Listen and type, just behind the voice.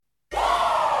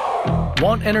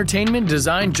Want entertainment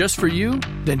designed just for you?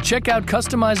 Then check out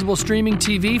customizable streaming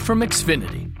TV from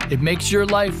Xfinity. It makes your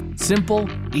life simple,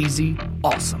 easy,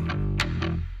 awesome.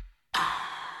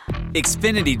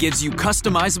 Xfinity gives you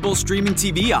customizable streaming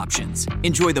TV options.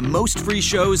 Enjoy the most free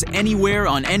shows anywhere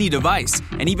on any device,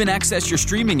 and even access your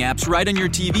streaming apps right on your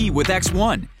TV with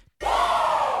X1.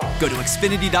 Go to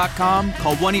Xfinity.com,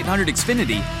 call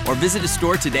 1-800-XFINITY, or visit a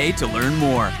store today to learn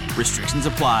more. Restrictions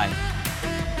apply.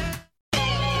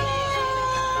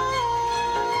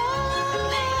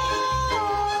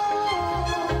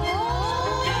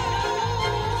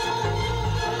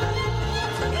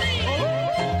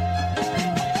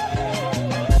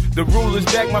 The rulers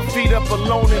back my feet up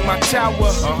alone in my tower.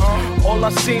 All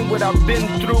I seen, what I've been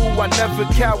through, I never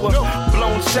cower.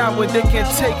 Blown sour, they can't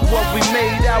take what we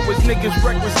made ours. Niggas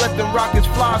reckless, let them rockets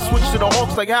fly, switch to the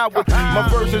Hawks like Howard. My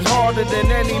verse is harder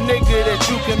than any nigga that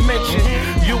you can mention.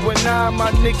 You and I, my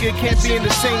nigga, can't be in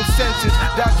the same sentence.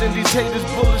 Dodging these haters,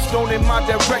 bullets thrown in my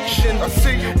direction. I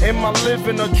see you. Am I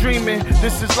living or dreaming?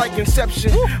 This is like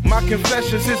Inception. My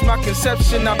confessions is my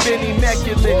conception. I've been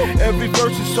immaculate. Every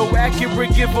verse is so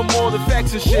accurate. Give them all the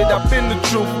facts and shit. I've been the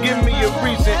truth. Give me a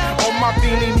reason. On my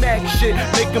Beanie Mac shit.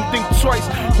 Make them think twice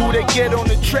who they get on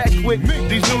the track with.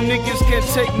 These new niggas can't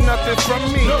take nothing from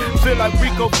me. Feel like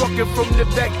Rico fucking from the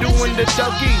back doing the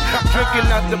Dougie.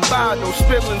 Drinking out the bottle,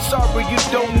 spilling. Sorry you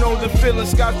don't know the feeling.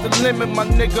 Sky's the limit, my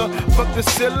nigga. Fuck the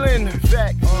ceiling.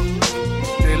 Fact.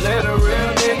 They let a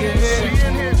real nigga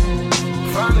in.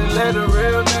 Finally let a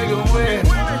real nigga win.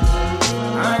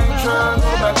 I ain't trying to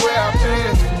go back where I've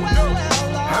been.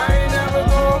 I ain't never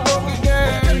gonna broke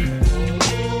again.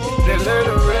 They let a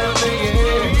real nigga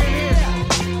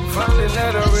in. Finally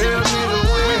let a real nigga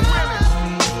win.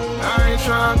 I ain't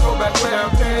trying to go back where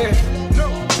I've been.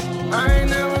 I ain't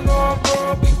never gonna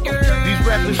broke again. These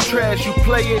rappers trash, you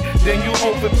play it, then you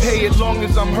overpay it. Long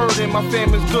as I'm hurting, my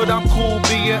fam is good, I'm cool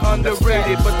being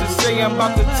underrated. But to say I'm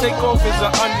about to take off is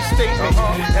an understatement.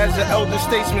 As an elder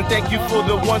statesman, thank you for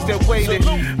the ones that waited.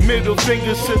 Middle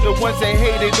fingers to the ones that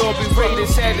hated or berated.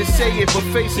 Sad to say it, but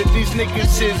face it, these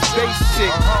niggas is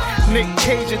basic. Nick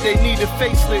Cage, they need a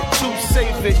facelift to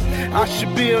save it. I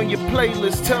should be on your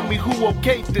playlist, tell me who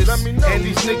okayed this. And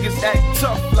these niggas act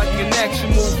tough like an action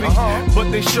movie. But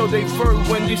they show they fur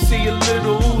when you see a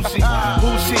little Uzi.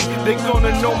 Who's he? They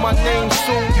gonna know my name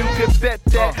soon, you can bet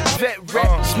that. Vet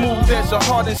rap, smooth as a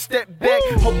heart and step back.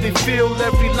 Hope they feel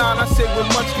every line I say with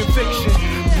much conviction.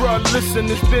 Bruh, listen,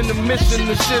 it's been a mission.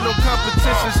 The shit on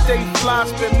competition, stay fly,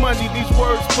 spend money. These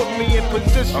words put me in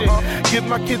position. Give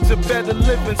my kids a better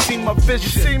living, see my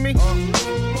vision. See me?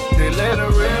 They let a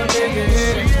real nigga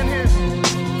in.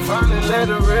 Finally let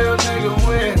a real nigga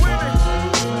win.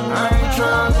 I ain't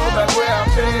trying to go back where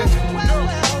I've been.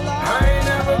 I ain't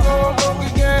never gonna broke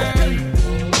again.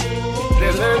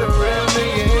 They let a real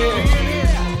nigga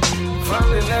in.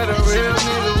 Finally let a real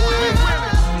nigga win.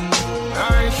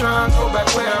 I ain't trying to go back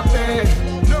where I've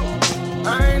been. I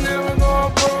ain't never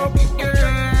gonna broke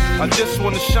again. I just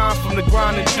wanna shine from the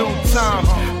grind in due time.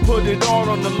 Put it all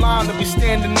on the line to be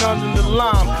standing under the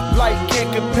lime. Life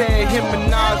can't compare, him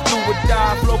and I's do or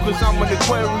die. Flow cause I'm an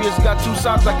Aquarius, got two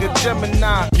sides like a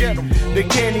Gemini. Get 'em, they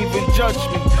can't even judge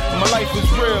me. My life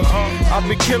is real. I've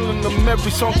been killing them every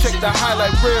song, check the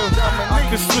highlight reel. I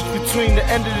can switch between the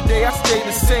end of the day, I stay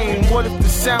the same. What if the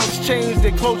sounds change,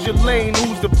 they close your lane,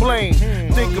 who's to blame?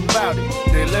 Think about it,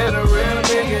 they let a real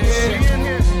nigga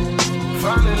in.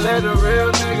 Finally let a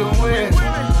real nigga win.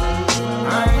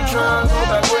 I ain't trying to go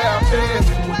back where I've been.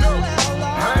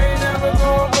 I ain't never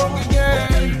gonna broke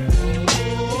again.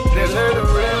 They let a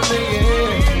real nigga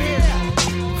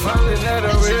in. Finally let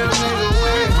a real nigga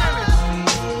win.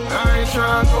 I ain't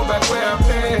trying to go back where I've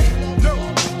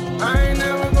been. I ain't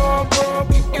never gonna broke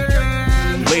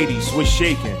again. Ladies, what's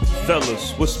shaking?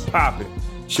 Fellas, what's poppin'?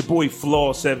 It's your boy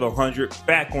Flaw 700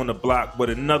 back on the block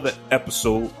with another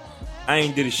episode. I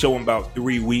ain't did a show in about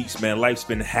 3 weeks, man. Life's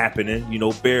been happening. You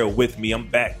know, bear with me. I'm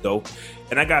back, though.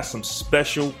 And I got some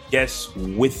special guests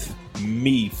with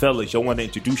me. Fellas, y'all want to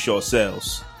introduce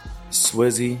yourselves?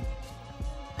 Swizzy.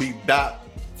 P-Dot.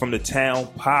 From the Town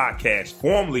Podcast.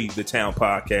 Formerly the Town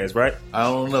Podcast, right? I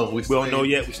don't know. We don't know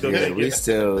yet. We still okay.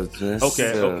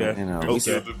 You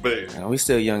know, we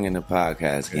still young in the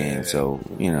podcast game, so,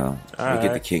 you know, we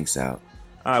get the kinks out.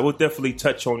 All right, we'll definitely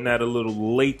touch on that a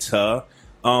little later.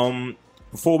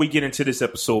 Before we get into this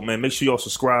episode, man, make sure y'all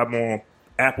subscribe on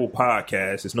Apple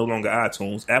Podcasts. It's no longer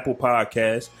iTunes. Apple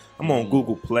Podcasts. I'm on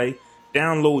Google Play.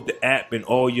 Download the app in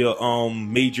all your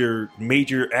major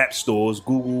app stores,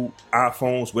 Google,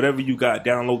 iPhones, whatever you got.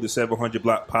 Download the 700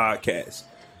 Block Podcast.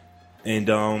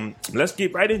 And let's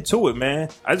get right into it, man.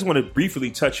 I just want to briefly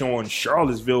touch on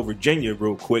Charlottesville, Virginia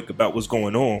real quick about what's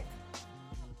going on.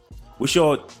 What's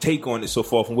your take on it so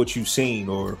far from what you've seen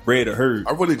or read or heard?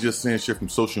 I really just seeing shit from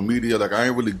social media. Like, I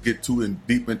ain't really get too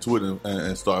deep into it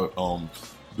and start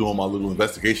doing my little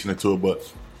investigation into it,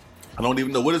 but I don't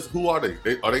even know who are they?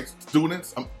 Are they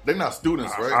students? They're not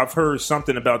students, right? I've heard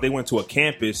something about they went to a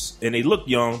campus and they look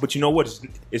young, but you know what?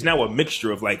 It's now a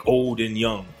mixture of like old and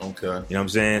young. Okay, you know what I'm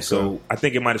saying? Okay. So I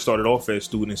think it might have started off as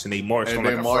students and they marched on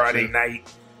like a Friday night,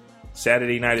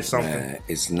 Saturday night or something. Man,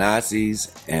 it's Nazis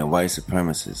and white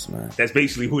supremacists, man. That's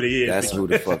basically who they is. That's who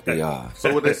the fuck they are.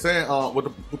 So what they're saying, what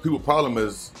the people's problem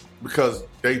is, because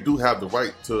they do have the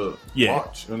right to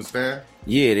march. You understand?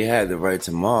 Yeah, they had the right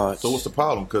to march. So what's the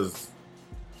problem? Because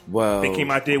they came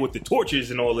out there with the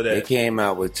torches and all of that. They came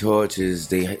out with torches.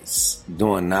 They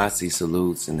doing Nazi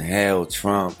salutes and hail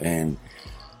Trump and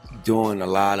doing a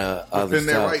lot of other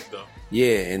stuff. They're right though.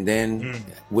 Yeah, and then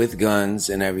with guns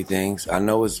and everything. So I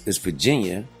know it's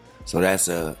Virginia, so that's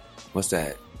what's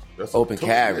that? That's open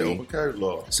carry. Open carry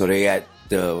law. So they had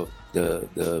the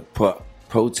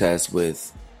protest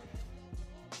with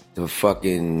the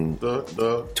fucking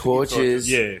the torches,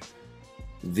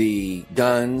 the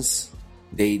guns.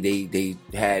 They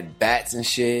had bats and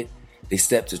shit. They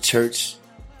stepped to church.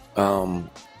 The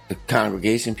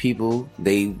congregation people,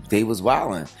 they was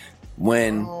wilding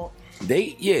when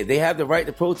they have the right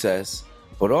to protest,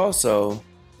 but also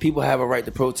people have a right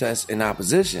to protest in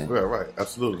opposition. Right,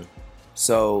 absolutely.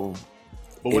 So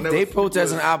if they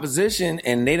protest in opposition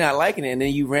and they not liking it, and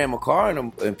then you ram a car in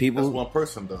them, and people, that's one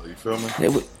person though. You feel me?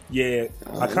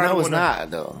 I kind of was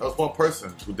not though. That was one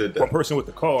person who did that. One person with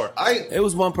the car. It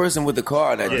was one person with the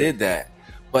car that did that.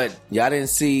 But y'all didn't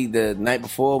see the night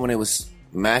before when it was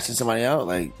mashing somebody out,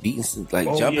 like beating, like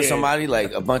jumping somebody,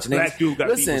 like a bunch of niggas. Dude got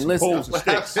listen.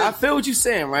 I feel what you're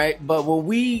saying, right? But when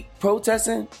we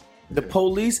protesting, the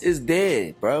police is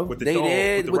dead, bro. They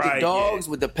dead with the dogs,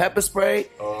 with the pepper spray,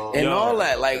 and all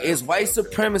that. Like, it's white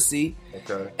supremacy.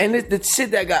 Okay. And the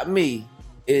shit that got me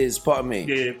is, pardon me.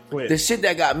 Yeah, the shit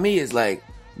that got me is like,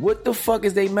 what the fuck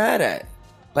is they mad at?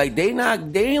 Like, they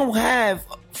don't have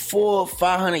 400 or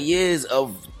 500 years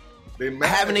of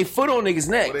having their foot on niggas'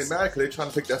 necks. Well, they mad because they trying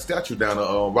to take that statue down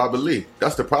to Robert Lee.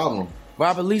 That's the problem.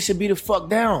 Robert Lee should be the fuck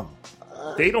down.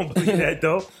 They don't believe that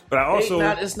though. But I also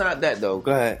it's not that though.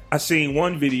 Go ahead. I seen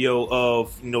one video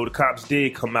of the cops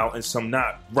did come out in some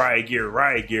not riot gear,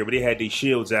 but they had their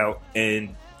shields out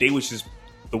and they was just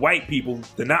the white people,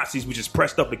 the Nazis, were just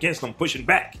pressed up against them, pushing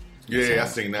back. Yeah, I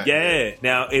seen that. Yeah.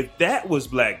 Now if that was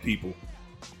black people,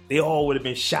 they all would have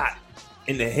been shot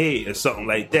in the head or something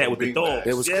like that with the dogs.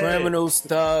 There was criminals,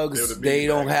 thugs. They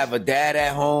don't have a dad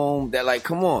at home. That, like,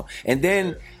 come on. And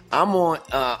then I'm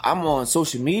on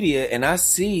social media and I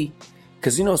see,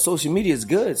 because social media is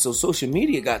good. So social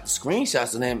media got the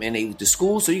screenshots of them and they went to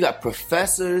school. So you got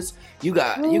professors, you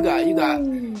got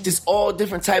just all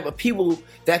different type of people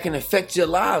that can affect your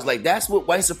lives. Like, that's what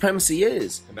white supremacy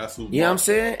is. And that's who you know what I'm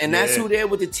saying? And that's who there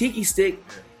with the tiki stick,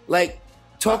 like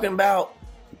talking about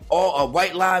all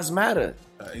white lives matter.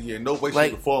 No way,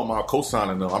 shape, or form I'm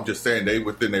co-signing them. I'm just saying they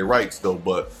within their rights though,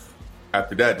 but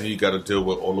after that, then you got to deal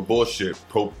with all the bullshit,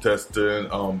 protesting,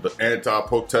 the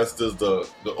anti-protesters, the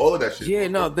all of that shit. Yeah,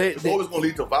 no, it's always going to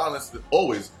lead to violence.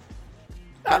 Always.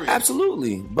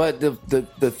 Absolutely. But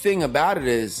the thing about it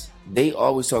is, they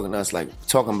always talking to us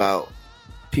talking about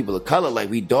people of color like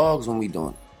we dogs when we doing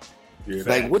it. Yeah,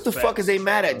 like, what the fuck is they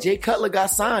mad at? Jay Cutler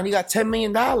got signed. He got $10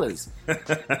 million.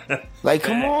 Like,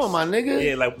 come on, my nigga.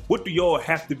 Yeah, like, what do y'all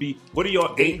have to be? What are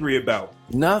y'all angry about?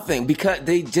 Nothing, because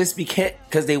they just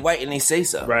because they white and they say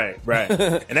so. Right.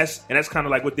 and that's kind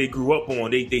of like what they grew up on.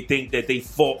 They think that they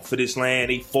fought for this land,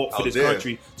 they fought for this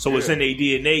country, so it's in their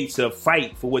DNA to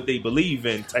fight for what they believe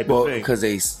in, type of thing. Because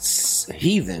they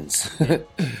heathens. The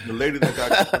lady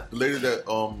that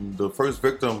the first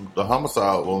victim, the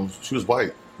homicide, she was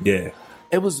white. Yeah,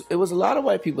 it was a lot of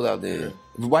white people out there.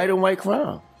 White on white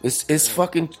crime. It's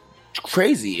fucking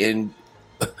crazy. And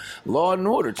Law and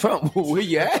Order, Trump, where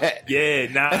you at? Yeah,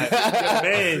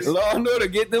 man. Law and Order,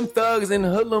 get them thugs and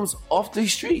hoodlums off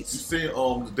these streets. You see,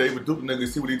 the David Duke nigga,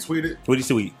 see what he tweeted? What did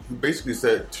he tweet? He basically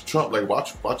said to Trump, like,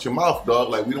 watch your mouth, dog.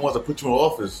 Like, we don't want to put you in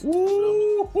office.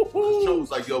 Trump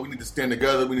was like, yo, we need to stand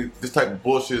together. This type of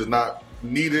bullshit is not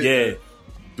needed. Yeah.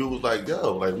 Dude was like,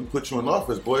 yo, like, we put you in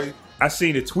office, boy. I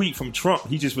seen a tweet from Trump.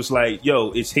 He just was like,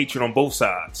 yo, it's hatred on both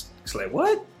sides. It's like,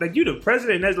 what? Like, you the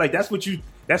president? That's what you...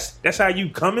 That's how you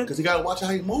coming? Because you gotta watch how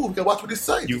he move. You gotta watch what he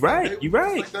say. You right. You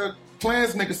right. Like the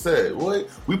Klans nigga said, boy,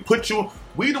 we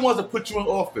the ones that put you in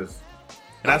office.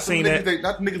 And I seen that.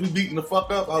 Not the niggas be beating the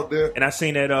fuck up out there. And I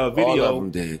seen that video. All of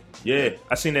them did. Yeah,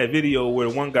 I seen that video where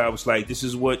one guy was like, "This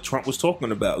is what Trump was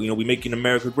talking about. You know, we making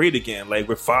America great again. Like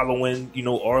we're following, you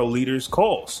know, our leaders'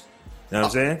 calls." You know what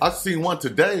I'm saying? I seen one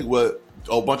today where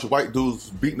a bunch of white dudes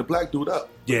beating the black dude up.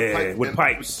 Yeah, with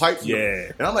pipes.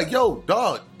 Yeah. And I'm like, yo,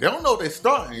 dog, they don't know they're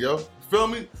starting, yo. You feel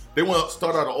me? They want to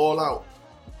start out an all-out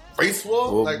race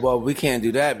war? Well, we can't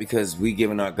do that because we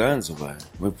giving our guns away.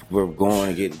 We're going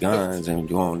to get guns and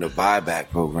doing the buyback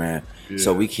program. Yeah.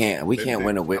 So we can't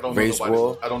win a race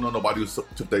war. I don't know nobody who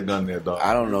took their gun there, dog.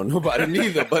 I don't know nobody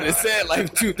neither, but it said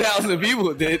like 2,000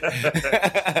 people did.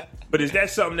 But is that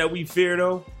something that we fear,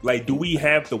 though? Like, do we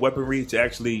have the weaponry to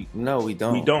actually... No, we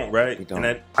don't. We don't, right? We don't.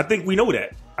 And I think we know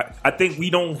that. I think we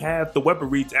don't have the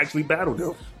weaponry to actually battle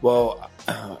them. Well,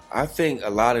 I think a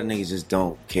lot of niggas just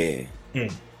don't care.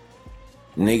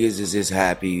 Niggas is just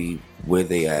happy where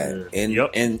they at. In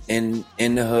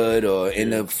the hood or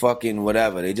in the fucking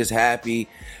whatever. They just happy.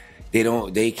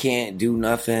 They can't do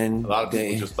nothing. A lot of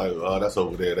people just like, oh, that's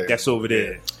over there. That's over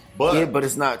there. But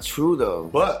it's not true, though.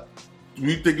 But do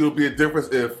you think it would be a difference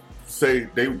if, say,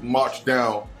 they march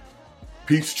down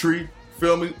Peachtree,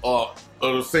 feel me? Or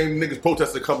the same niggas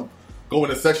protesting go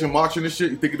in a section marching and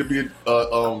shit? You think it'd be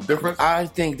a difference? I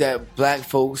think that black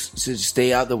folks should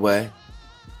stay out the way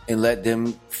and let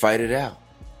them fight it out.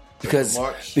 Because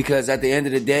at the end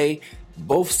of the day,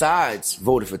 both sides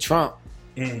voted for Trump.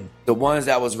 The ones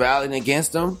that was rallying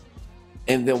against him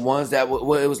and the ones that it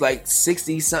was like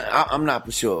 60 something, I'm not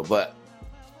for sure, but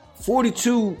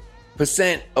 42%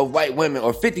 of white women,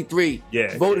 or 53,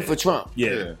 voted for Trump.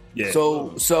 Yeah.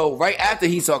 So right after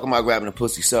he's talking about grabbing a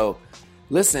pussy. So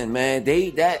listen, man,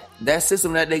 that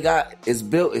system that they got is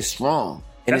strong,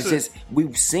 and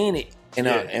we've seen it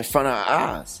in front of our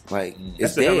eyes. Like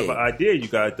it's that's a hell of an idea you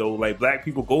got, though. Like black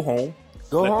people go home.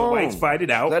 Let the whites fight it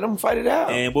out. Let them fight it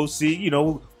out, and we'll see. You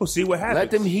know, we'll see what happens.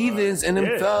 Let them heathens and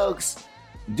them thugs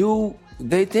do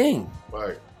their thing.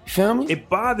 Right. Feel me? It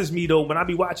bothers me though when I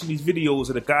be watching these videos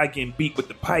of the guy getting beat with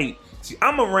the pipe. See,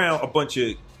 I'm around a bunch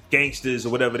of gangsters or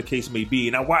whatever the case may be,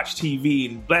 and I watch TV,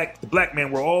 and the black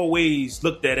men were always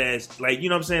looked at as like, you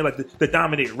know what I'm saying, like the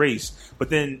dominant race. But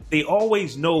then they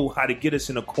always know how to get us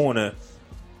in a corner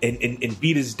and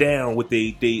beat us down with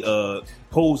they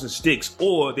poles and sticks,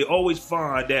 or they always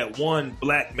find that one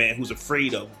black man who's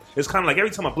afraid of them. It's kind of like every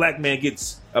time a black man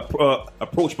gets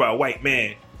approached by a white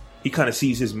man, he kind of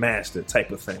sees his master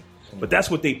type of thing. But that's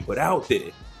what they put out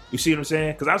there. You see what I'm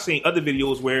saying? Because I've seen other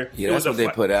videos where that's what they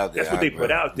put out there. That's what they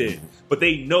put out there. But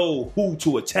they know who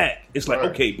to attack. It's like,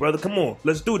 okay, brother, come on,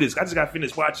 let's do this. I just got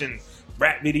finished watching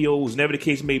rap videos, whatever the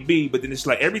case may be. But then it's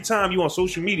like every time you on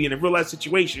social media in a real life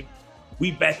situation, we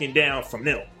backing down from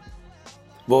them.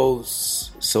 Well,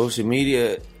 social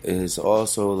media is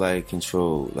also like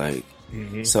controlled, like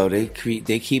so they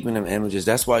keeping them images.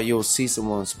 That's why you'll see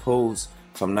someone's post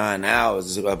from 9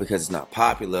 hours because it's not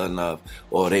popular enough,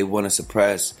 or they want to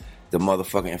suppress the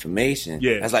motherfucking information.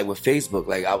 Yeah, that's like with Facebook.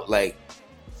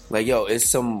 Like yo, it's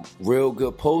some real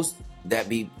good posts that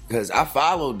be, because I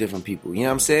follow different people. You know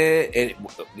what I'm saying?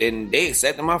 And they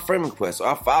accepted my friend request, so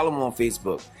I follow them on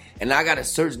Facebook, and I gotta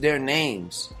search their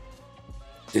names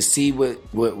to see what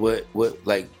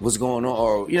like what's going on,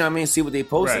 or you know what I mean, see what they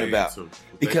posting about,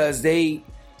 because they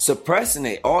suppressing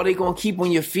it. All they gonna keep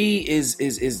on your feed is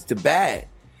the bad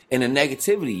and the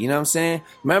negativity. You know what I'm saying?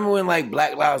 Remember when like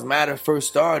Black Lives Matter first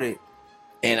started,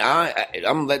 and I'm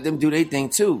gonna let them do their thing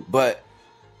too. But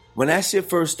when that shit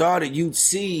first started, you'd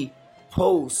see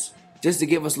posts just to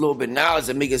give us a little bit of knowledge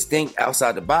and make us think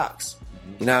outside the box.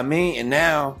 You know what I mean? And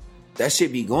now that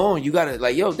shit be gone. You gotta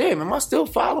like, yo, damn, am I still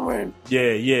following?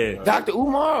 Yeah. Dr.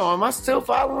 Umar, or am I still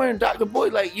following Dr.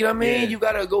 Boyd? Like, you know what I mean? You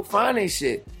gotta go find that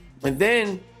shit. And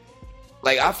then,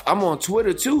 like, I'm on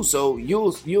Twitter too, so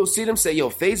you'll see them say, yo,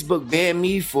 Facebook banned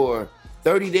me for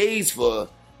 30 days for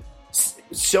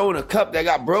showing a cup that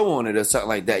got bro on it or something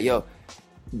like that. Yo,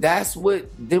 that's what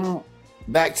them,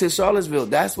 back to Charlottesville,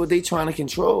 that's what they trying to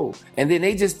control. And then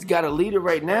they just got a leader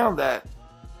right now that,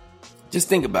 just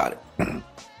think about it.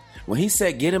 When he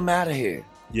said, get him out of here,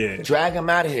 drag him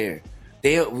out of here,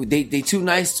 they too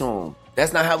nice to him.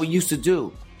 That's not how we used to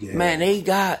do. Yeah. Man, they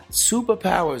got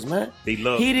superpowers, man. They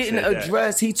love. He didn't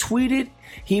address. He tweeted.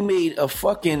 He made a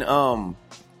fucking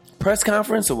press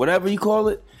conference or whatever you call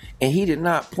it, and he did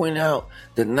not point out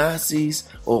the Nazis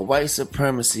or white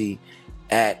supremacy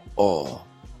at all.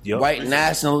 White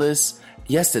nationalists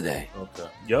yesterday. Okay.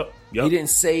 Yep. He didn't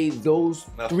say those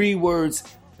 3 words.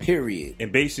 Period.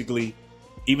 And basically,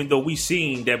 even though we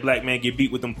seen that black man get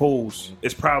beat with them poles,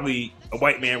 it's probably a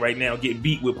white man right now getting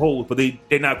beat with poles, but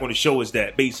they're not going to show us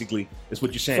that, basically. That's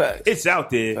what you're saying. Facts. It's out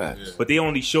there, Facts. but they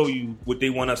only show you what they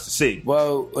want us to see.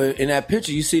 Well, in that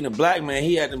picture, you seen the black man,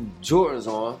 he had them Jordans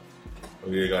on. Oh,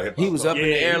 yeah, got hip He was up in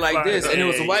the air like this, and it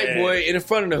was a white boy in the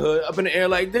front of the hood up in the air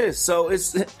like this. So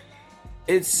it's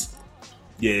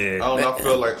yeah. I don't know. I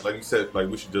feel like you said, like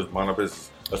we should just mind our business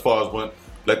as far as when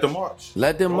let them march.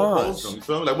 Let them march. You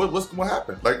feel me? Like what's going to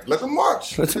happen? Like let them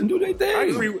march. Let them do their thing.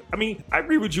 I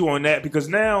agree with you on that because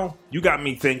now you got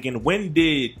me thinking. When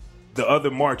did the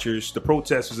other marchers, the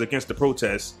protesters against the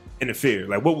protests, interfere?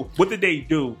 Like what did they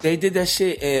do? They did that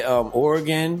shit in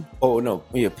Oregon. Oh no,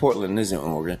 yeah, Portland isn't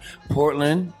Oregon.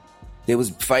 Portland. They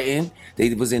was fighting.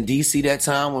 They was in D.C. that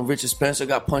time when Richard Spencer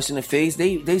got punched in the face.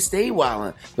 They stayed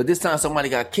wilding, but this time somebody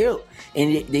got killed,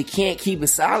 and they can't keep it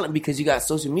silent because you got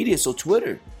social media. So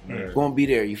Twitter gonna be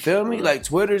there. You feel me? Like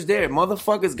Twitter's there.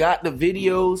 Motherfuckers got the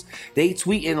videos. They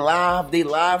tweeting live. They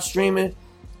live streaming.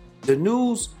 The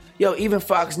news, even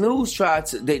Fox News tried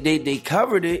to. They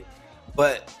covered it,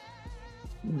 but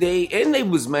they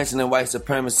was mentioning white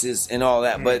supremacists and all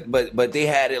that. But they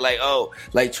had it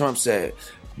like Trump said.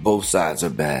 Both sides are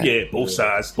bad. Yeah, both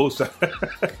sides.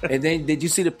 And then, did you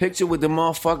see the picture with the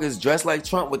motherfuckers dressed like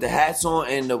Trump with the hats on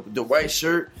and the white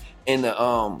shirt and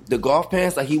the golf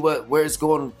pants? Like where it's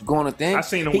going to thing. I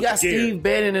seen him. He got Steve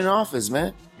Bannon in office,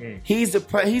 man. He's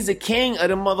the king of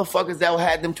the motherfuckers that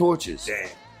had them torches. Damn.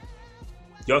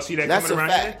 Y'all see that That's coming a around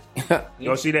fact. here?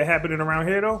 Y'all see that happening around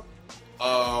here though?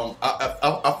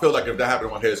 I feel like if that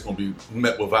happened around here, it's going to be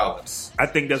met with violence. I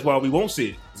think that's why we won't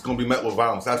see it. It's going to be met with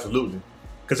violence. Absolutely.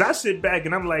 Cause I sit back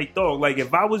and I'm like, dog, like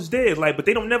if I was there, like, but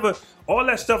they don't never all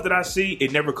that stuff that I see,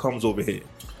 it never comes over here.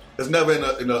 It's never in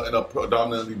a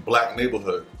predominantly black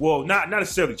neighborhood. Well, not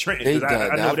necessarily Trenton.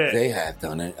 I know that they have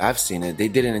done it. I've seen it. They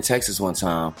did it in Texas one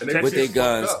time with their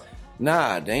guns.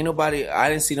 Nah, there ain't nobody. I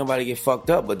didn't see nobody get fucked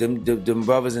up. But them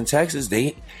brothers in Texas,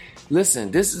 they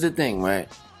listen. This is the thing, right?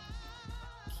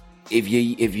 If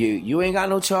you ain't got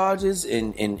no charges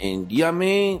and you know what I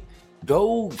mean.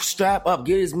 Go strap up,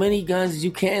 get as many guns as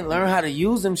you can, learn how to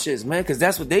use them shits, man, because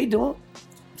that's what they doing.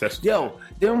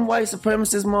 Them white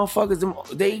supremacist motherfuckers,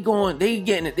 they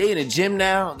in the gym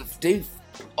now. They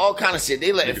all kind of shit.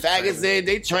 They letting faggots in,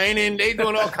 they training, they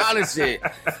doing all kind of shit.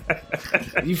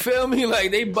 You feel me? Like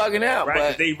they bugging out,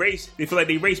 right? But they feel like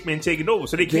they race men taking over,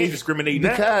 so they can't discriminate now.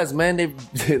 Because man, they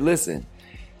listen.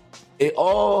 It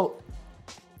all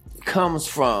comes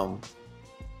from.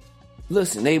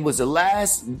 Listen, they was the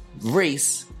last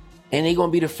race, and they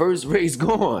gonna be the first race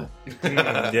going.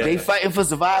 They fighting for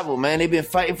survival, man. They've been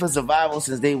fighting for survival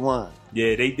since day one.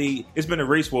 Yeah, they it's been a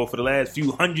race war for the last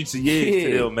few hundreds of years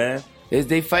to them, man.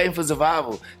 They fighting for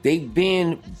survival.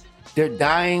 They're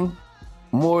dying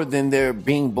more than they're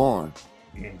being born.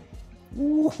 They're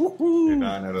dying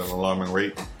at an alarming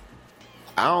rate.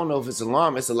 I don't know if it's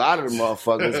alarming. It's a lot of the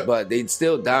motherfuckers, but they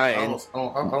still dying. I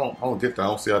don't get that. I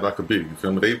don't see how that could be. You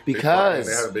feel me? Because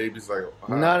they have babies like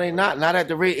no, they not at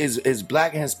the rate is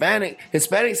black and Hispanic.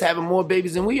 Hispanics having more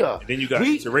babies than we are. And then you got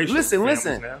interracial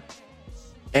listen. now.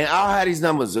 And I'll have these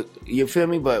numbers. You feel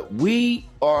me? But we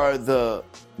make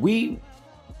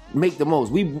the most.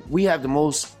 We have the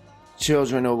most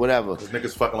children or whatever. Those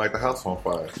niggas fucking like the house on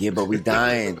fire. Yeah, but we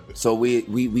dying. So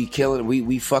we killing.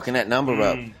 We fucking that number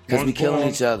up because we killing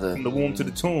each other from the womb to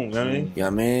the tomb. You know what I mean? You know what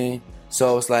I mean?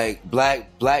 So it's like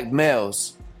black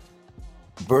males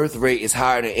birth rate is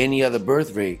higher than any other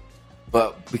birth rate,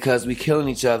 but because we killing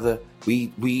each other,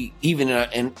 we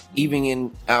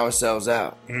evening ourselves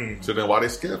out. So then why they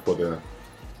scared for that?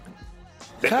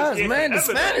 Cause man, the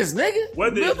Spanish nigga,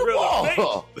 whether it's real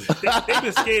or fake, they've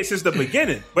been scared since the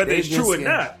beginning, whether it's true or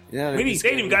not. Yeah, they ain't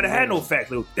even gotta have no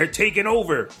facts. They're taking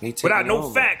over without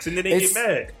no facts, and then they get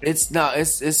mad.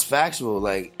 It's factual.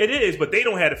 Like it is, but they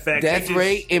don't have the facts. Death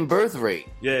rate and birth rate.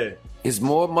 Yeah, it's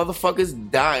more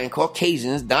motherfuckers dying,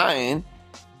 Caucasians dying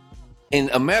in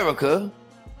America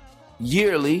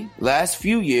yearly, last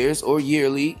few years or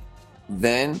yearly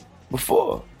than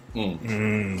before.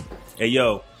 Hey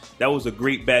yo. That was a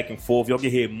great back and forth. Y'all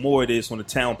can hear more of this on the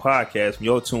Town Podcast when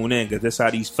y'all tune in, because that's how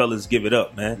these fellas give it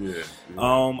up, man. Yeah.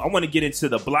 I want to get into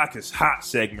the Block is Hot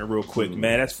segment real quick,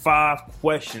 man. That's 5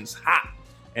 questions hot.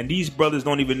 And these brothers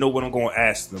don't even know what I'm going to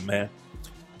ask them, man.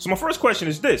 So my first question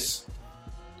is this.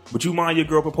 Would you mind your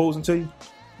girl proposing to you?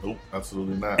 Nope,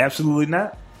 absolutely not. Absolutely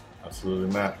not?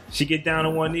 Absolutely not. She get down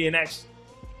on one knee and ask,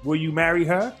 will you marry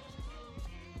her?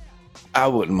 I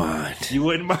wouldn't mind. You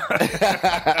wouldn't mind?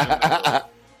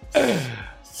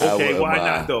 Okay, why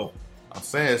not though? I'm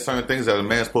saying certain things that a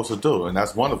man's supposed to do, and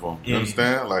that's one of them. You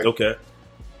understand? Like, okay,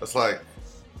 it's like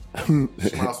She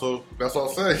might as well, that's what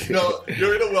I'm saying. You know, you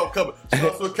already know where I'm coming. She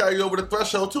might as well carry you over the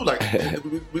threshold too. Like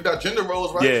we got gender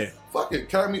roles, right? Yeah. Fuck it,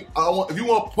 carry me. If you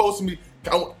want to propose to me,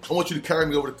 I want you to carry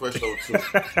me over the threshold too.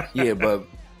 Yeah, but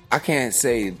I can't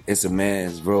say it's a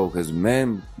man's role because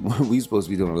men, we supposed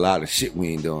to be doing a lot of shit we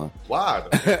ain't doing. Why?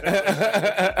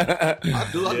 I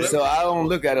do. So I don't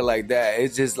look at it like that.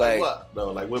 It's just like what?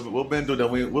 No, like what men do that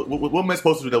we what men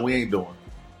supposed to do that we ain't doing?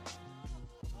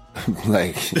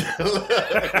 like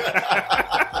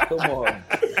come on.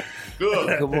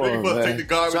 Good. Come on, man. man. Take the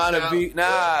garbage Trying to out. be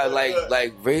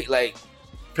like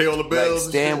Pay all the bills.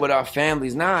 stand with our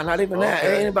families. Nah, not even that. It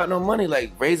Okay. ain't about no money.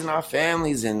 Like raising our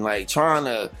families and like trying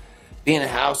to be in a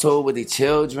household with the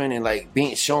children and like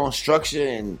showing structure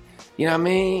and you know what I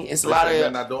mean. It's a lot Men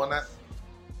of not doing that.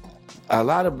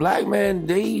 black men.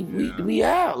 We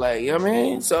out. Like you know what I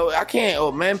mean. So I can't.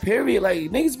 Oh man, period. Like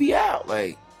niggas be out.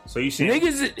 Like So you saying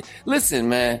niggas. Listen,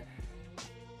 man.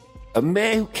 A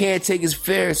man who can't take his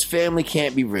fare, his family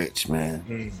can't be rich,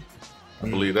 man. I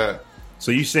believe that.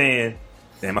 So you saying?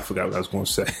 Damn, I forgot what I was going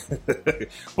to say.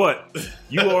 But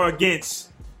you are against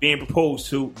being proposed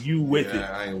to. You with it?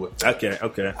 I ain't with it.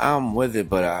 Okay. I'm with it,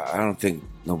 but I don't think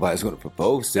nobody's going to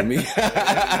propose to me.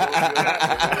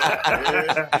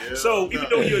 So even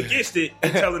though you're against it,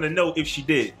 you're telling her no if she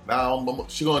did. Now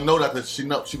she gonna know that she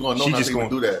gonna know She not just to even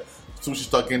do that. As soon as she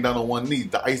start getting down on one knee,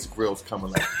 the ice grill's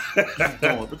coming. Like, what you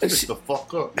doing? But you shut the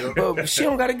fuck up, yo. But she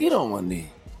don't got to get on one knee.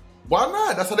 Why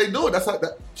not? That's how they do it. That's how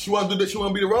she want to do that. She want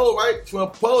to be the role, right? She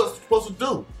want to propose. What you supposed to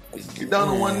do? Get down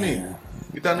on one knee.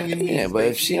 Get down on your knees. Yeah, but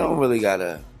if she don't really got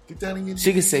to, get down on your knees.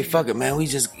 she could say, fuck it, man,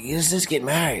 let's just get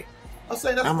married. I'm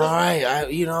saying that's I'm different. all right.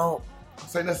 I'm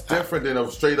saying that's different than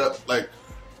a straight up like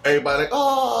everybody like,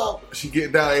 oh, she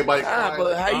getting down. Everybody. Ah,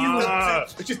 but how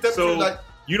you? She steps So in like.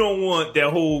 you don't want that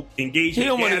whole engagement. He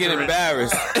don't want to get gathering.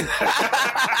 embarrassed.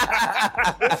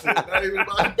 Listen, not even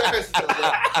about embarrassing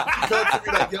herself. She comes to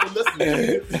me like, yo, listen.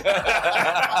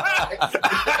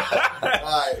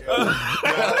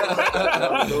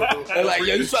 They're like,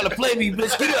 yo, you trying to play me,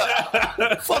 bitch? Get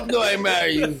up. Fuck no, I ain't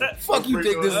marry you. Fuck you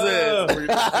think this is?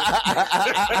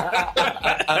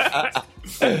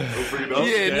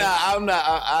 Yeah, nah, I'm not.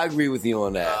 I agree with you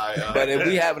on that. But if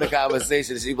we having a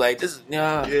conversation, she be like, this,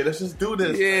 Yeah, let's just do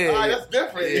this. Yeah. That's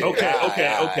different. Yeah.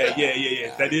 Okay.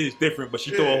 Yeah. That is different. But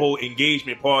she throw a whole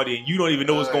engagement party and you don't even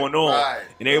know what's going on. Right.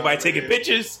 And everybody taking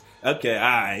pictures. Okay, all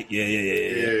right.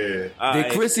 Yeah. All Did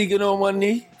right. Chrissy get on one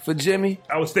knee for Jimmy?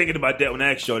 I was thinking about that when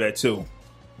I asked you that too.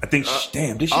 I think,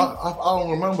 damn, did she? I don't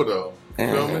remember though. You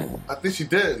know what I mean? I think she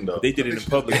didn't though. They did it in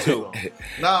public too.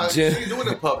 Nah, she didn't do it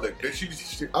in public.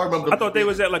 I remember. I thought they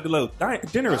was at like a little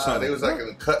dinner or something. They was like in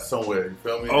a cut somewhere. You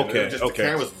feel me? Okay, And just okay. the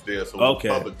cameras was there, so it was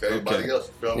public to everybody else.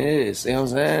 You feel me? Yeah, see what I'm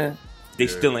saying? They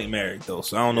still ain't married though,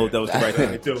 so I don't know if that was the right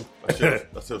thing to do.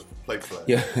 That's just play flag.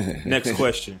 Yeah. Next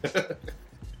question.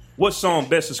 What song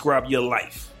best describe your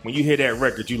life? When you hear that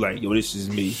record, you like, yo, this is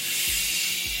me.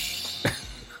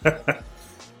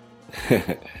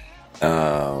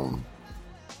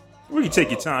 Really take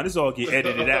your time. This all get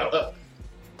edited out.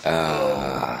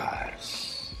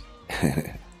 That's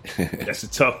a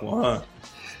tough one,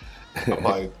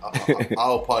 huh?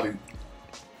 I'll probably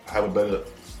have a better,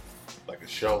 like a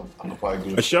show. I'll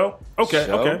probably do A show? Okay,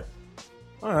 Show? okay.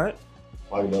 All right.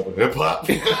 Probably love hip hop.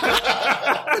 That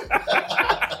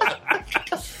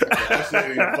shit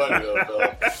ain't even funny though,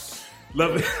 dog.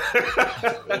 Love it.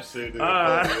 That shit ain't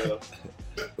Alright. funny, yo.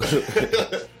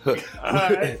 All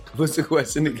right. What's the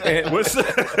question again?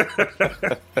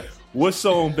 What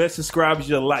song best describes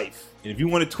your life? And if you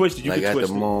want to twist it, you Like can at twist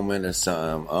the it. moment or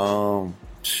something.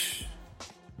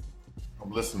 I'm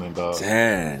listening, dog.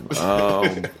 Damn.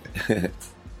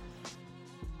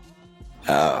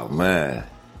 Oh man.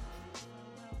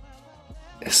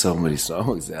 There's so many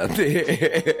songs out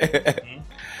there.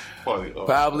 Funny,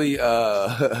 Probably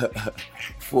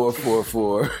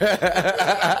 444. Yeah,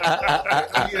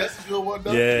 that's a good one,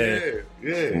 though. Yeah.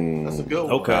 Yeah. That's a good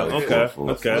one. Okay, Yeah, okay.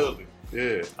 absolutely.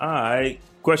 Yeah. All right.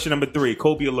 Question number 3.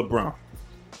 Kobe or LeBron?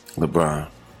 LeBron.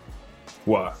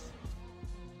 Why?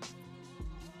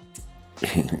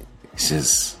 It's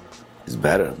just, it's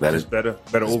better. It's better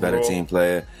He's a overall. better team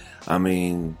player. I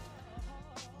mean,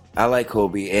 I like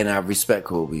Kobe and I respect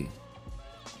Kobe.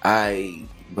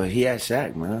 But he had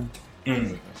Shaq, man.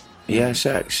 He had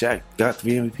Shaq. Shaq got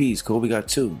 3 MVPs. Kobe got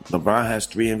 2. LeBron has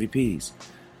 3 MVPs.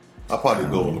 I'll probably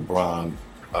go with LeBron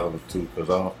out of the two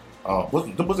because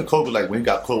wasn't Kobe like when he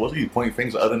got close? Wasn't he pointing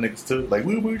fingers at other niggas too? Like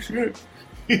we were shit.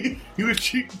 He was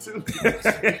cheating too.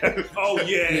 Oh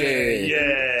yeah.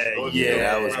 Yeah,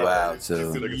 that was wild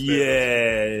too.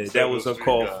 Yeah, that was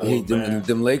uncalled for.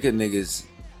 Them Laker niggas,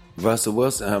 Russell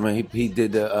Wilson. I mean, he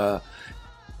did the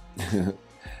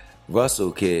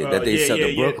Russell kid that they sent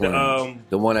to Brooklyn.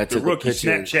 The one that took a picture.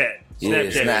 Snapchat.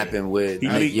 Snapping with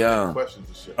Nick Young.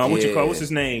 What you call? What's his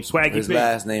name? Swaggy His P.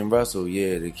 last name Russell.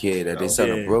 Yeah, the kid that they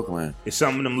sent to Brooklyn. It's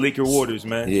some of them Laker Waters,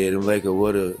 man. Yeah, them Laker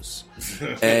Waters.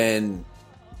 And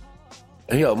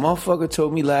motherfucker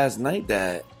told me last night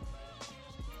that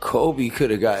Kobe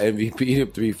could have got MVP in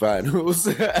 3 finals.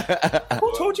 Who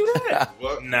told you that?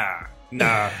 What?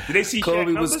 Nah. Did they see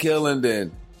Kobe Shaq was numbers? killing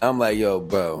then. I'm like, yo,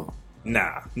 bro.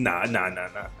 Nah.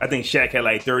 I think Shaq had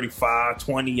like 35,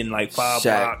 20, and like 5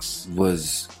 Shaq blocks.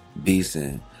 was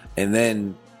beasting. And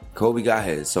then Kobe got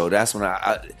his. So that's when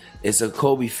it's a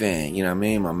Kobe fan, you know what I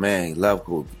mean? My man, love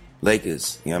Kobe.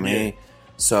 Lakers, you know what I mean?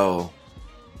 So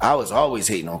I was always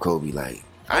hating on Kobe. Like,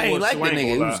 I ain't like the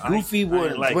nigga. He was goofy,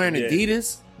 wearing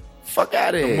Adidas. Fuck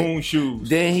out of here. The moon shoes.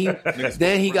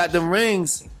 Then he got them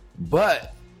rings.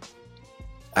 But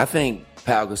I think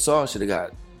Pau Gasol should have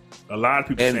got A lot of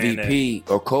people saying MVP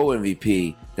or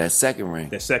co-MVP that second ring.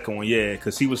 that second one, yeah,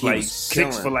 because he was like was 6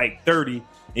 killing. for like 30.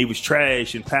 He was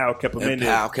trash, and Powell kept him in And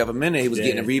there. Pau kept him in there. He was Yeah.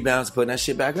 getting the rebounds, putting that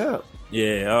shit back up.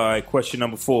 Yeah, all right. Question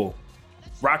number 4.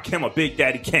 Rakim or Big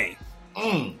Daddy Kane?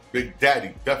 Big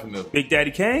Daddy, definitely. Big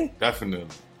Daddy Kane? Definitely.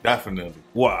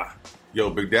 Why? Yo,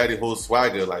 Big Daddy holds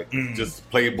swagger, like just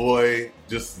playboy,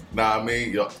 just nah. I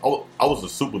mean, yo, I was a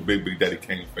super big Daddy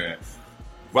Kane fan.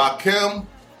 Rakim,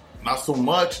 not so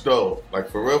much though. Like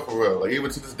for real. Like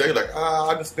even to this day, like I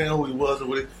understand who he was and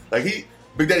what Big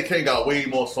Daddy Kane got way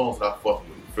more songs that I fuck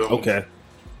with. You feel me?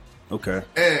 Okay.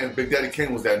 And Big Daddy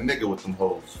Kane was that nigga with them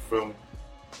hoes. You feel me?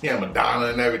 He had Madonna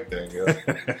and everything. Yo.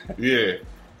 Yeah.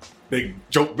 Big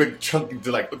chunky,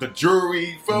 like with the jewelry.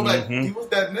 You feel me? Like he was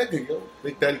that nigga, yo.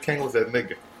 Big Daddy Kane was that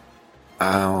nigga.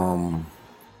 I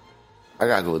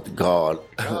gotta go with the God.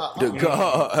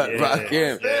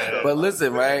 Rakim. Yeah. But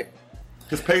listen, right?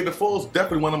 Because Pay the Fool is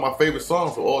definitely one of my favorite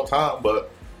songs of all time,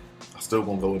 but I still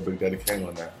gonna go with Big Daddy Kane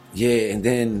on that. Yeah, and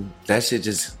then that shit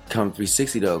just come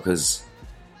 360 though, because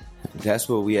that's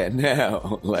where we at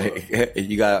now. Like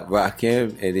you got Rakim,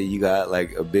 and then you got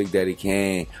like a Big Daddy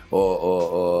Kane,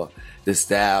 or the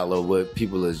style of what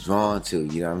people is drawn to.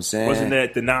 You know what I'm saying? Wasn't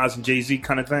that the Nas and Jay-Z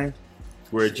kind of thing?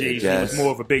 Where Jay-Z was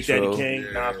more of a Big Daddy Kane,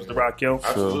 Nas was the Rakim?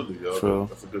 Absolutely, yo. True.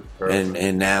 That's a good comparison.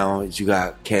 And now you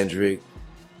got Kendrick,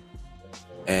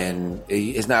 and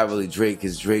it's not really Drake,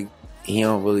 because Drake, he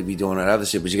don't really be doing that other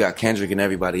shit, but you got Kendrick and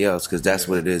everybody else, because that's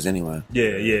what it is anyway.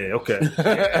 Yeah,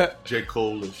 okay. J.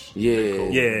 Cole-ish. Yeah.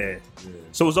 Yeah.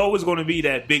 So it's always going to be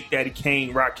that Big Daddy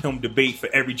Kane, Rakim debate for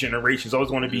every generation. It's always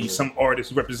going to be some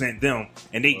artists who represent them,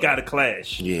 and they got to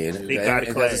clash. Yeah, They got to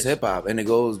because clash. it's hip hop, and it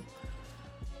goes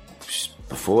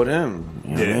before them.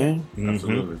 You know what I mean?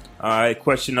 Absolutely. All right,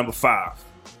 question number 5.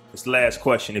 It's the last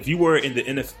question. If you were an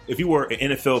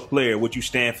NFL player, would you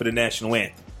stand for the national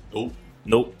anthem?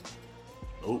 Nope.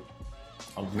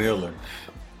 I'm kneeling.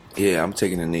 Yeah, I'm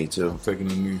taking a knee too. Taking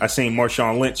the knee. I seen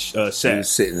Marshawn Lynch He sat. was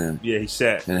sitting there Yeah, he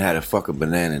sat. and had a fucking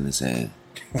banana in his hand.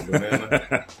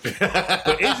 Banana.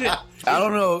 But is it? I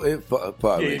don't know if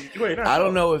pardon me. Yeah, wait, I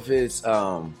don't know if it's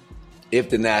if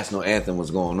the national anthem was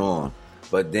going on,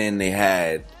 but then they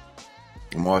had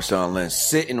Marshawn Lynch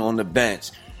sitting on the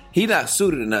bench. He not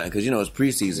suited or nothing, because it's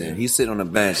preseason. He's sitting on the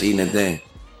bench eating a thing.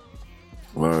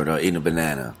 Eating a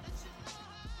banana.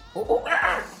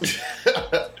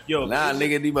 Yo, Nah,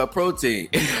 nigga, need my protein.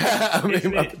 I mean, my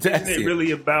isn't it potassium.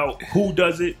 really about who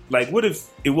does it? Like, what if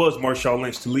it was Marshawn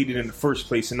Lynch to lead it in the first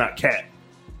place and not Cat?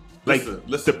 Like,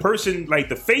 Listen. the person, like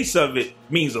the face of it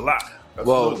means a lot.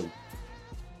 Absolutely. Well,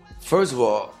 first of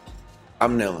all,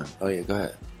 I'm kneeling. Oh yeah, go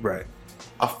ahead. Right.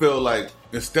 I feel like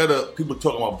instead of people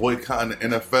talking about boycotting the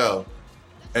NFL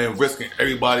and risking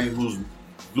everybody who's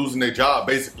losing their job,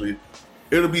 basically,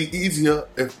 it'll be easier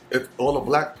if all the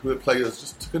black players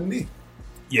just took a knee.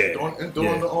 Yeah.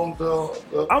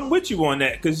 I'm with you on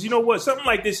that, because you know what? Something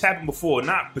like this happened before,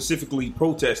 not specifically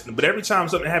protesting, but every time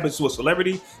something happens to a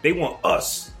celebrity, they want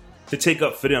us to take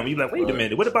up for them. You're like, wait a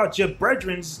minute, what about your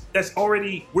brethrens that's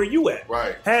already where you at?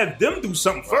 Right. Have them do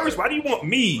something first. Why do you want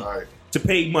me to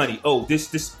pay money? Oh, this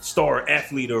star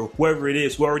athlete or whoever it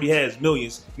is who already has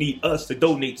millions need us to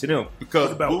donate to them.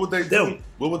 Because what would they do?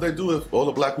 What would they do if all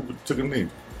the black people took a knee?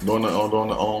 On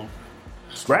the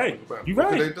Right. You're What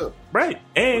right. could they do? Right.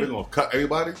 They're And gonna cut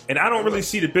everybody. And I don't really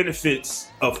see the benefits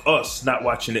of us not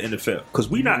watching the NFL, because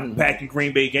we not packing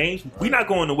Green Bay games. We not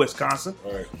going to Wisconsin.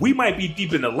 Right. We might be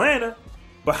deep in Atlanta,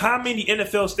 but how many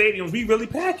NFL stadiums we really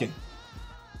packing?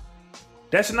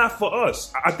 That's not for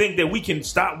us. I think that we can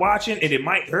stop watching, and it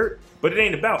might hurt, but it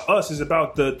ain't about us. It's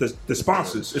about the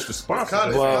sponsors. It's the sponsors.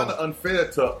 It's kind of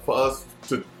unfair for us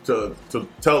to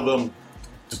tell them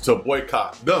to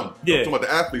boycott them. Yeah. I'm talking about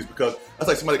the athletes because that's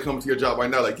like somebody coming to your job right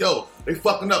now, like, yo, they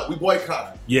fucking up. We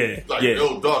boycott. Yeah. Like, yeah.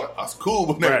 yo, dog, that's cool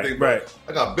with everything, right.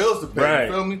 but I got bills to pay. Right.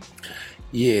 You feel me?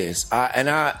 Yes,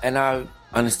 I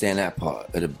understand that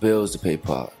part of the bills to pay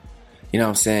part. You know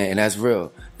what I'm saying? And that's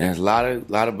real. And there's a lot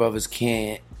of brothers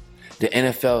can't. The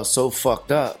NFL is so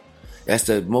fucked up. That's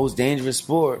the most dangerous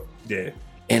sport. Yeah.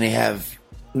 And they have.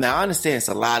 Now I understand it's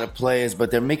a lot of players, but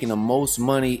they're making the most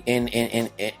money, and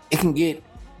it can get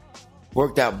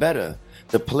worked out better.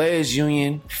 The players'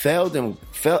 union fell in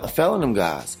them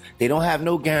guys. They don't have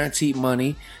no guaranteed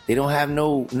money. They don't have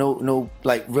no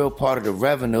like real part of the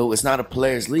revenue. It's not a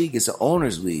players' league. It's an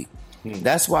owners' league.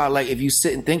 That's why, like, if you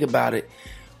sit and think about it,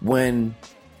 when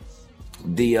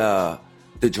the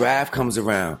draft comes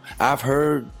around, I've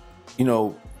heard,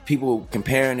 people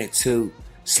comparing it to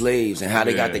slaves and how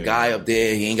they got the guy up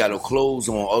there. He ain't got no clothes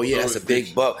on. Oh yeah, that's a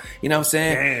big buck. You know what I'm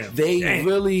saying?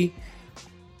 Really,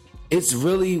 it's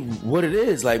really what it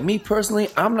is. Like, me personally,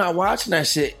 I'm not watching that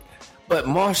shit. But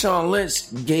Marshawn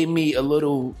Lynch gave me a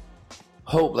little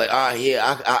hope. Like,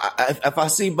 if I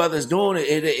see brothers doing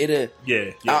it,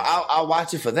 I'll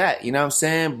watch it for that. You know what I'm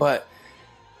saying? But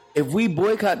if we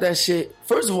boycott that shit,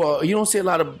 first of all, you don't see a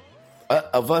lot of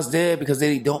us there because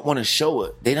they don't want to show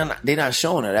it. They're not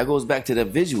showing it. That goes back to the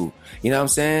visual. You know what I'm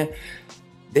saying?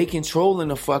 They controlling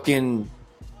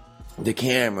the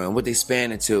camera and what they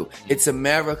span into. It's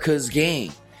America's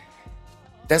game.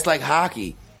 That's like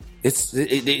hockey.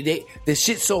 The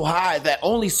shit's so high that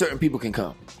only certain people can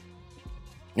come.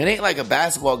 It ain't like a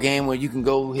basketball game where you can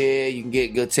go here, you can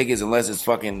get good tickets unless it's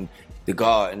fucking the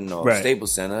Garden or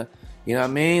Staples Center. You know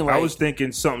what I mean? Like, I was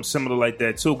thinking something similar like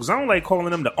that too, because I don't like calling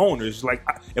them the owners. Like,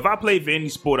 if I played for any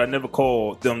sport, I never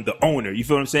call them the owner. You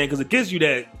feel what I'm saying? Because it gives you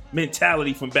that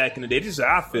mentality from back in the day. This is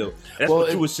how I feel. That's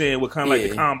what you were saying with kind of like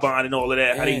the combine and all of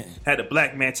that. How they had the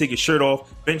black man take his shirt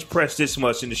off, bench press this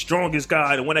much, and the strongest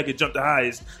guy, the one that could jump the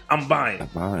highest, I'm buying.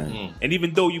 And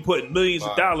even though you put millions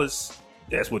of dollars,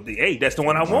 that's what that's the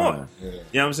one I want. You know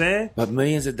what I'm saying? But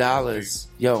millions of dollars.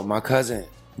 Yo, my cousin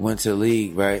went to the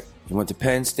league, right? He went to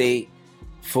Penn State,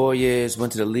 4 years,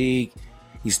 went to the league.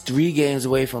 He's 3 games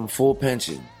away from full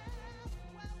pension.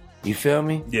 You feel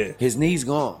me? Yeah. His knee's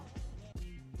gone.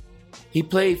 He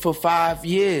played for 5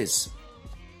 years.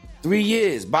 3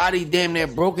 years. Body damn near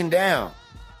broken down.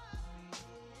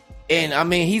 And, I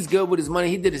mean, he's good with his money.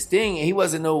 He did his thing, and he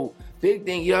wasn't no big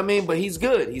thing, you know what I mean? But he's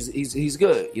good. He's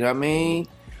good, you know what I mean?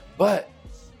 But,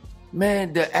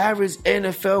 man, the average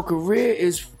NFL career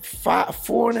is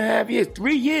 4.5 years.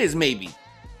 3 years, maybe.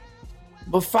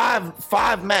 But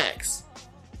five max.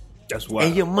 That's wild.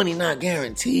 And your money not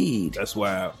guaranteed. That's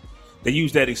wild. They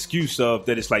use that excuse of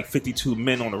that it's like 52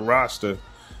 men on the roster.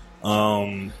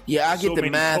 Yeah, I get the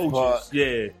math coaches. part.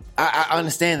 Yeah, I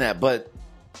understand that, but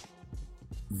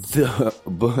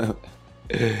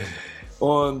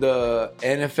on the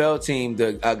NFL team,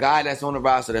 a guy that's on the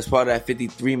roster, that's part of that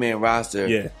 53-man roster.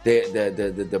 Yeah,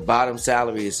 the bottom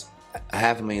salary is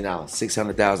 $500,000,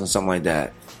 $600,000, something like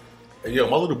that. Hey, yo,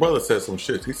 my little brother said some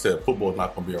shit. He said football's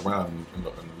not going to be around in a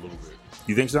little bit.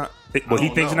 You think so? Well, he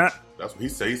thinks not? That's what he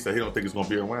said. He said he don't think it's going to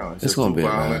be around. It's going to be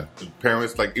around.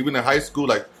 Parents, like, even in high school,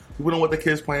 like, people don't want their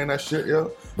kids playing that shit,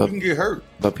 yo. You can get hurt.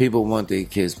 But people want their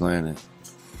kids playing it.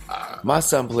 My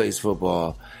son plays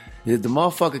football. The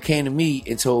motherfucker came to me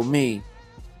and told me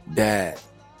that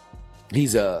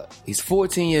he's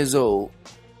 14 years old,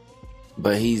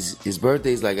 but his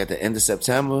birthday's like at the end of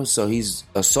September, so he's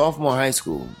a sophomore high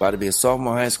school, about to be a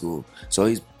sophomore high school. So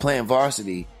he's playing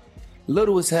varsity,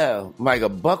 little as hell, like a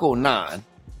 $109,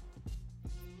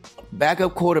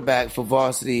 backup quarterback for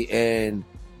varsity and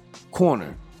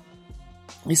corner.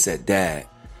 He said, "Dad,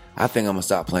 I think I'm gonna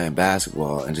stop playing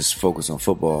basketball and just focus on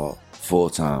football full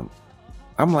time."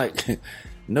 I'm like,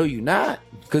 "No, you're not,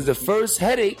 because the first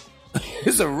headache."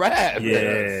 It's a wrap. Yeah,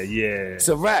 man. yeah. It's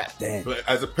a wrap. Damn. But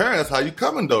as a parent, that's how you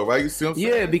coming, though, right? You see what I'm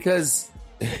saying? Yeah, because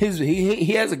he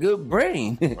has a good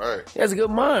brain. Right. He has a good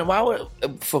mind. Why would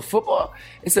for football?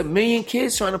 It's 1 million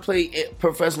kids trying to play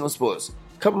professional sports.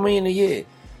 A couple million a year.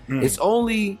 It's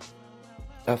only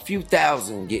a few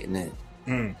thousand getting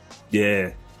in.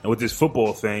 Yeah. And with this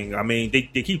football thing, I mean, they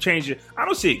keep changing. I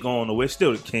don't see it going nowhere. It's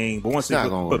still the king.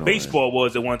 But baseball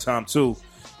was at one time too,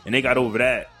 and they got over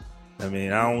that. I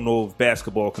mean, I don't know if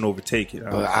basketball can overtake it.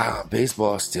 But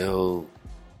baseball still...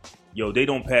 Yo, they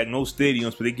don't pack no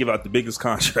stadiums, but they give out the biggest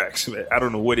contracts. Man. I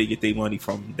don't know where they get their money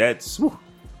from. That's... Whew.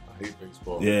 I hate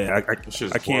baseball. Yeah,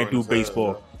 I can't do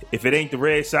baseball. If it ain't the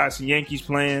Red Sox and Yankees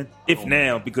playing,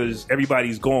 now, because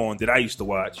everybody's gone that I used to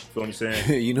watch. You feel what I'm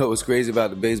saying? You know what's crazy about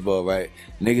the baseball, right?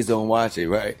 Niggas don't watch it,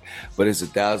 right? But it's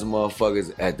 1,000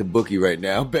 motherfuckers at the bookie right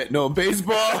now betting on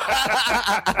baseball.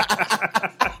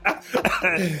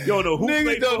 You don't know who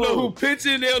niggas don't know who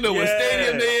pitching. They don't know what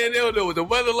stadium they in. They don't know what the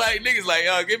weather like. Niggas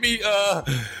like, give me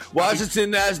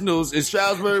Washington Nationals and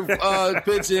Strasburg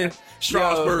pitching.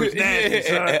 Strasburg's nasty,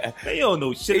 son. They don't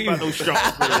know shit about no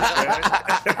Strasburg, man.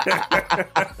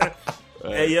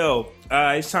 Hey, yo,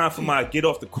 it's time for my Get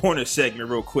Off the Corner segment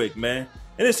real quick, man.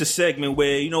 And it's a segment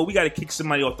where, we got to kick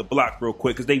somebody off the block real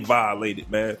quick because they violated,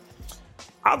 man.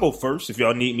 I'll go first if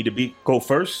y'all need me to go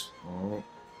first.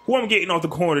 Who I'm getting off the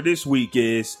corner this week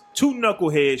is 2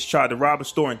 knuckleheads tried to rob a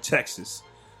store in Texas.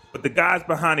 But the guys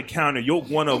behind the counter yoked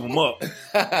one of them up,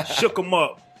 shook him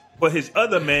up. But his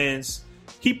other man's,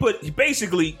 he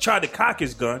basically tried to cock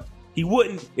his gun. It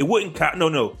wouldn't cock.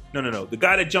 No. The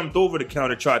guy that jumped over the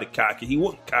counter tried to cock it. He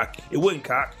wouldn't cock. It wouldn't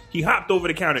cock. He hopped over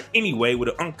the counter anyway with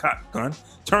an uncocked gun.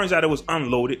 Turns out it was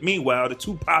unloaded. Meanwhile, the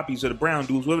 2 poppies or the brown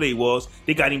dudes, whatever they was,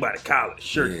 they got him by the collar,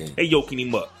 shirt. Yeah. They yoking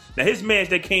him up. Now, his man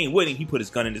that came with him, he put his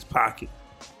gun in his pocket.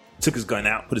 Took his gun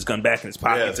out, put his gun back in his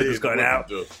pocket, took his gun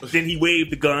out. Then he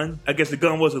waved the gun. I guess the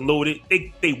gun wasn't loaded.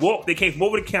 They came from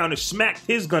over the counter, smacked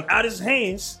his gun out of his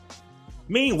hands.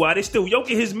 Meanwhile, they still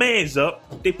yoking his mans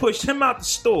up. They pushed him out the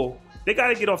store. They got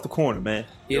to get off the corner, man.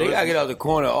 Yeah, they got to get off the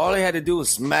corner. All they had to do was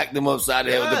smack them upside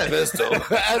the head with a pistol.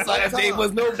 That's like if there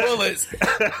was no bullets.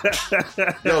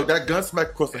 Yo, that gun smack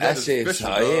across the head is vicious,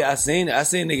 yeah, I seen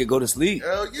nigga go to sleep.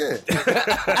 Hell yeah.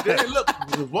 Then look,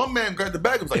 one man grabbed the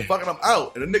bag and was like, fucking, I'm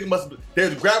out. And the nigga they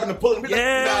was grabbing and pulling me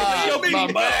like,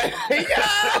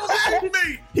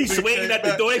 me. He's swinging at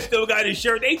the door. They still got his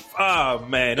shirt.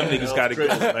 Man, them niggas got to go,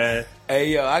 man.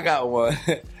 Hey, yo, I got one.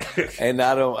 And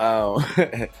I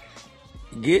don't...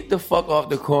 Get the fuck off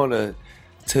the corner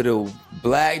to the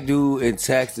black dude in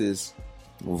Texas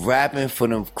rapping for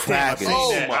them crackers.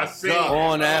 Oh my God.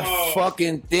 On that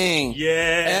fucking thing.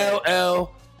 Yeah.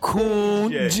 LL Cool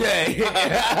J.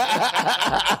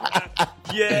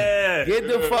 Yeah. Get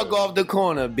the fuck off the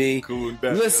corner, B. Cool.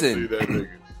 Listen.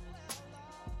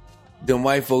 Them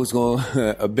white folks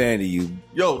gonna abandon you.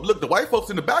 Yo, look, the white folks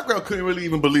in the background couldn't really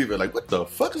even believe it. Like, what the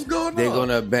fuck is going on? They're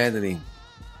gonna abandon him.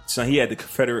 So he had the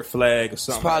Confederate flag or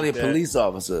something. It's probably a police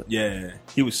officer. Yeah,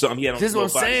 he was something. He had on. This is what I'm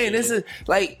saying. This is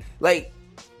like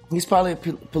he's probably a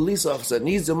police officer. And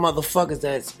these are motherfuckers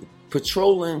that's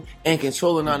patrolling and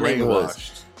controlling our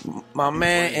neighborhoods. My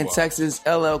man in Texas,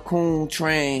 LL Coon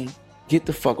Train, get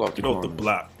the fuck off the corner. the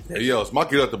block. Hey, yo, it's my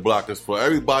Get Off the Block is for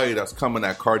everybody that's coming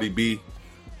at Cardi B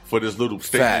for this little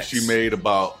statement she made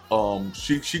about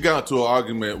she got into an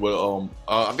argument with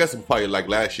I guess it was probably like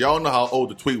last year. I don't know how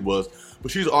old the tweet was. But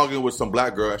she's arguing with some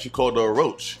black girl, and she called her a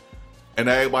roach. And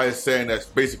everybody's saying that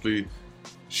basically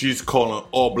she's calling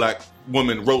all black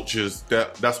women roaches.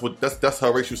 That's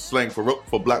her racial slang for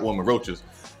black women, roaches.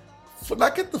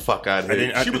 Like, get the fuck out of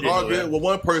here. She was arguing with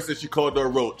one person. She called her a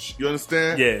roach. You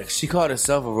understand? Yeah. She called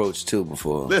herself a roach too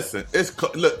before. Listen, it's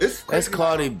crazy. That's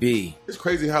Cardi B. It's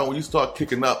crazy how when you start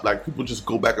kicking up, like people just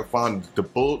go back and find the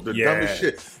dumbest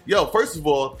shit. Yo, first of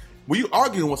all, when you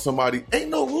arguing with somebody,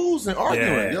 ain't no rules in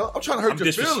arguing, yo. I'm trying to hurt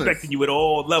your feelings. I'm disrespecting you at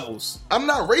all levels. I'm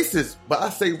not racist, but I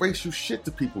say racial shit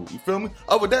to people. You feel me?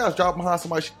 Other day, I was driving behind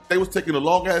somebody. They was taking a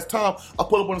long-ass time. I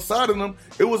pulled up on the side of them.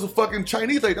 It was a fucking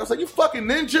Chinese lady. I was like, you fucking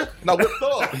ninja. And I whipped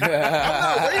off.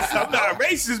 I'm not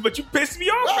racist, but you pissed me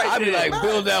off right I be like,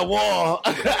 build that wall.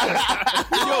 Yo,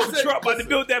 Trump about to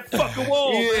build that fucking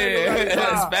wall.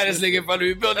 Yeah. Spanish nigga in front of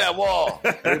me, build that wall.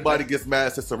 Everybody gets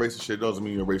mad, says some racist shit. Doesn't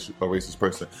mean you're a racist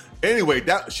person. Anyway,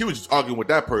 she was just arguing with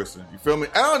that person. You feel me?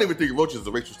 I don't even think roach is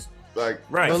a racist. Like,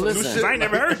 right. But listen, I ain't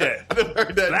never heard that. I never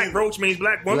heard that. Black either. roach means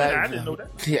black woman. I didn't know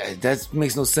that. Yeah, that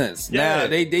makes no sense. Yeah. Now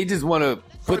they just want to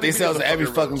put themselves in every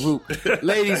fucking group.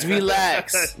 Ladies,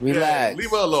 relax. Relax.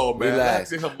 Leave her alone, man.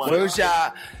 Relax. First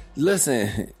y'all,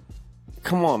 listen.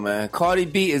 Come on, man. Cardi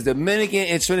B is Dominican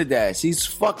and Trinidad. She's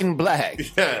fucking black.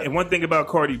 Yeah. And one thing about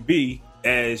Cardi B,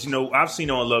 as you know, I've seen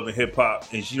her on Love and Hip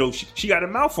Hop, and she got a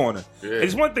mouth on her. Yeah.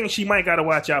 It's one thing she might got to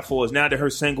watch out for is now that her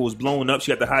single is blowing up.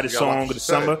 She got the hottest song of the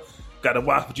summer. Got to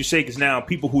watch what you say, because now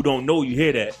people who don't know you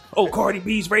hear that. Oh, Cardi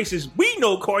B's racist. We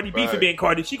know Cardi B for being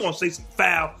Cardi. She gonna say some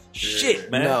foul shit,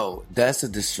 man. No, that's a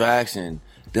distraction.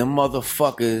 Them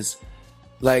motherfuckers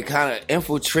like kind of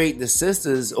infiltrate the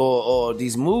sisters or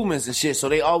these movements and shit. So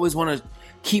they always want to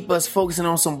keep us focusing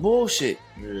on some bullshit.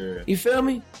 Yeah. You feel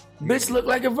me? Bitch look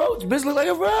like a roach. Bitch look like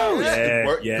a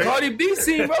roach. Yeah. Cardi B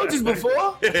seen roaches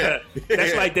before.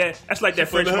 That's like that. That's like that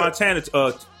French Montana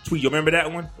tweet. You remember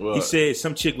that one? What? He said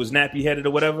some chick was nappy headed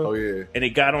or whatever. Oh yeah. And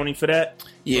they got on him for that.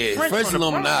 Yeah, French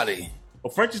Illuminati. Oh,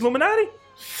 French Illuminati?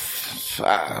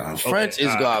 French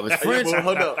is garbage.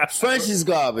 Hold up. French is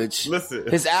garbage. Listen.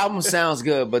 His album sounds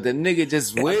good, but the nigga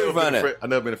just weird runner. I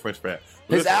never been a French fan.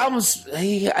 His albums,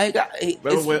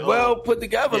 it's well put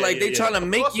together. Like they trying to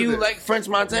make you like French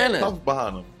Montana. Comes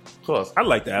behind him. Of course. I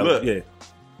like the album. Yeah.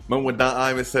 Remember when Don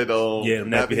Iman said,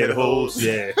 nappy headed hoes.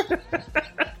 Yeah.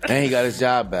 And he got his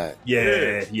job back.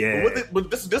 Yeah.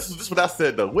 But this is what I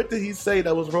said though. What did he say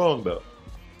that was wrong though?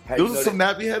 Those are some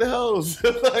nappy headed hoes.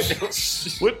 Like,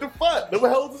 what the fuck? The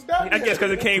hoes is nappy. I guess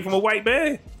because it came from a white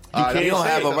man. He don't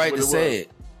have a right to say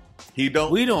it. He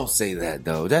don't. We don't say that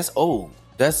though. That's old.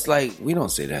 That's like, we don't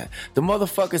say that. The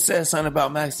motherfucker said something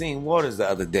about Maxine Waters the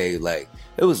other day. Like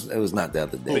it was not the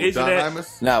other day. Don Iman?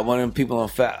 Nah, one of them people on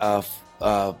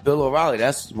Bill O'Reilly.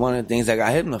 That's one of the things that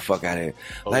got him the fuck out of here.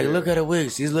 Look at her wig.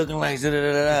 She's looking like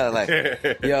like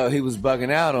yo, he was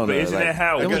bugging out on her. Isn't that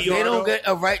how they don't get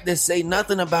a right to say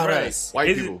nothing about us.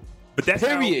 White people. But that's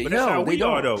how we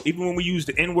are though. Even when we use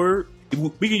the N-word,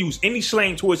 we can use any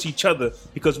slang towards each other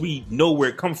because we know where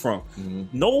it comes from. Mm-hmm.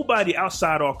 Nobody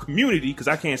outside our community, because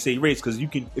I can't say race, because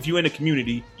if you're in the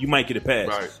community, you might get a pass.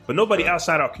 Right. But nobody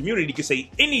outside our community can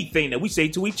say anything that we say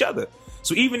to each other.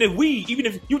 So even if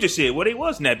you just said, well, they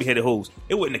was nappy headed hoes,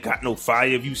 it wouldn't have got no fire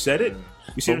if you said it.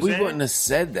 You see but what I'm saying? We wouldn't have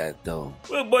said that though.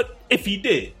 Well, but if he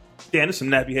did, damn, there's some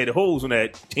nappy headed hoes on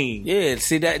that team. Yeah,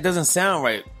 see, that doesn't sound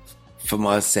right from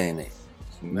us saying it.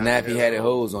 Nappy headed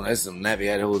hoes on. That's some nappy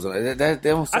headed hoes on. That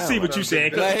don't sound. I see what you're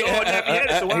saying. Like, we all nappy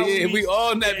headed. So why we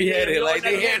all nappy headed. Like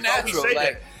they hair natural.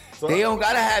 Like they don't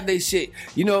gotta have their shit.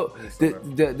 You know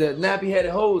the nappy headed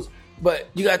hoes. But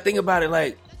you gotta think about it.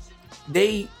 Like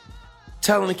they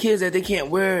telling the kids that they can't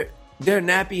wear their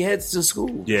nappy heads to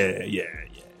school. Yeah.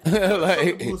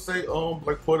 Like people say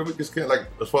like Puerto Ricans can't, like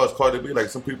as far as Cardi B, like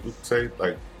some people say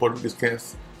like Puerto Ricans can't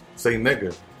say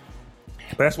nigga.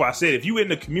 But that's why I said if you in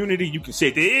the community, you can say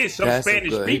it. There is some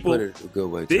Spanish people.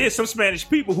 There is some Spanish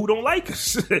people who don't like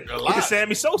us. Look at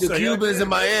Sammy Sosa. The Cubans in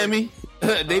Miami,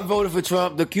 they voted for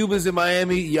Trump. The Cubans in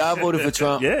Miami, y'all voted for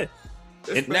Trump. Yeah.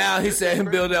 And now he said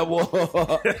him build that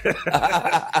wall.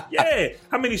 Yeah.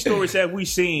 How many stories have we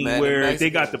seen where they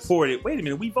got deported? Wait a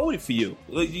minute, we voted for you.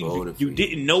 You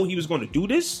didn't know he was going to do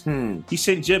this? He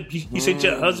sent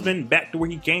your husband back to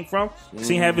where he came from?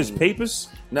 He have his papers?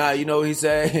 Nah, you know what he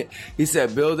said? He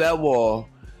said build that wall.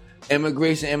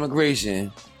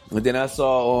 Immigration. But then I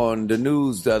saw on the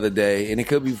news the other day, and it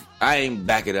could be, I ain't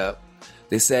back it up.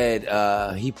 They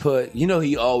said he put,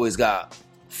 he always got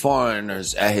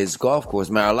foreigners at his golf course,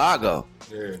 Mar-a-Lago.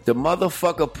 Yeah. The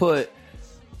motherfucker put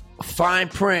fine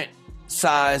print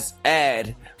size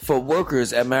ad for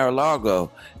workers at Mar-a-Lago.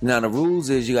 Now the rules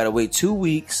is you got to wait 2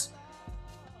 weeks,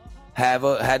 have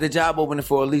the job open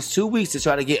for at least 2 weeks to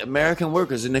try to get American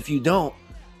workers, and if you don't,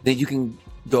 then you can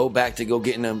go back to go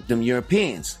getting them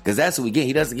Europeans, because that's what we get.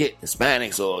 He doesn't get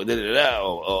Hispanics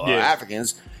or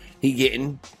Africans. He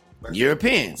getting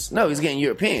Europeans. No, he's getting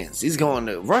Europeans. He's going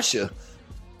to Russia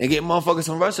and getting motherfuckers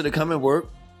from Russia to come and work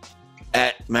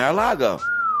at Mar-a-Lago.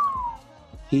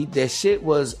 That shit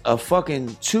was a fucking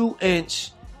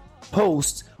 2-inch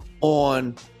post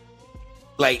on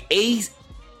like A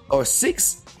or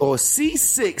 6 or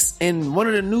C6 in one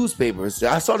of the newspapers.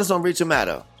 I saw this on Rachel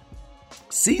Maddow.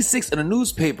 C6 in a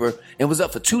newspaper and was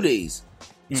up for 2 days.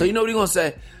 So you know what he gonna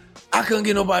say? I couldn't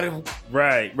get nobody.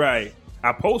 Right.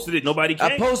 I posted it. Nobody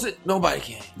can. Nobody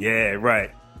can. Yeah,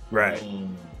 right.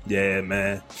 Yeah,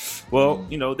 man. Well,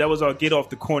 that was our Get Off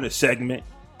the Corner segment.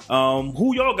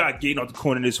 Who y'all got getting off the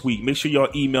corner this week? Make sure y'all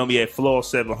email me at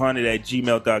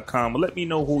flaw700@gmail.com and let me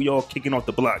know who y'all kicking off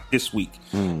the block this week.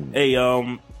 Hey,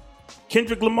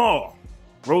 Kendrick Lamar,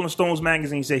 Rolling Stones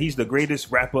magazine said he's the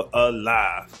greatest rapper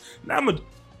alive. Now I'm going to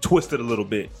twist it a little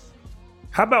bit.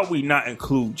 How about we not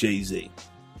include Jay-Z?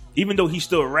 Even though he's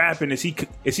still rapping, is he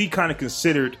kind of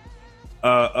considered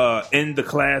in the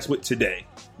class with today?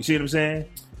 You see what I'm saying?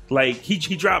 Like he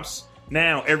drops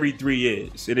now every 3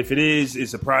 years, and if it is,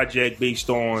 it's a project based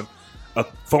on a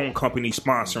phone company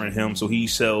sponsoring him, so he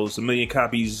sells 1 million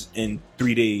copies in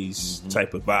 3 days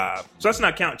type of vibe. So let's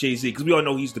not count Jay-Z, because we all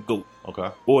know he's the GOAT. Okay.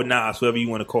 Or Nas, whoever you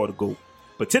want to call the GOAT.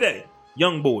 But today,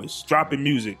 young boys dropping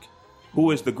music.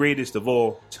 Who is the greatest of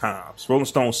all times? Rolling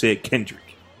Stone said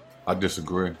Kendrick. I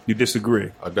disagree. You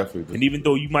disagree? I definitely disagree. And even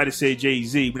though you might have said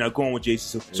Jay-Z, we're not going with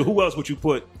Jay-Z. So who else would you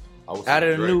put? Out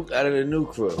of the new crew.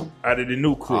 Out of the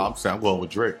new crew. I'm going with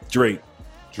Drake.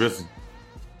 Drizzy.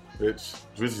 Bitch,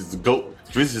 Drizzy is the GOAT.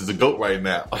 Drizzy is the GOAT right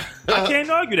now. I can't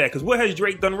argue that because what has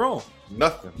Drake done wrong?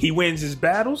 Nothing. He wins his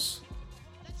battles.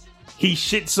 He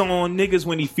shits on niggas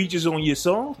when he features on your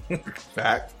song.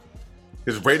 Fact.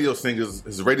 His radio singles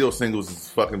is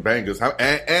fucking bangers.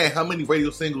 And how many radio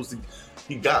singles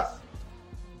he got?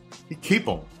 He keep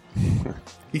them.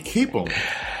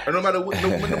 And no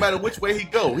matter which way he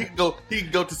can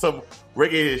go to some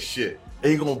reggae shit,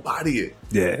 and he gonna body it.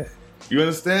 Yeah. You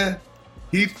understand?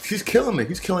 He's killing it.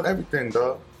 He's killing everything,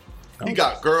 dog. He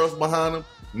got girls behind him,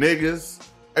 niggas,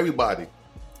 everybody.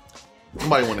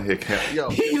 Somebody want to hear Camp? Yo,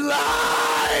 He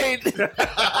lied.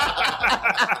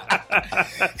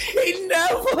 He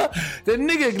never. The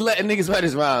nigga letting niggas write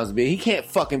his rhymes, B. He can't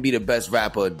fucking be the best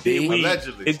rapper, B.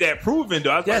 Allegedly. Is that proven,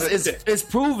 though? Yes, it's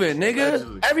proven, nigga.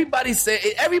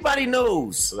 Allegedly. Everybody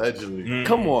knows. allegedly.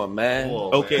 Come on, man.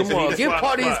 Okay, Come so on. he Give spot-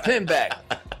 Party his pen back.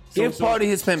 Give Party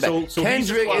his pen back. so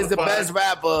Kendrick he's is the Spotify. best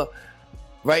rapper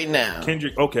right now.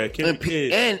 Kendrick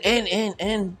is.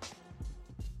 And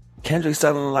Kendrick's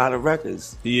selling a lot of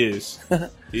records. He is.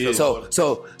 He is. So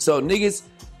niggas,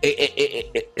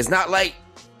 it's not like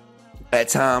at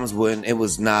times when it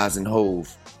was Nas and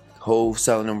Hove. Hove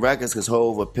selling them records because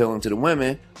Hove appealing to the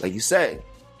women, like you say.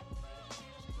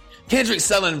 Kendrick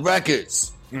selling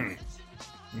records.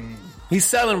 He's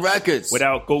selling records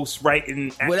without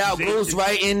ghostwriting. without accusations.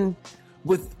 ghostwriting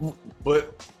with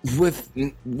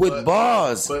But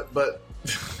bars. But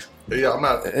yeah, I'm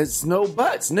not. It's no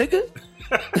buts, nigga.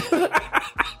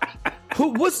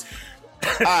 What's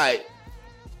all right?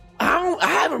 I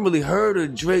haven't really heard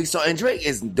of Drake song, and Drake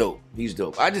is dope. He's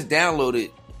dope. I just downloaded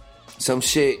some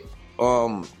shit.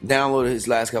 Downloaded his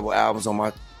last couple albums on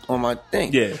my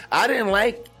thing. Yeah, I didn't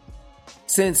like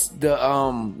since the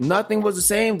Nothing Was the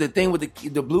Same. The thing with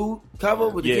the blue cover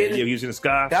with the kid. Yeah, he was in the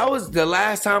sky. That was the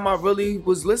last time I really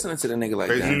was listening to the nigga like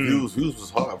Crazy that. Views was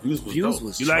hard. Views was Views dope.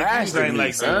 was You like trash views? to I ain't me,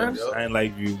 like son. views. I ain't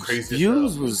like views. Crazy.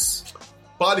 Views was.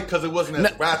 Probably because it wasn't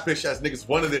as rapish as niggas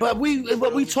wanted it. But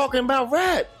we talking about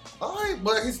rap. All right,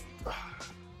 but he's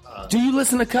Do you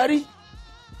listen to Cudi?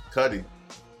 Cudi.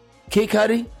 Kid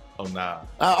Cudi? Oh nah.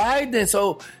 All right then.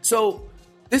 So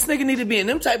this nigga need to be in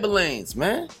them type of lanes,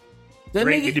 man. That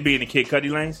Drake need to nigga. be in the Kid Cudi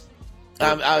lanes.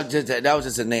 That was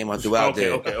just a name I threw out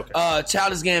there. Okay.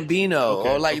 Childish Gambino,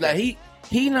 or like he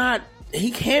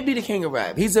can't be the king of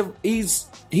rap. He's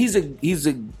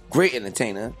a great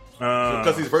entertainer.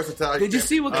 Because he's versatile. Did you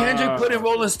see what Kendrick put in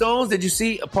Rolling Stones? Did you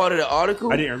see a part of the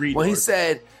article? I didn't read when the he article.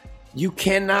 said you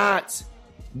cannot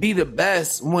be the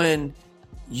best when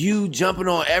you jumping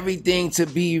on everything to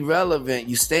be relevant.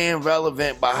 You staying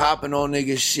relevant by hopping on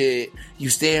niggas shit. You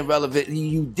staying relevant.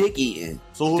 You dick eating.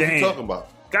 So who's he Damn. talking about?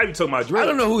 Gotta be talking about Drake. I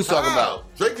don't know who he's talking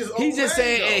about. Drake is He's just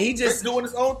saying, though. and he just- Drake doing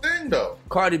his own thing though.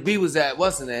 Cardi B was at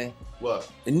what's her name? What?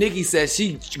 And Nicki said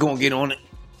she gonna get on it.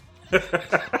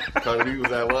 Cardi B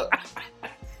was at what?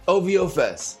 OVO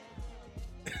Fest.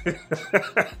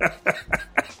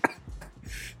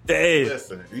 Damn.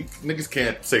 Listen, you niggas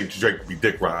can't say Drake be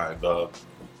dick riding, dog.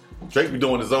 Drake be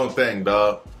doing his own thing,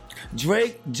 dog.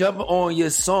 Drake jump on your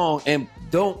song and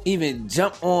don't even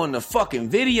jump on the fucking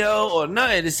video or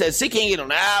nothing. It says she can't get on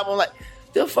the album. Like,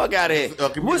 the fuck out of here.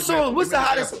 Give me What an song? example. What's Give me the an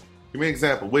hottest? example. Give me an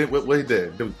example. What he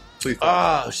did? Please.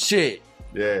 Oh shit.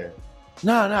 Yeah.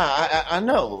 No, I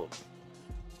know.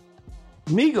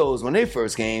 Migos, when they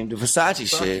first came, the Versace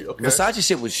shit. okay. Versace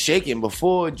shit was shaking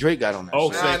before Drake got on that Oh,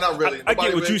 shit. Nah, not really. I get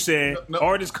Nobody what really- you're saying. No.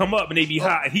 Artists come up and they be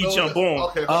hot and he jump on.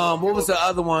 Okay, What was the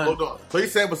other one? Hold on. So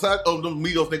he's saying besides them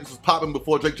Migos niggas was popping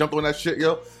before Drake jumped on that shit,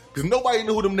 yo? Because nobody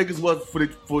knew who them niggas was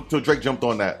till Drake jumped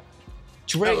on that.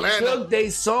 Drake Atlanta. took their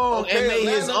song Okay, and made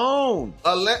his Atlanta. own.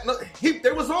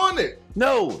 They was on it.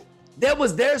 No, that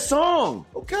was their song.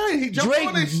 Okay, he jumped Drake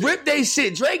on that shit. ripped they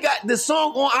shit. Drake got the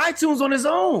song on iTunes on his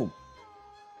own.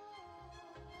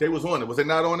 They was on it. Was they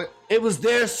not on it? It was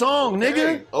their song,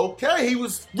 nigga. Okay, he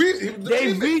was.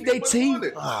 They read they team.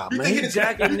 Ah, man, he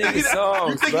jacking niggas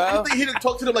songs, you bro. think he didn't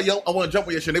talk to them like, yo, I want to jump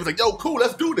on your shit? They was like, yo, cool,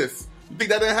 let's do this. You think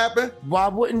that didn't happen? Why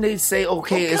wouldn't they say,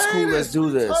 okay, it's cool, then. let's do What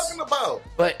you this? talking about?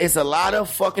 But it's a lot of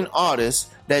fucking artists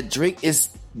that Drake is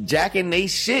jacking they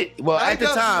shit. Well, Nah, he at the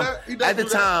does do time, that. He does at the do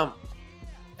that.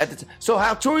 time, so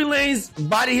how Tory Lanez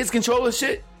body his controller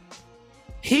shit?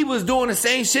 He was doing the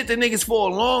same shit to niggas for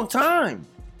a long time.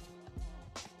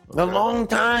 A long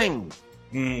time.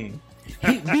 He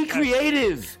be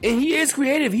creative, and he is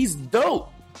creative. He's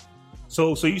dope.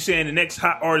 So you saying the next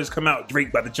hot artist come out, Drake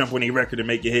about to jump on a record and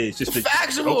make it his? Just to,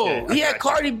 Factual. Okay, I He had got you.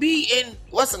 Cardi B and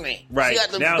what's her name? Right. She got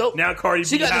the Now- dope. now Cardi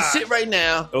She B got hot. the shit right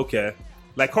now. Okay.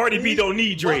 Like Cardi B don't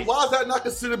need Drake. Why is that not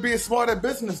considered being smart at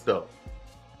business though?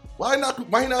 Why he not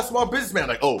a small businessman?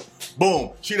 Like, oh,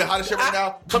 boom, she the hottest shit right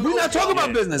now. We're not talking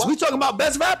about business. We talking about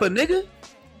best rapper, nigga.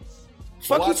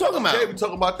 Fuck you talking about? Yeah, we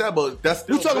talking about that, but that's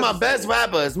still we talking about best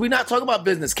rappers. We not talking about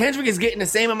business. Kendrick is getting the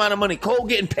same amount of money. Cole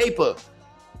getting paper.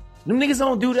 Them niggas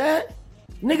don't do that.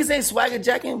 Niggas ain't swagger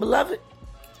jacking, beloved.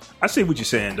 I see what you're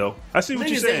saying, though. I see what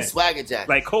you're saying. Niggas ain't swagger jacking.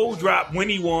 Like, Cole drop when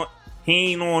he want.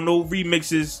 He ain't on no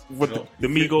remixes with the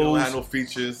Migos. He don't have no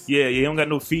features. Yeah, he don't got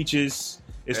no features.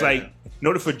 It's like, in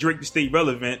order for Drake to stay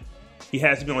relevant, he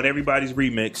has to be on everybody's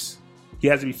remix. He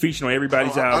has to be featured on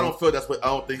everybody's album. I don't feel that's what I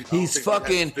don't think. He's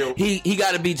fucking. He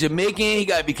got to be Jamaican. He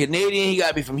got to be Canadian. He got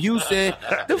to be from Houston.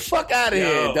 The fuck out of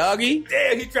here, doggy.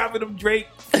 Damn, he dropping them Drake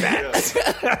facts.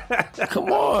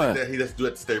 Come on. He just do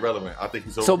it to stay relevant. I think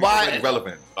he's already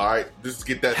relevant. All right, just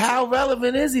get that. How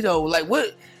relevant is he though? Like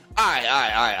what? All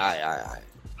right.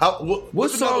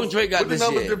 What song Drake got this year?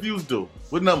 What the numbers the views do?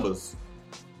 What numbers?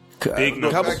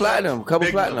 Couple platinum.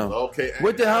 Okay.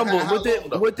 What the humble?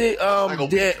 What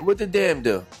the damn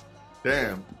do?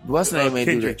 Damn. What's the name? Ain't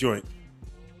do that joint.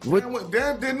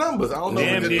 Damn did numbers. I don't know.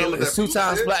 Damn did. It's 2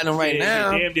 times platinum right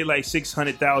now. Damn did like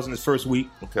 600,000 his first week.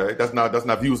 Okay, that's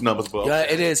not views numbers, but yeah,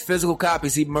 it is physical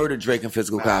copies. He murdered Drake in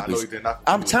physical copies.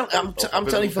 I'm telling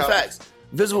you for facts.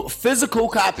 Physical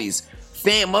copies.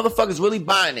 Motherfuckers really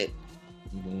buying it.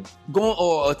 Mm-hmm. Going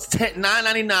or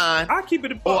 $9.99. I keep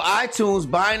it or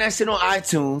iTunes, buying that shit on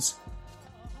iTunes.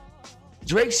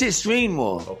 Drake shit streamed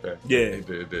more. Okay. Yeah.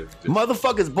 It did.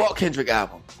 Motherfuckers bought Kendrick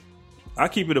album. I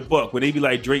keep it a buck. When they be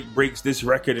like, Drake breaks this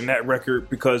record and that record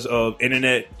because of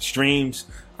internet streams,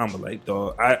 I'm like,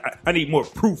 dog, I need more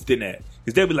proof than that.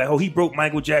 Because they'll be like, oh, he broke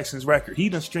Michael Jackson's record. He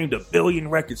done streamed 1 billion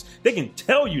records. They can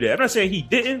tell you that. I'm not saying he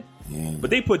didn't, but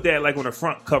they put that like on the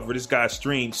front cover. This guy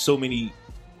streamed so many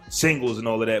singles and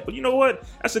all of that. But you know what?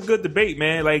 That's a good debate,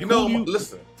 man. Like,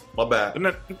 listen, my bad.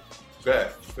 No.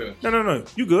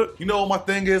 You good. You know what my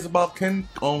thing is about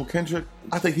Kendrick?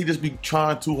 I think he just be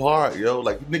trying too hard, yo.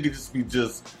 Like, nigga just be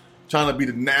trying to be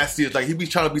the nastiest. Like, he be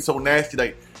trying to be so nasty,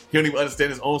 like, he don't even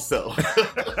understand his own self.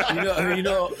 you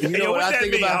know what I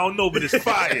think about? I don't know, but it's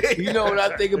fire. You know what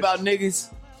I think about niggas?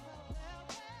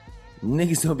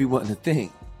 Niggas don't be wanting to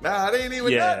think. Nah, they ain't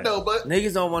even that though. But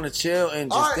niggas don't want to chill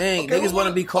and just think. Niggas want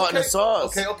to be caught in the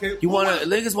sauce. Okay.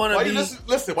 Niggas want to be.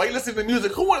 Listen, why you listen to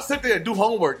music? Who want to sit there and do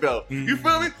homework though? You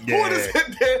feel me? Yeah. Who want to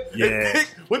sit there and think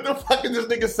what the fuck is this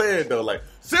nigga saying though? Like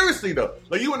seriously though,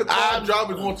 like you in the car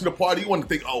driving going to the party, you want to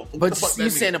think, oh, what but the fuck you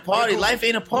saying the party? Life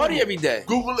ain't a party every day.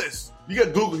 Google this. You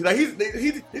got Google. Like he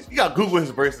got Google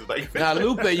his verses. Like now,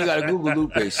 Lupe, you got to Google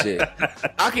Lupe shit.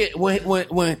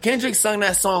 When Kendrick sung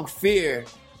that song "Fear,"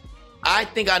 I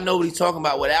think I know what he's talking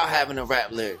about without having a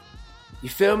rap lyric. You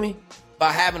feel me?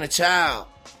 By having a child,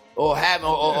 or having,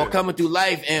 or coming through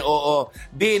life, and or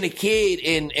being a kid,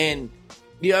 and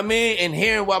you know what I mean, and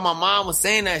hearing why my mom was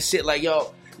saying that shit. Like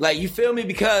yo, like you feel me?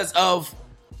 Because of.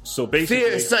 So basically,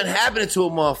 fear of something happening to a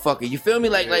motherfucker. You feel me?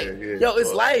 Like, yo,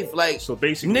 it's life. Like, so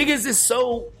basically, niggas is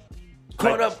so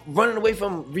caught up running away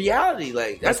from reality.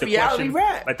 Like, that's reality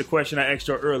rap. Like the question I asked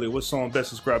you earlier, what song best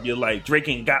describe your life? Drake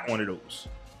ain't got one of those.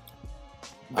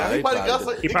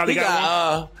 He probably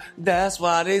got one. That's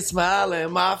why they smile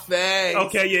in my face.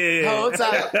 Okay, yeah. Hold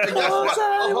time.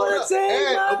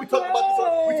 We talking about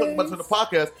this on the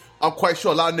podcast. I'm quite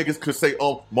sure a lot of niggas could say,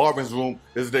 "Oh, Marvin's Room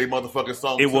is their motherfucking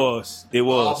song." It was. A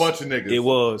bunch of niggas. It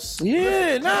was.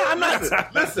 Yeah, I'm not.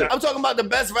 Listen, I'm talking about the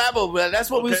best rapper. But that's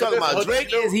what we was talking about. Drake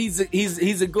he's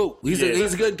a goat. He's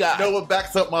a good guy. You know what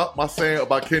backs up my saying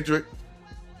about Kendrick?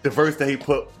 The verse that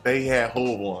he had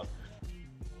Hove on.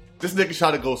 This nigga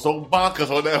tried to go so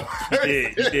bonkers on that. He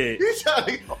did. He tried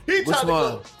to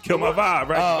go kill my vibe,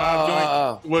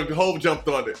 right? Vibe joint. When Hove jumped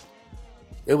on it.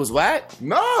 It was whack?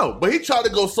 No, but he tried to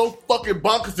go so fucking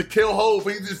bonkers to kill Hove.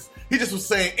 He just was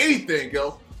saying anything,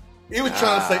 yo. He was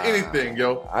trying to say anything,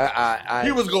 yo.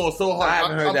 He was going so hard. I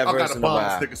haven't heard that verse in a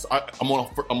while. This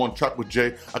nigga. I'm on track with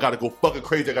Jay. I gotta go fucking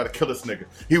crazy. I gotta kill this nigga.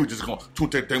 He was just going. I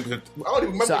don't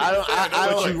even remember.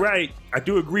 So you're right. I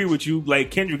do agree with you.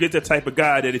 Like Kendrick is the type of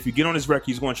guy that if you get on his record,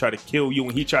 he's going to try to kill you.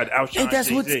 When he tried to outshine. Ain't that's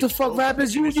what the fuck rap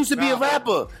is? You used to be a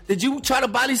rapper. Did you try to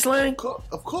body slang?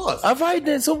 Of course. All right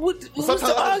then. So what's sometimes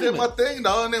the argument? I did my thing,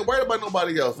 dog. I ain't worried about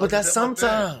nobody else. But that's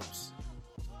sometimes.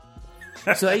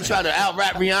 So he tried to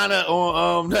out-rap Rihanna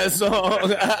on that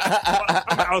song.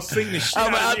 I'll sing the shit.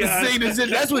 I'm out to sing this shit.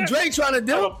 That's what Drake trying to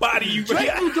do. I'll body you. Drake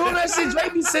be doing that shit.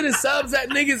 Drake be sending subs at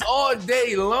niggas all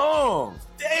day long.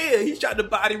 Damn, he tried to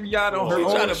body Rihanna on her He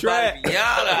own tried to track. body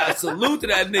Rihanna. I salute to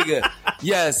that nigga.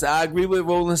 Yes, I agree with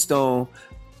Rolling Stone,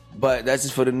 but that's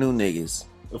just for the new niggas.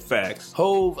 The facts.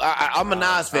 Hove, I'm a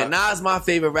Nas fan. Nas my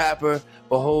favorite rapper,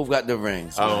 but Hove got the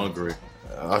rings. I don't agree.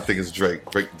 I think it's Drake.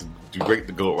 Drake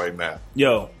the GOAT right now.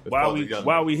 Yo, while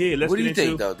we here, let's what do get you into...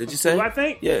 think, though? Did you say? What I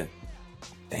think? Yeah.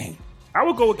 Dang. I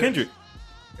would go with Kendrick.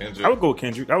 I would go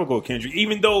with Kendrick.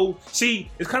 Even though,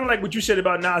 see, it's kind of like what you said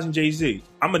about Nas and Jay-Z.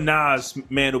 I'm a Nas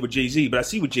man over Jay-Z, but I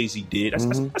see what Jay-Z did.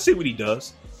 I see what he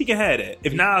does. He can have that.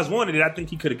 If Nas wanted it, I think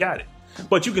he could have got it.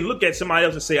 But you can look at somebody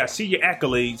else and say, I see your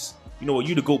accolades. You know what,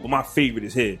 you the GOAT, but my favorite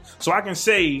is his. So I can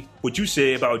say what you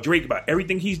said about Drake, about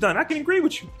everything he's done. I can agree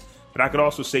with you. But I could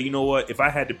also say, you know what, if I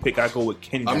had to pick, I'd go with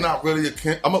Kendrick. I'm not really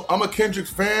I'm a Kendrick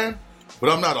fan, but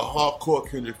I'm not a hardcore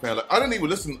Kendrick fan. Like, I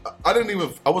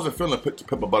wasn't feeling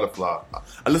Pimp a Butterfly.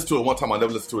 I listened to it one time, I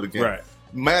never listened to it again. Right.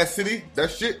 Mad City,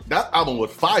 that album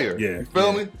was fire. Yeah. You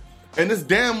feel me? And this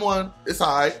damn one, it's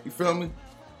alright. You feel me?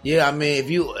 Yeah, I mean, if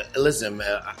you listen,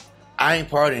 man, I ain't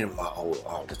partying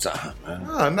all the time,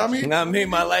 man. Not me.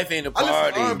 My life ain't a I listen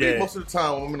to party. R&B most of the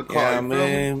time when I'm in the car. Yeah,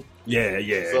 man.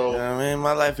 Yeah. So, I mean,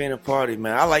 my life ain't a party,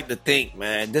 man. I like to think,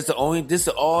 man. This is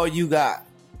all you got.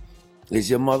 Is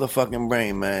your motherfucking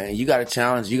brain, man. You got to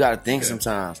challenge. You got to think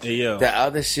sometimes. Hey, yo. That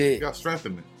other shit. you got to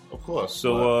strengthen it, of course.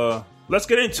 So let's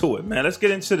get into it, man. Let's get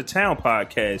into the Town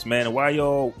podcast, man. And why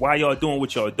y'all doing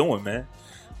what y'all doing, man?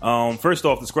 First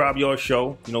off, describe your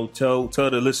show. You know, tell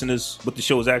the listeners what the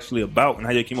show is actually about and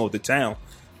how you came up with the Town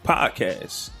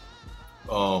podcast.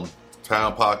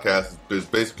 Town podcast is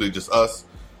basically just us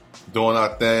doing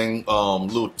our thing.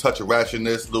 Little touch of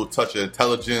ratchetness, little touch of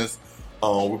intelligence.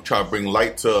 We're trying to bring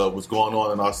light to what's going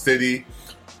on in our city.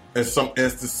 In some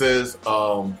instances,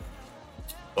 try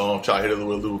to hit a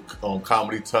little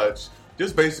comedy touch.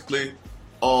 Just basically,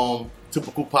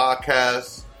 typical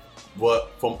podcast.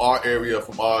 But from our area,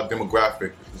 from our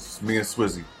demographic, it's me and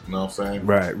Swizzy. You know what I'm saying?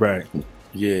 Right.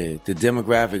 Yeah, the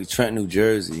demographic, Trent, New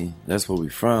Jersey. That's where we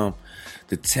from.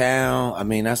 The town, I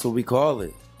mean, that's what we call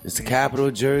it. It's the capital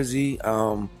of Jersey.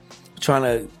 Trying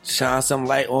to shine some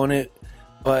light on it,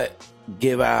 but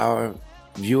give our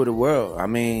view of the world. I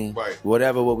mean,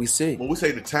 what we see. When we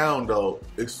say the town, though,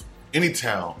 it's any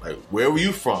town. Like, where were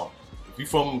you from? If you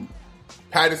from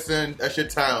Patterson, that's your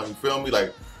town. You feel me?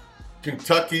 Like,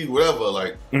 Kentucky, whatever,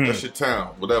 like, that's your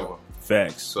town, whatever.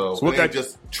 Facts. So it ain't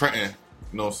just Trenton,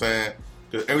 you know what I'm saying?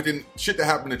 Because shit that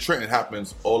happened in Trenton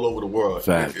happens all over the world.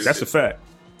 Facts. That's a fact.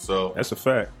 So that's a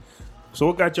fact. So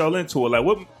what got y'all into it? Like,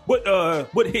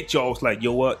 what hit y'all? Was like,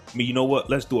 yo, what? I mean, you know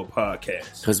what? Let's do a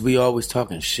podcast. Because we always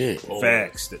talking shit.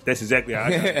 Facts. That's exactly how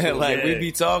I got into it. Like, we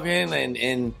be talking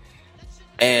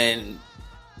and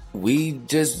we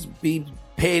just be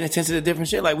paying attention to different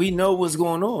shit. Like, we know what's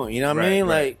going on. You know what I mean?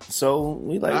 Right. Like, so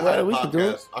we like, what we can do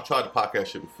it. I tried the podcast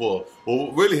shit before. Well,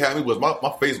 what really had me was my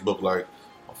Facebook. Like,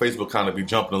 my Facebook kind of be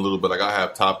jumping a little bit. Like, I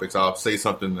have topics. I'll say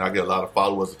something and I get a lot of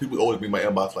followers. People always be in my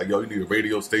inbox like, yo, you need a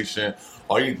radio station.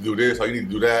 Or you need to do this. Or you need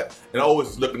to do that. And I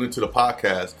always looking into the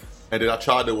podcast. And then I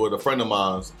tried it with a friend of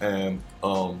mine's. And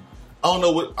I don't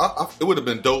know what it would have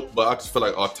been dope, but I just feel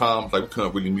like our times, like, we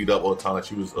couldn't really meet up all the time. Like,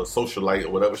 she was a socialite or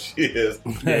whatever she is.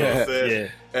 You know what I'm saying?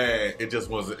 Yeah. And it just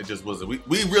wasn't.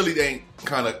 We really ain't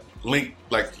kind of linked.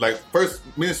 Like first,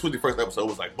 me and Sweetie first episode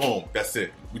was like, boom, that's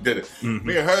it. We did it. Mm-hmm.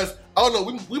 Me and hers, I don't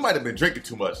know. We might have been drinking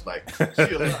too much. Like, we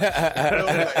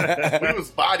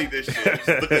was bodied this shit. We just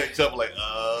looked at each other like,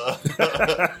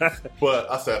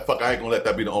 But I said, fuck, I ain't gonna let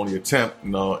that be the only attempt,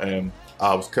 you know. And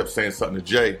I kept saying something to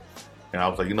Jay. And I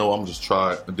was like, you know, I'm just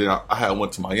trying. And then I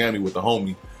went to Miami with the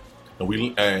homie,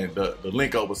 and the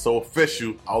link up was so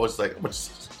official. I was like, I'm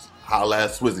just holla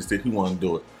at Swizzy, see if he want to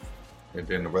do it. And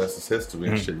then the rest is history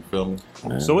and shit. You feel me?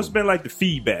 So what's been like the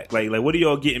feedback? Like what are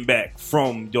y'all getting back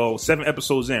from y'all 7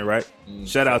 episodes in? Right?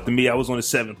 Shout out to me. I was on the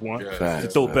 7th one. It's a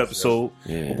dope episode.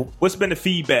 Yeah. What's been the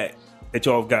feedback that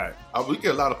y'all got? We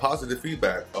get a lot of positive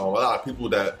feedback. A lot of people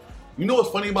that. You know what's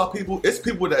funny about people? It's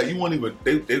people that you won't even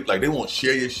they won't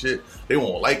share your shit. They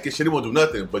won't like your shit. They won't do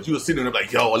nothing. But you will see them and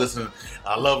like, yo, listen,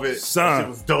 I love it. Son, that shit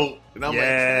was dope. And I'm like,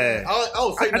 I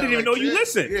don't say nothing. I didn't even know you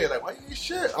listen. Yeah, like, why you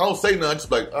shit? I don't say nothing. I'm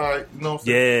just like, all right, you know what I'm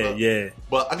saying? Yeah.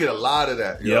 But I get a lot of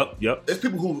that. Yep. There's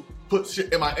people who put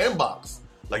shit in my inbox.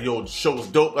 Like, yo, the show was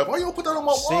dope. Like, why you don't put that on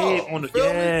my wall? Why you put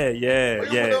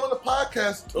that on the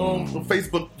podcast on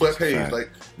Facebook page? Like,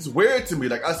 it's weird to me.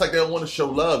 Like, it's like they don't want to show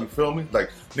love. You feel me? Like,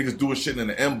 niggas doing shit in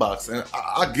the inbox, and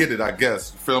I get it. I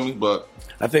guess you feel me, but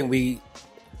I think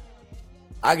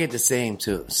I get the same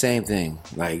too. Same thing.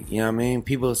 Like, you know what I mean?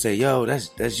 People say, yo,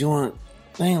 that's you on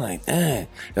thing. Like, damn.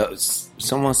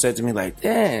 Someone said to me, like,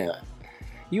 damn,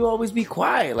 you always be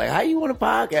quiet. Like, how you on a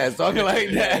podcast talking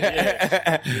like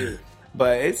that? Yeah.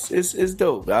 But it's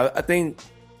dope. I think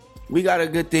we got a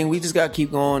good thing. We just got to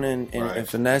keep going and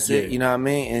finesse it. You know what I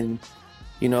mean? And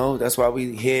You know, that's why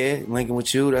we here linking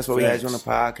with you. That's why we had you on the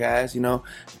podcast. You know,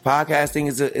 podcasting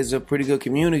is a pretty good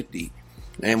community,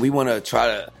 and we want to try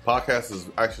to. Podcast is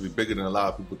actually bigger than a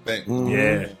lot of people think.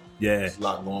 Mm-hmm. Yeah. There's a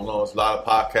lot going on. There's a lot of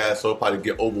podcasts, so it'll probably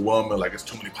get overwhelming. Like, it's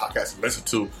too many podcasts to listen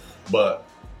to. But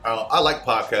I like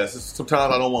podcasts.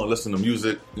 Sometimes I don't want to listen to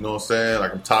music. You know what I'm saying?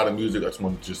 Like, I'm tired of music. I just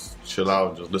want to just chill out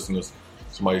and just listen to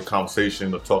somebody's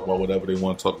conversation or talk about whatever they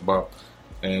want to talk about.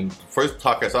 And the first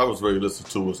podcast I was really listening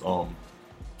to was I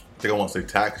think I want to say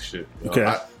tax shit. You know?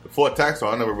 Okay. Before Tax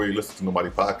Stone, I never really listened to nobody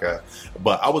podcast,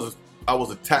 but I was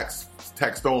a Tax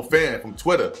Stone fan from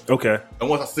Twitter. Okay. And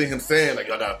once I see him saying like,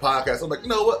 y'all got a podcast, I'm like, you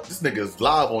know what? This nigga is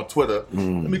live on Twitter.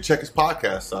 Let me check his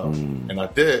podcast out. And I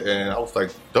did, and I was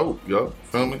like, dope, yo.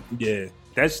 Feel me? Yeah.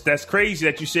 That's crazy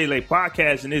that you say like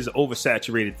podcasting is an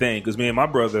oversaturated thing. Because me and my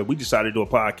brother, we decided to do a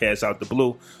podcast out the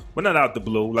blue. Well, not out the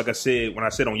blue. Like I said, when I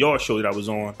said on your show that I was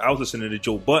on, I was listening to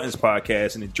Joe Budden's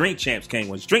podcast, and the Drink Champs came.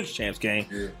 When Drink Champs came,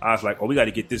 I was like, oh, we got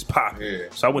to get this popping. Yeah.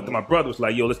 So I went to my brother, was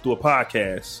like, yo, let's do a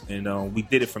podcast. And we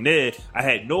did it from there. I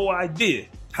had no idea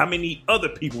how many other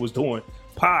people was doing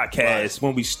podcasts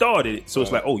when we started it. So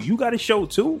it's like, oh, you got a show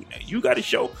too? You got a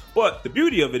show? But the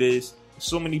beauty of it is,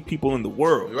 so many people in the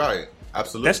world. Right.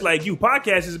 Absolutely. That's like you.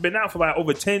 Podcast has been out for like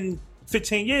over 10,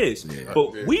 15 years. Yeah.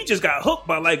 But we just got hooked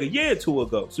by like a year or two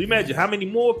ago. So imagine how many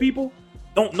more people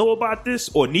don't know about this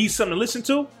or need something to listen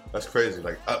to. That's crazy.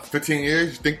 Like 15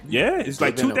 years, you think? Yeah, it's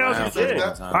like 2000.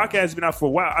 Yeah. Podcast has been out for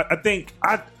a while. I think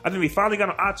we finally got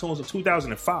on iTunes in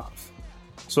 2005.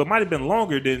 So it might have been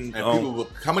longer than.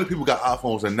 How many people got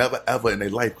iPhones and never ever in their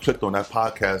life clicked on that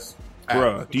podcast?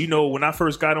 Bruh, do you know when I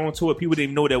first got onto it, people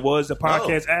didn't know there was a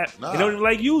podcast app. They don't even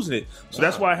like using it. So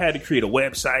that's why I had to create a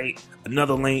website,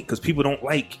 another link, because people don't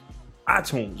like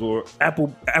iTunes or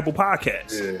Apple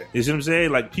Podcasts. Yeah. You see what I'm saying?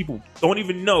 Like, people don't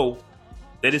even know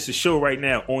that it's a show right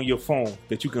now on your phone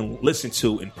that you can listen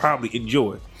to and probably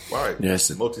enjoy. Right.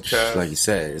 Yes. Multitask. Like you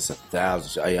said, it's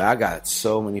 1,000. I got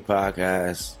so many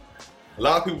podcasts. A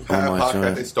lot of people have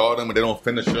podcasts. They start them and they don't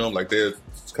finish them. Like, there's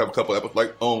a couple episodes.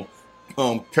 Like,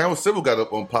 Karen Civil got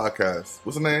up on podcast.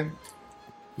 What's her name?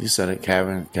 You said it,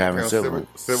 Karen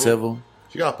Civil.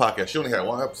 She got a podcast. She only had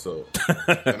one episode,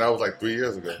 and that was like 3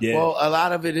 years ago. Yeah. Well, a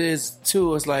lot of it is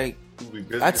too. It's like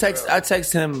I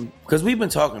text him because we've been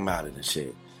talking about it and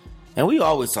shit, and we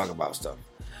always talk about stuff.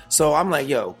 So I'm like,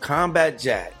 yo, Combat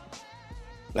Jack.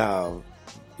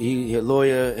 He a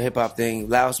lawyer, hip hop thing,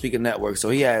 Loudspeaker Network. So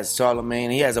he has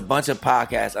Charlemagne. He has a bunch of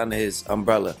podcasts under his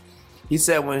umbrella. He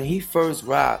said when he first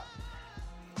rocked,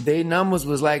 their numbers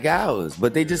was like ours,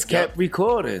 but they just kept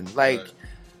recording. Like,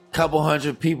 couple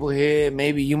hundred people here,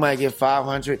 maybe you might get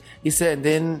 500. He said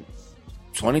then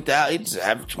 20,000, he just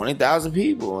had 20,000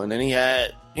 people, and then he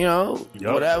had,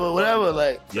 whatever.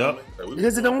 Like,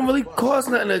 because it don't really cost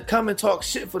nothing to come and talk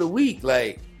shit for the week.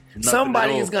 Like,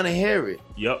 somebody is gonna hear it.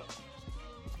 Yep.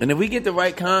 And if we get the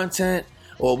right content,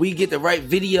 or we get the right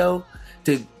video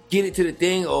to get it to the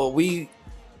thing, or we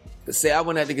say I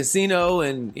went at the casino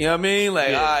and, you know what I mean?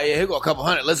 Like, here go a couple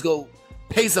hundred. Let's go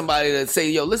pay somebody to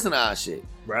say, yo, listen to our shit.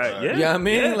 Right, yeah. You know what I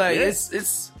mean?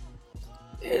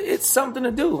 It's something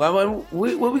to do. I mean,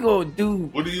 what we gonna do?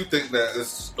 What do you think that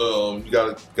is,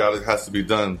 has to be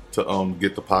done to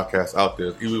get the podcast out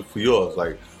there, even for yours?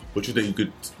 Like, what you think you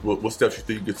could, what steps you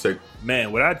think you could take?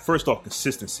 Man, first off,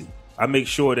 consistency. I make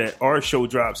sure that our show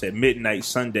drops at midnight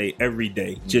Sunday every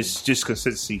day. Just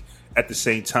consistency. At the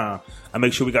same time, I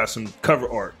make sure we got some cover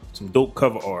art, some dope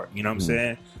cover art. You know what I'm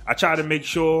saying? I try to make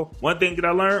sure. One thing that I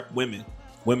learned: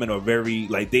 women are very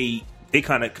like they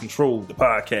kind of control the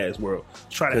podcast world.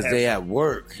 Because they at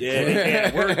work. Yeah, they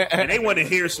at work, and they want to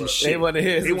hear some shit. They want to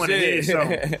hear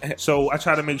something. So I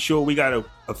try to make sure we got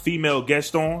a female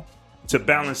guest on to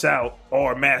balance out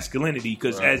our masculinity.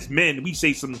 Because as men, we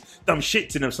say some dumb shit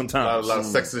to them sometimes. A lot of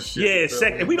sexist shit. Yeah,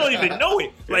 and we don't even know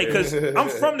it. Like, because I'm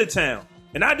from the town.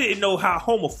 And I didn't know how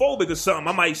homophobic or something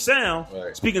I might sound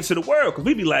speaking to the world. Because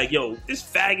we be like, yo, this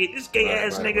faggot, this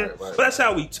gay-ass nigga. But that's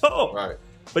how we talk. Right.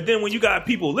 But then when you got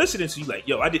people listening to you like,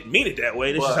 yo, I didn't mean it that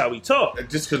way. This is how we talk.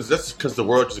 That's because the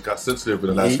world just got sensitive in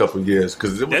the last couple of years.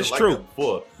 Because it was like that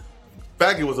before.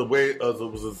 Faggot was a way,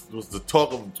 was the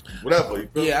talk of whatever.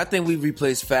 Yeah, I think we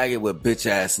replaced faggot with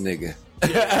bitch-ass nigga.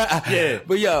 Yeah.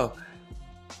 But yo,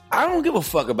 I don't give a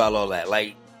fuck about all that.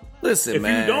 Like, listen,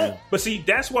 man. If you don't, but see,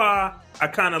 that's why I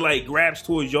kind of like grabs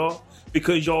towards y'all,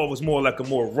 because y'all was more like a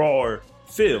more raw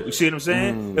feel. You see what I'm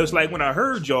saying? It was like when I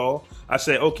heard y'all, I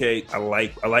said, okay, I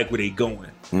like where they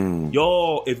going.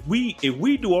 Y'all, if we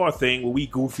do our thing where we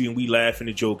goofy and we laughing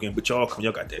and joking, but y'all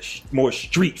got that more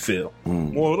street feel,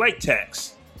 more like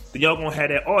Tax. Then y'all gonna have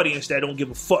that audience that don't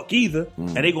give a fuck either,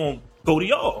 and they gonna go to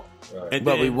y'all. Right. And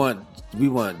But then, we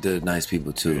want the nice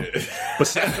people too. but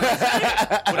see,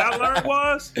 what I learned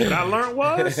was,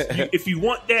 if you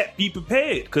want that, be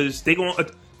prepared because they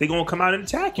gonna come out and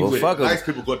attack you. Well, with fuck it. 'em. Nice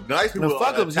people go. Nice people. No,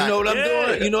 fuck them. You know what I'm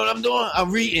doing? You know what I'm doing?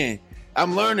 I'm reading.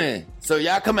 I'm learning. So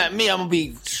y'all come at me, I'm gonna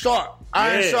be sharp.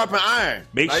 Iron sharpen iron.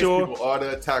 Make Nice sure. people are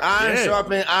the attackers. Iron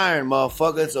sharpen iron,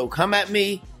 motherfucker. So come at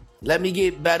me. Let me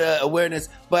get better awareness.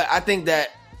 But I think that,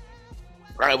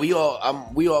 all right, we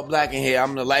all black in here.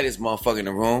 I'm the lightest motherfucker in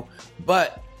the room.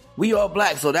 But we all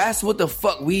black. So that's what the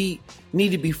fuck we need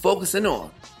to be focusing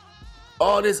on.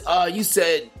 All this, you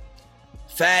said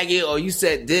faggot, or you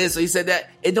said this, or you said that.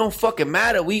 It don't fucking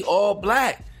matter. We all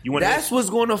black. That's what's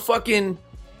going to fucking...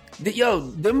 Yo,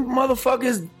 them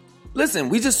motherfuckers... Listen,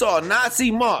 we just saw a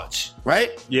Nazi march,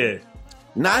 right? Yeah.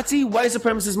 Nazi white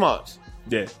supremacist march.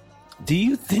 Yeah. Do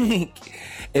you think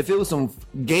if it was some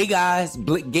gay guys,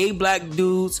 gay black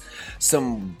dudes,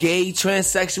 some gay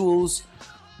transsexuals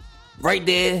right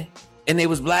there, and they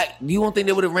was black, do you don't think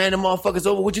they would have ran them motherfuckers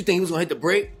over? What you think, he was going to hit the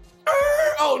brake?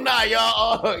 Oh, nah,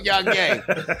 y'all gay.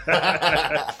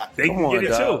 They Come can on, get it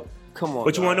dog. too. Come on,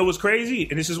 But you want to know what's crazy?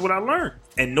 And this is what I learned.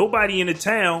 And nobody in the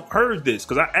town heard this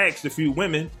because I asked a few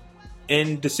women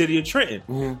in the city of Trenton.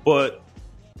 Mm-hmm. But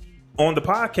on the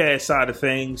podcast side of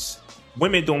things,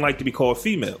 women don't like to be called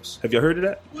females. Have you heard of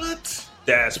that? What?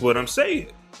 That's what I'm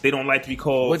saying. They don't like to be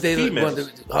called females.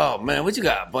 Oh, man, what you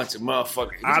got? A bunch of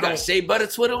motherfuckers. You I got don't- shea butter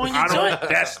Twitter on your I joint?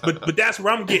 don't. But that's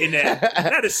where I'm getting at. I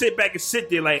had to sit back and sit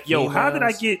there like, yo, how did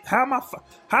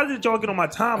y'all get on my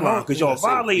timeline? Because y'all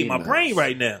violating my brain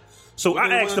right now. So I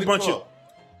asked a bunch of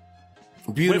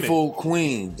Beautiful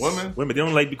queens. Women? women. They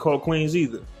don't like to be called queens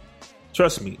either.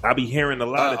 Trust me, I be hearing a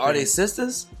lot of Are they things.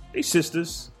 sisters? They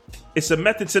sisters. It's a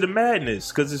method to the madness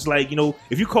because it's like,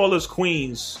 if you call us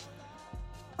queens,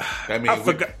 That means I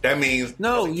forgot. That means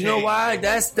No, you know why?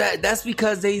 That's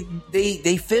because they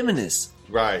feminists.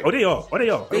 right. they are.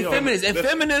 They feminists. And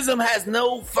feminism has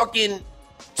no fucking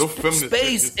Those feminist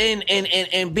space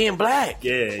bitches- in being black.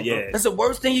 Yeah. That's the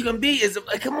worst thing you can be. Is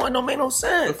like, come on, don't make no The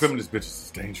sense. feminist bitches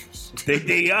is dangerous.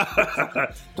 They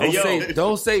are.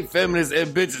 Don't say feminists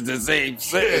and bitches the same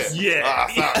sense. Yeah.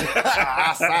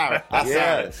 Sorry.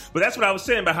 Yeah. But that's what I was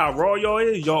saying about how raw y'all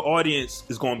is. Your audience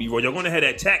is going to be raw. You're going to have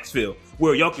that tax feel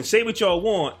where y'all can say what y'all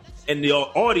want, and the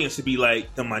audience to be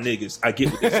like, "Them my niggas." I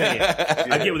get what they're saying.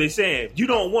 I get what they're saying. You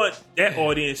don't want that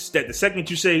audience that the second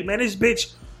you say, "Man, this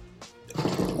bitch,"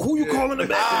 who you calling a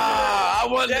bitch? I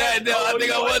want that. I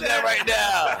think I want that right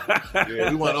now. Yeah,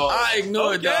 we want all. I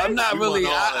ignore it. Though. I'm not We really.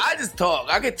 want all that. I just talk.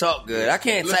 I can talk good. I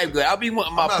can't type good. I'll be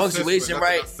wanting my I'm not punctuation censoring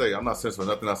right. nothing I say. I'm not censoring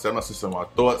nothing I say. I'm not censoring my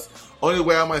thoughts. Only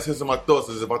way I might censor my thoughts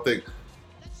is if I think,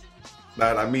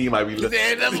 you might be listening.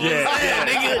 Yeah, that's what I'm saying,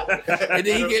 nigga. And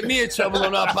then he get me in trouble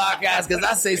on our podcast because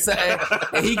I say something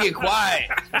and he get quiet.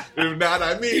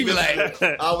 If He be like,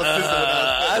 I was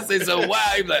I say so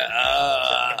wild. He be like,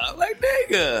 I'm like,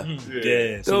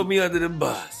 nigga, Yeah. throw me under the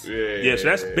bus. Yeah, so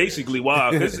that's basically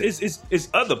why. It's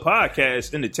other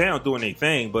podcasts in the town doing their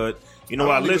thing, but I I don't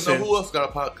even listen. know who else got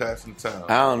a podcast in town.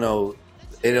 I don't know.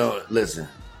 It don't listen.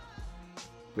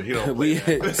 But he don't play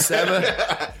that.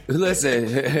 7.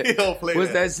 Listen, He don't play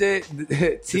what's that. that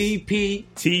shit? TPB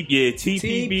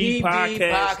TPB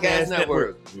Podcast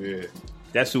Network. Yeah.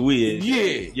 That's who we is.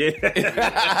 Yeah.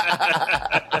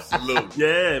 Yeah. Salute.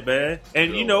 Yeah, man.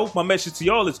 And my message to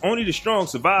y'all is only the strong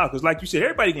survive. Because like you said,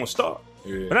 everybody gonna start.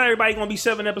 Yeah. But not everybody gonna be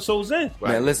 7 episodes in.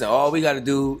 Right. Man, listen, all we got to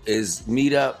do is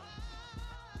meet up,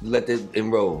 let it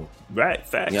enroll. Right,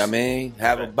 facts. You know what I mean?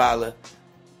 Have a baller.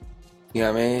 You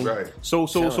know what I mean? Right. So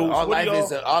our what do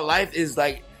y'all... our life is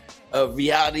like a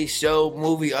reality show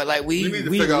movie. Or like we need to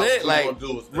figure out lit, what like we're gonna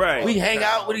do with Right. we hang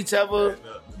out with each other.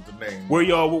 The name. Where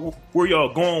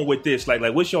y'all going with this? Like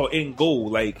what's y'all end goal?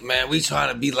 Like, Man, we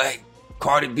trying to be like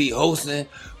Cardi B hosting.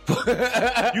 you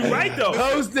right though.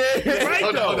 Hosting,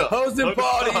 right though. hosting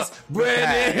parties,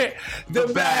 Brandon, the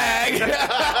bag,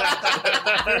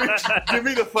 Give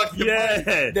me the fucking Yeah.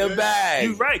 the bag.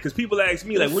 You right, because people ask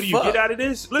me, like, what do you Fuck. get out of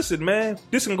this? Listen, man,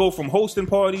 this can go from hosting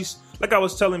parties. Like I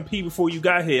was telling P before you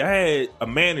got here, I had a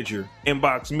manager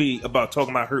inbox me about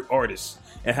talking about her artists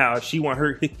and how she want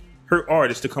her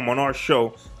artist to come on our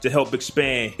show to help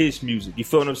expand his music. You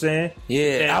feel what I'm saying?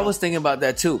 Yeah, And I was thinking about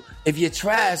that too. If you're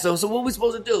trash, so what we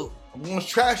supposed to do? I'm gonna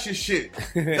trash your shit.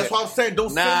 That's why I'm saying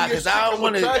Nah, because I don't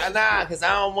want to. Nah, because I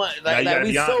don't want. Nah, you Like gotta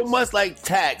we be so honest. much like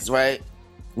tax, right?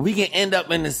 we can end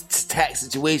up in this tax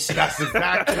situation. That's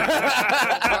exactly.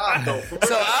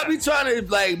 So I'll be trying to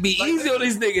like be easy on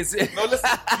these niggas. No, listen,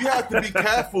 you have to be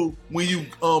careful when you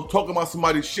talk about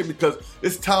somebody's shit because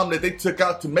it's time that they took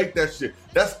out to make that shit.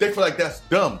 They feel like that's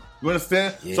dumb. You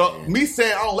understand? Yeah. So me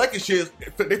saying I don't like your shit,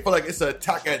 they feel like it's an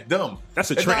attack at them. That's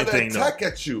a Trenton thing, though. It's not an attack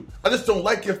at you. I just don't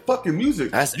like your fucking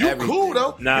music. That's you everything. Cool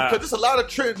though, because there's a lot of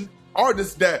Trenton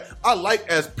artists that I like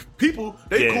as people.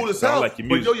 They cool as hell, like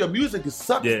but your music is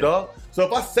sucks, dog. So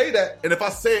if I say that, and if I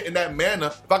say it in that manner,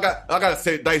 if I gotta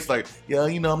say it nice, like,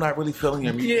 I'm not really feeling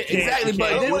your music. Yeah, exactly.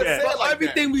 But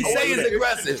everything we say is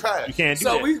aggressive. You can't do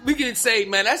that. So we can say,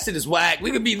 man, that shit is whack. We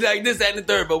can be like this, that, and the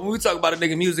third. But when we talk about a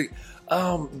nigga music,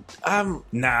 you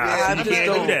can't do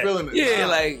that. Yeah,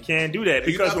 like can't do that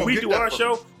because when we do our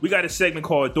show, we got a segment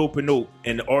called Dope and Note,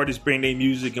 and the artists bring their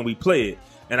music and we play it.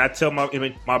 And I tell my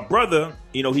brother,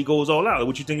 he goes all out.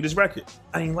 What you think of this record?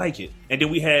 I didn't like it. And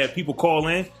then we have people call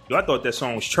in. I thought that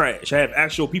song was trash. I have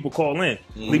actual people call in,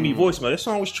 leave me voicemail. That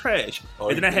song was trash.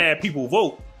 And then I had people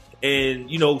vote. And,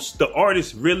 the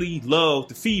artists really love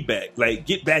the feedback. Like,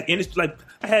 get back in. It's like,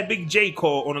 I had Big J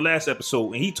call on the last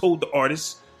episode, and he told the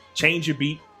artists, change your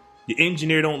beat. The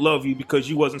engineer don't love you because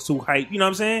you wasn't too hype. You know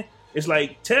what I'm saying? It's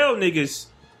like, tell niggas,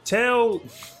 tell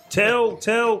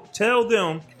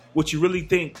them what you really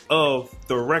think of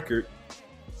the record,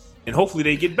 and hopefully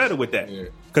they get better with that.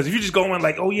 Because if you just go in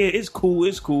like, oh yeah, it's cool,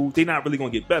 they're not really gonna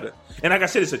get better. And like I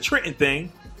said, it's a Trenton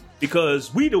thing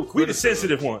because we the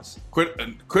sensitive ones.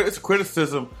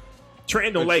 Criticism.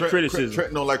 Trenton don't like criticism.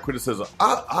 Trenton don't like criticism.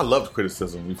 I love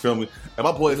criticism. You feel me? And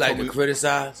my boys like to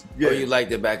criticize. Yeah. Or you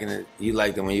liked it you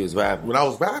liked it when you was rapping. When I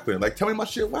was rapping, like tell me my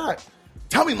shit whack.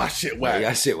 Tell me my shit whack. Yeah,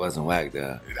 your shit wasn't whack,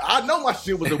 though. I know my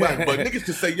shit wasn't whack, but niggas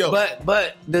can say, yo.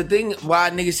 But the thing why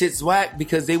niggas shit's whack,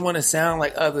 because they want to sound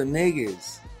like other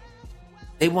niggas.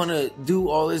 They want to do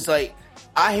all this, like,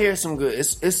 I hear some good,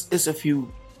 it's a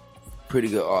few pretty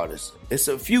good artists. It's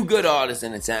a few good artists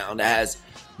in the town that has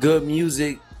good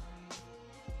music.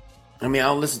 I mean, I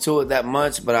don't listen to it that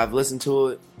much, but I've listened to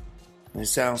it. It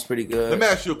sounds pretty good. Let me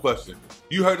ask you a question.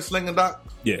 You heard of Slinging Doc?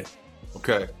 Yeah.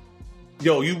 Okay.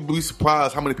 Yo, you'd be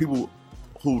surprised how many people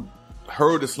who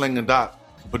heard the Slinging Doc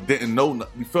but didn't know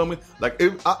nothing. You feel me? Like, I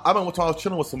remember one time I was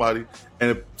chilling with somebody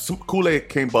and some Kool-Aid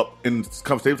came up in this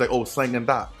conversation. He was like, oh, Slinging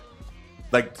Doc.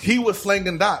 Like, he was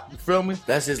Slinging Doc. You feel me?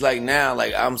 That's just like now,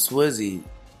 like, I'm Swizzy.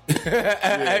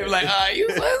 I'm like, you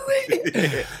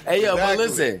Swizzy? Hey, yo, but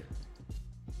listen.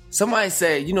 Somebody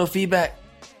said, feedback?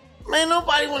 Man,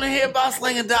 nobody want to hear about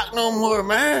Slinging Doc no more,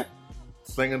 man.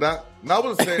 Slinging Doc? No, I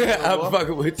wasn't saying that. I'm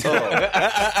fucking with you.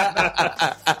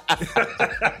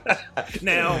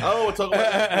 Now, I don't want to talk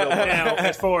about that. Now,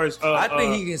 as far as I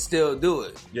think he can still do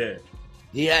it.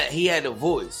 Yeah, he had a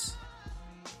voice.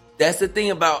 That's the thing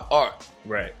about art,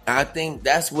 right? I think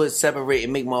that's what separate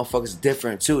and make motherfuckers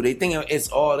different too. They think it's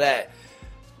all that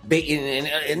bacon,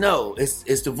 and no,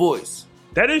 it's the voice.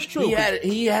 That is true.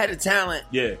 He had a talent.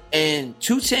 Yeah. And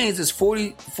 2 Chainz is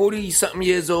 40 something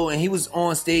years old, and he was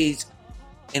on stage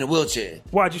in a wheelchair.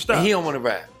 Why'd you stop? And he don't want to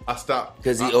rap. I stopped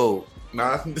because he old.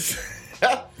 Nah,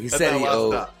 he said he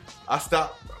old. I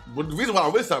stopped. Well, the reason why I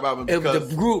really stopped rapping because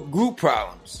the group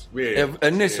problems. Yeah,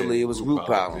 initially it was group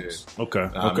problems. Yeah. Okay.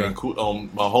 I mean,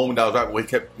 my homie that was rapping, he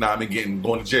kept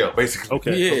going to jail basically.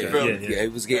 Okay. Yeah, he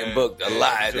was getting booked a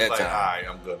lot at that time. All right,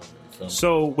 I'm good.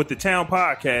 So with the Town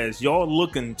Podcast, y'all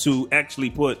looking to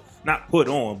actually not put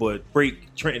on, but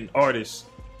break Trenton artists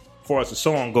as far as the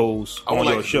song goes on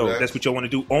your show. That's what y'all want to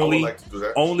do? Only, I would like to do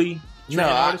that. Only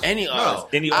Trenton artists? Any artist.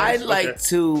 Any artist? I like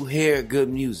to hear good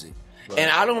music. Right. And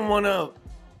I don't want to,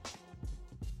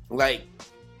 like,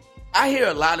 I hear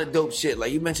a lot of dope shit.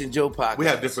 Like you mentioned Joe Podcast. We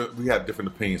have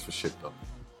different opinions for shit though.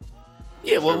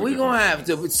 Yeah, well, we're going to have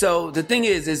to. So the thing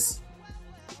is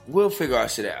we'll figure our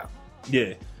shit out.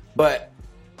 Yeah. But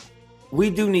we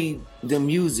do need the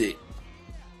music.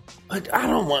 But I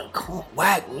don't want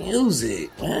whack music,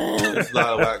 man. It's a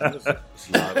lot of whack music.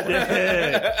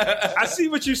 Yeah. I see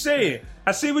what you're saying.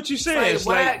 It's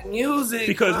whack music.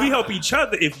 Because we help each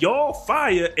other. If y'all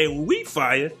fire and we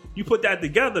fire, you put that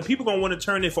together, people going to want to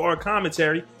turn in for our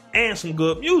commentary and some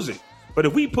good music. But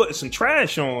if we put some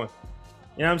trash on, you know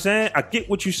what I'm saying? I get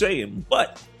what you're saying,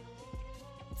 but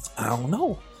I don't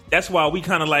know. That's why we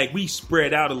kind of we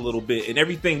spread out a little bit, and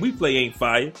everything we play ain't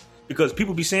fire because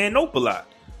people be saying nope a lot.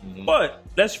 Mm-hmm. But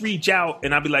let's reach out,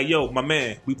 and I'll be like, yo, my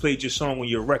man, we played your song on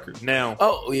your record. Now,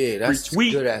 oh yeah, that's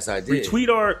good ass idea. Retweet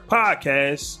our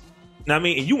podcast. Know what I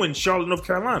mean? And you in Charlotte, North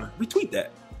Carolina, retweet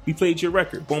that. We played your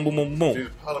record. Boom, boom, boom, boom.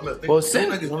 Well,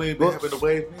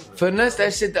 finesse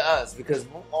that shit to us because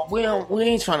we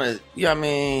ain't trying to, you know what I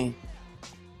mean,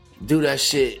 do that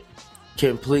shit.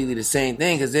 completely the same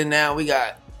thing. Because then now we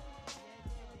got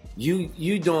you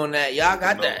doing that. Y'all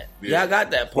got that. Yeah. Y'all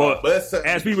got that part. But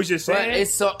as we was just saying,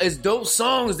 it's dope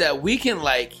songs that we can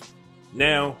like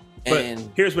now. But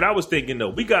here's what I was thinking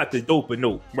though. We got the dope and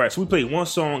note, right? So we played one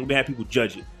song, we have people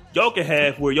judge it. Y'all can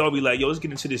have where y'all be like, yo, let's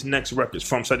get into this next record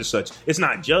from such and such. It's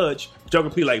not judged, but y'all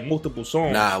can play like multiple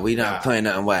songs. Nah, we not playing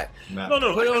nothing whack. No.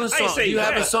 Put on a song. Do you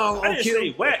have a song on cue? Say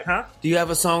whack, huh? Do you have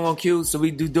a song on cue? So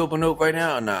we do dope and note right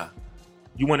now or nah?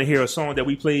 You want to hear a song that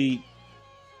we played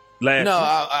last?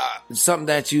 No, something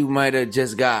that you might have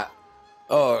just got,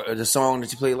 or the song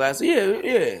that you played last.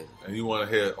 Yeah. And you want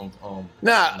to hear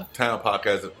Town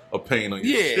Podcast opinion on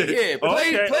your shit. Yeah.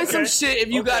 Play some shit if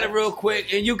you got it real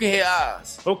quick, and you can hear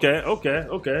ours. Okay.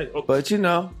 But you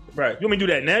know, right? You want me to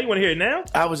do that now? You want to hear it now?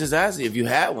 I was just asking if you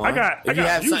had one. If you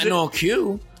have something on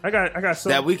cue. I got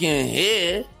something that we can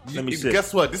hear. Let me see.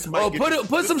 Guess what? This might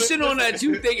put some shit on that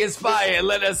you think is fire and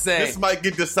let us say. This might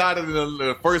get decided in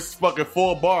the first fucking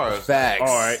 4 bars.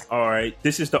 Facts. All right.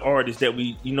 This is the artist that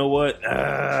we. You know what?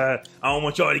 I don't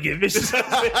want y'all to get vicious. R&B.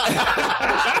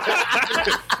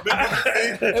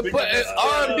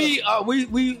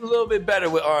 We a little bit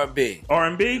better with R&B.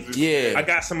 R&B. Yeah. I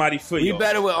got somebody for you. We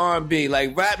better with R&B.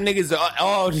 Like rap niggas.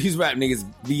 All these rap niggas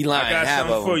be lying. I got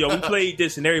something for y'all. We played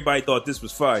this and everybody thought this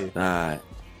was fire. All right.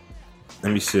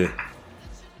 Let me see.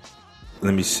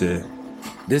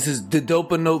 This is the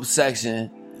Dope and Nope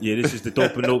section. Yeah, this is the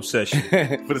Dope and Nope session.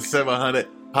 For the 700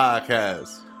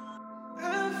 podcast.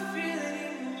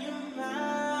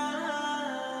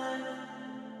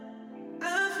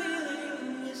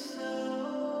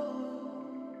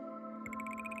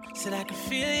 Said I can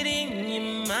feel it in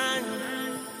your mind,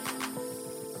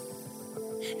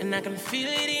 and I can feel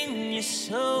it in your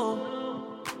soul.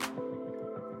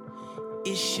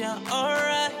 It's your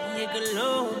aura, you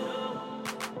glow.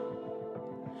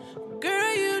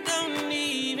 Girl, you don't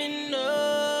even know.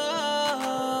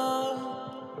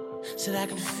 Said I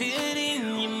can feel it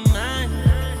in your mind,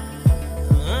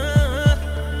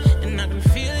 and I can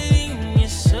feel it in your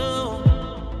soul.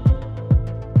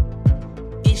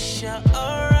 It's your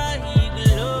aura, you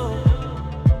glow.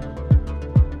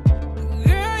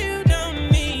 Girl, you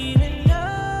don't even know.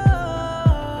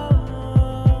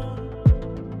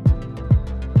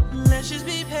 Let's just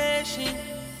be patient.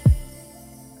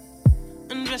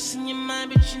 Undressing your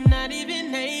mind, but you're not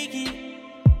even naked.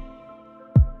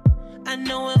 I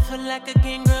know I feel like I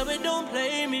can't grab it, don't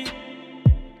play me.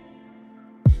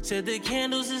 Said the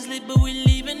candles is lit, but we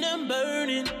leaving them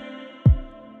burning.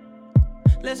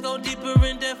 Let's go deeper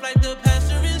in depth like the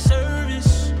pastor in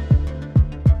service.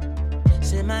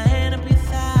 Set my hand up your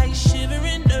thigh,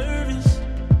 shivering nervous.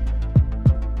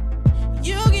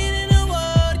 You get in the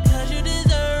water cause you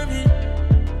deserve it.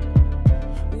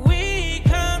 We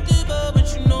comfortable,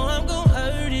 but you know I'm gon'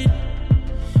 hurt it.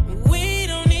 We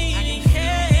don't even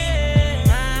care.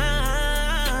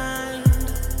 Mind.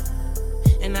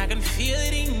 And I can feel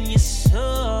it in your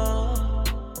soul.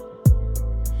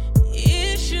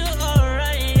 It's your aura.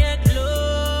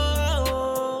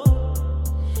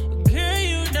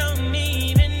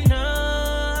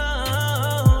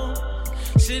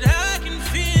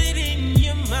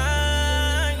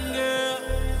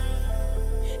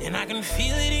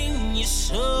 Feel it in your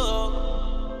soul.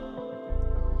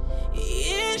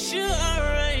 It's your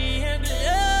aura, your glow.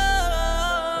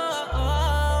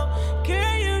 Girl,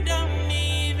 you don't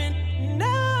even know.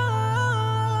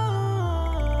 Said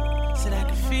I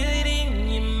can feel it in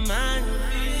your mind,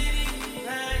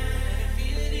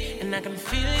 and I can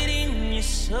feel it in your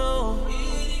soul.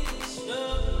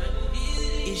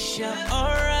 It's your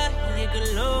aura, your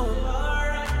glow.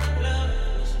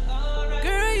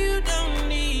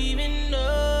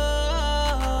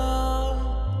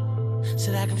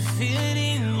 Said I can feel it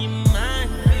in your mind,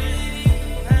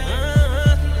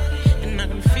 and I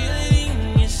can feel it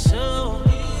in your soul.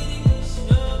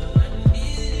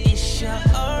 It's your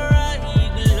aura, you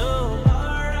glow.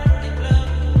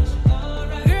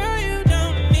 Girl, you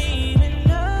don't even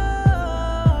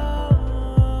know.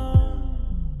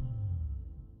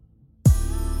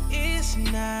 It's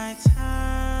nighttime.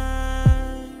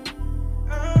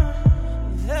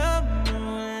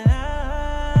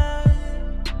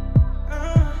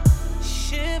 The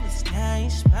shivers down your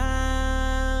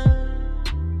spine.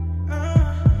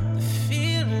 The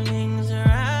feeling's right.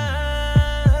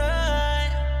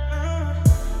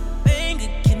 Bang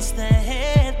against the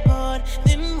headboard,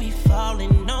 then we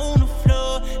falling on the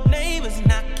floor. Neighbors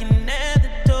knocking at the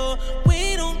door.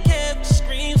 We don't care if the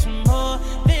screams for more.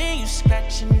 Then you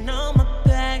scratching on my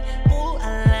back. Ooh,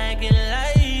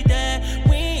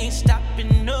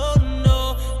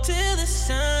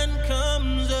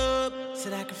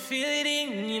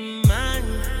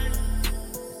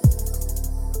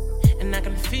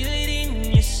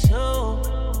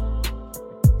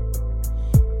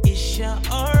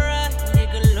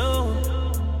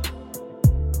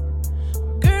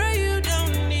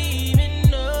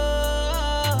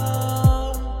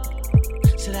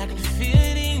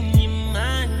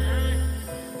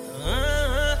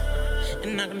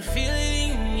 and I can feel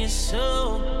it in your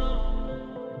soul.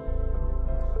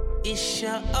 It's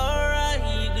your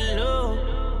alright glow.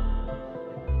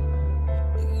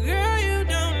 Girl, you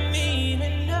don't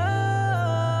even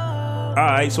know.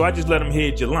 Alright, so I just let him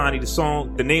hear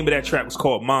Jelani. The name of that track was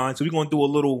called Mine. So we're gonna do a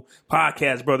little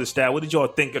podcast brother style. What did y'all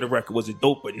think of the record? Was it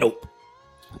dope or nope?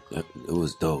 It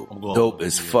was dope. Dope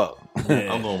as fuck.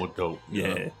 Yeah. I'm going with dope.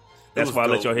 Yeah. That's why I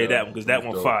let y'all hear that one, because that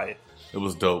one fire. It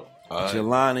was dope.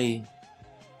 Jelani.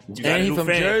 You got And a he new from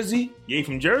fan. Jersey? Yeah, he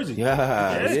from Jersey.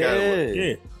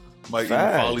 Yeah. Might even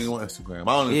follow you on Instagram.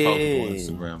 I don't even follow you on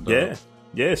Instagram, though.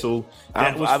 Yeah, so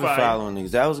that was I've been fire. following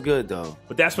niggas. That was good, though.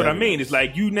 But that's what I mean. It's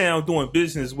like you now doing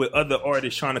business with other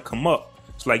artists trying to come up.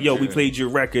 It's like, yo, we played your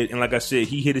record, and like I said,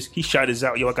 he shot his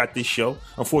out. Yo, I got this show.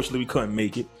 Unfortunately, we couldn't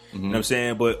make it. You know what I'm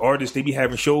saying? But artists, they be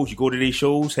having shows. You go to their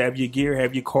shows, have your gear,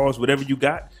 have your cars, whatever you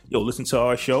got. Yo, listen to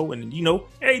our show, and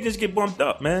hey, just get bumped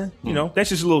up, man. You know, that's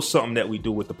just a little something that we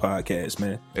do with the podcast,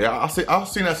 man. Yeah, I've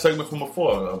seen that segment from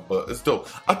before, but it's dope.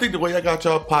 I think the way I got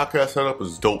y'all podcast set up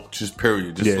is dope. Just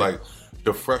period. Just like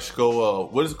the Fresco,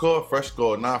 what is it called?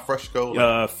 Fresco, non-Fresco?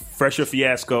 Like, Fresher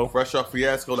Fiasco. Fresher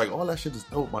Fiasco. Like, all that shit is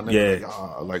dope, my nigga. Yeah.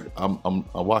 Like, I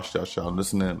watched that show. I'm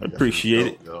listening. Like, Appreciate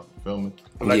it. Yo. Feel me?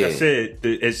 Like I said,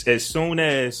 as soon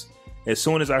as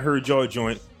I heard y'all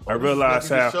joint, I realized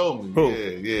like how. You showed me. Who?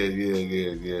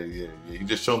 Yeah. You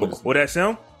just showed me this. What that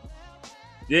sound?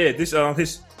 Yeah, this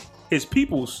his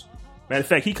people's. Matter of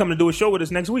fact, he coming to do a show with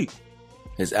us next week.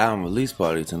 His album release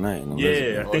party tonight in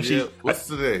Elizabeth. I think What's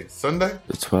today? Sunday?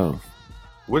 The 12th.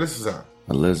 Where this is at?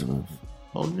 Elizabeth.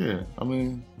 Oh yeah. I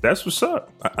mean, that's what's up.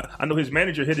 I know his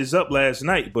manager hit us up last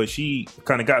night, but she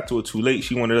kind of got to it too late.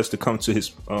 She wanted us to come to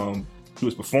his. He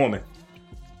was performing. You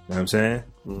know what I'm saying?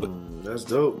 That's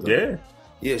dope, though. Yeah.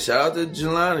 Yeah, shout out to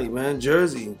Jelani, man.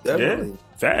 Jersey, definitely.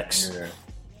 Yeah. Facts.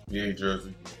 Yeah,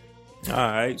 Jersey. All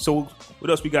right. So what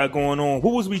else we got going on?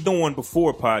 What was we doing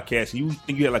before podcasting? You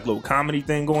think you had like a little comedy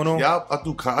thing going on? Yeah, I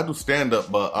do stand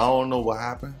up, but I don't know what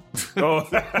happened. Oh.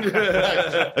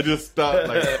 I just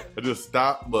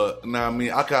stopped. But now I mean,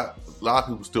 I got a lot of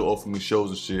people still offer me shows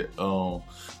and shit.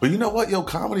 But you know what, yo,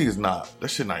 comedy is not. That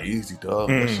shit not easy, dog.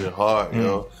 That shit hard,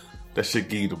 yo. That shit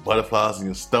give you the butterflies in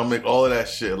your stomach, all of that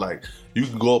shit. Like, you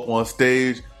can go up on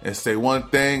stage and say one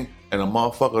thing, and a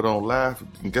motherfucker don't laugh.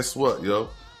 And guess what, yo?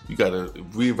 You gotta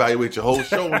reevaluate your whole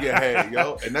show in your head,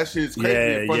 yo. And that shit is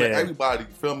crazy in front of everybody.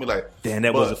 You feel me? Like, damn,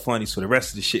 that wasn't funny. So the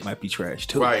rest of the shit might be trash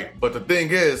too. Right. But the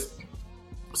thing is,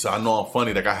 so I know I'm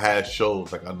funny. Like, I had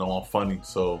shows. Like, I know I'm funny.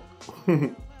 So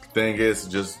the thing is,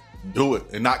 just do it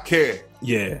and not care.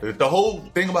 Yeah. The whole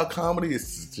thing about comedy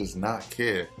is just not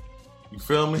care. You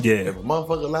feel me? Yeah. If a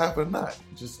motherfucker laugh or not,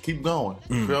 just keep going.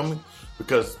 You feel me?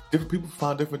 Because different people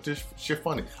find different shit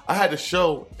funny. I had a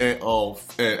show at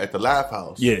the Laugh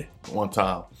House one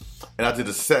time, and I did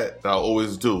a set that I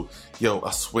always do. Yo,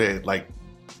 I swear, like,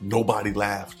 nobody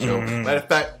laughed, yo. Matter of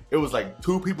fact, it was like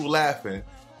 2 people laughing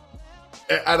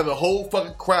out of the whole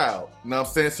fucking crowd. You know what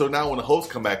I'm saying? So now when the host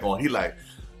come back on, he like,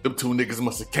 them 2 niggas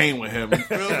must have came with him. You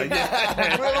feel me? You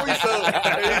feel me? So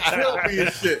he killed me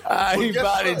and shit. He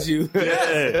bodied you.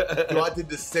 Yeah. So I did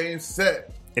the same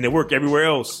set. And it worked everywhere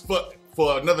else.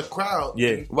 For another crowd.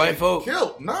 Yeah. White folk?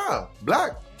 Killed. Nah.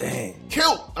 Black. Damn.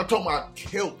 Killed. I'm talking about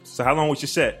killed. So how long was your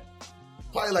set?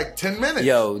 Probably like 10 minutes.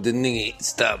 Yo, the nigga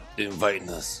stopped inviting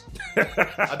us.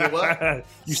 I did what?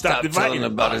 You stopped inviting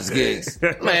telling about his gigs.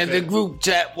 Man, the group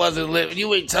chat wasn't living.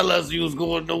 You ain't tell us you was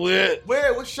going nowhere.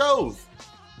 Where? What shows?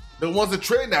 The ones that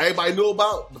trend that everybody knew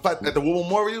about? The fact at the War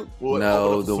Memorial?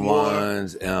 No, the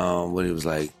ones, what it was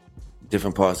like,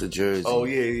 different parts of Jersey. Oh,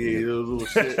 yeah, those little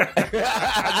shit.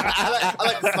 I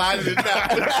like the side of it now.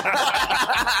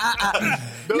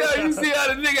 Yo, you see how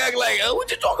the nigga act like,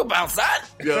 what you talking about, son?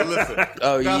 Yo, listen.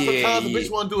 Oh, now, yeah. sometimes a bitch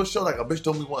want to do a show, like, a bitch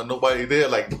don't be want nobody there,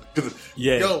 like, cause,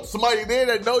 yo, somebody there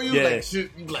that know you, like,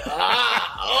 shit, you be like, They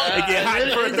get hot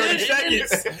for 30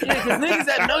 seconds. Yeah, because niggas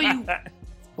that know you,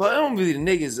 well, I don't really the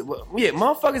niggas, well, yeah,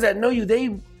 motherfuckers that know you, they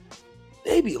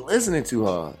be listening too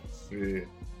hard. Yeah.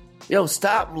 Yo,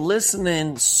 stop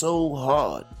listening so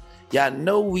hard. Y'all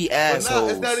know we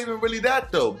assholes. It's not even really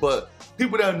that, though, but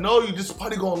people that know you just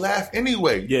probably gonna laugh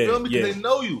anyway. You feel me? Because they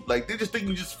know you. Like, they just think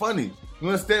you just funny. You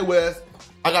understand? Whereas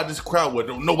I got this crowd where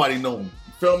nobody know me.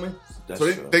 You feel me? So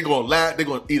they gonna laugh. They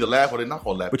gonna either laugh or they're not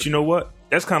gonna laugh. But you know what?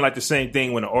 That's kind of like the same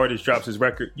thing when an artist drops his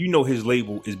record. You know his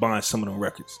label is buying some of them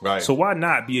records. Right. So why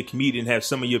not be a comedian and have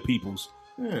some of your peoples?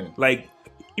 Like,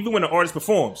 even when an artist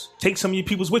performs, take some of your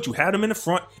peoples with you. Have them in the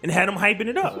front and have them hyping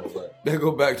it up. They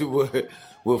go back to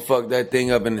what fuck that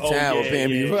thing up in the town with Pam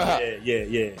B. Rock.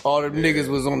 Yeah. All them niggas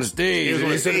was on the stage.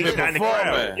 They should have been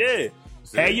performing. Yeah.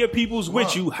 Have your peoples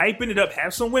with you, hyping it up.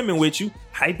 Have some women with you,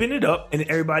 hyping it up, and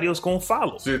everybody else gonna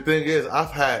follow. See, the thing is,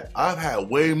 I've had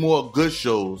way more good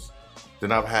shows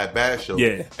than I've had bad shows.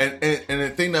 Yeah. And the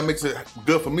thing that makes it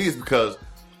good for me is because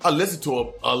I listen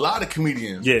to a lot of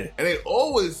comedians. Yeah. And they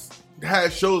always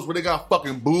had shows where they got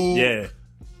fucking booed. Yeah.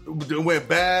 It went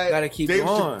bad. Gotta keep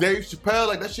going. Dave Chappelle,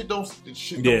 like that shit don't stop.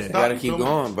 Gotta you keep feel me?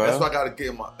 going, bro. That's why I gotta get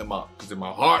in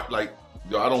my heart, like,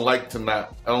 yo, I don't like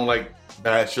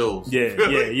bad shows. Yeah.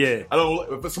 I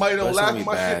don't. If somebody don't laugh at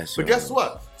my shit, but guess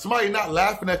what? Somebody not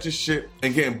laughing at your shit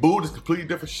and getting booed is completely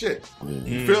different shit.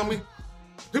 You feel me?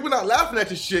 People not laughing at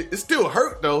your shit. It still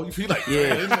hurt though. You feel like,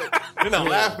 they're not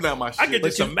laughing at my shit. I can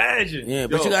just imagine. Yeah,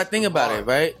 but you gotta think about it,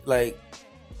 right? Like,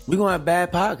 we gonna have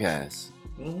bad podcasts.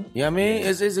 You know what I mean?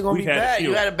 It's gonna be bad.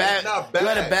 You had a bad. You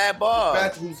had a bad bar. It's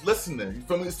bad to who's listening. You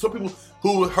feel me? It's some people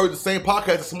who heard the same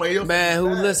podcast as somebody else. Man, who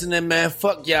listening? Man,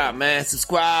 fuck y'all, man.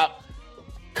 Subscribe,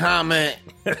 comment,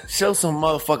 show some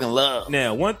motherfucking love.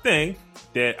 Now, one thing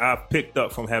that I picked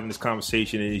up from having this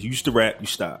conversation is you used to rap, you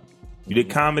stopped. You did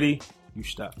comedy, you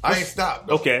stopped. I ain't stopped.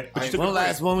 Though. Okay.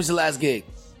 When was your last gig?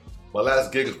 My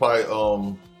last gig is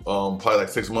probably like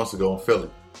 6 months ago in Philly.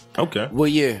 Okay.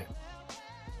 What year?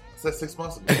 I said 6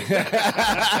 months ago.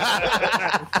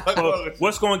 Well,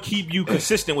 what's going to keep you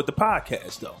consistent with the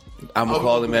podcast, though? I'm gonna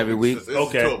call him every week.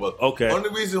 Okay. Only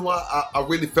reason why I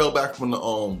really fell back from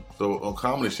the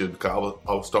comedy shit because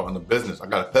I was starting a business. I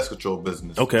got a pest control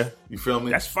business. Okay. You feel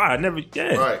me? That's fine.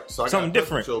 Right. So I something got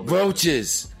different.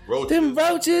 Roaches. Them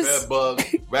roaches. Bed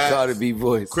bugs, rats, Gotta be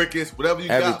voice. crickets, whatever you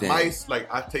Everything. got, mice. Like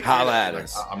I take Holla care at of it.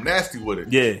 us. Like, I'm nasty with it.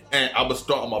 Yeah. And I was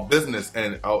starting my business,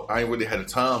 and I ain't really had the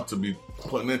time to be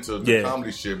putting into the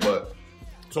comedy shit. But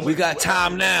we got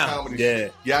time now.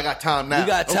 Yeah. Yeah, I got time now. We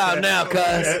got time now,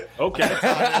 cuz. Okay.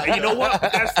 And you know what?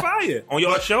 That's fire. On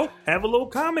your show, have a little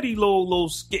comedy, little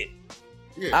skit.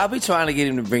 Yeah. I'll be trying to get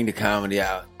him to bring the comedy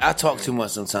out. I talk too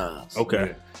much sometimes. Okay.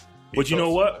 Yeah. But you know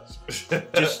what?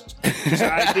 just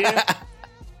an idea.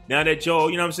 Now that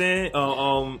y'all, you know what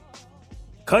I'm saying?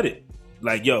 Cut it.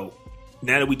 Like, yo,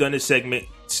 now that we done this segment,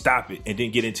 stop it and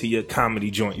then get into your comedy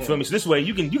joint. You feel me? So this way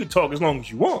you can talk as long as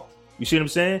you want. You see what I'm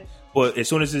saying? But as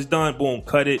soon as it's done, boom,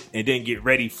 cut it and then get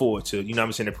ready for it to, you know what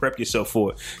I'm saying, to prep yourself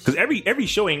for it. Because every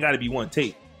show ain't got to be one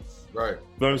take. Right. You know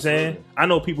what I'm saying? I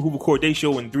know people who record their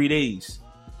show in 3 days.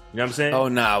 You know what I'm saying? Oh,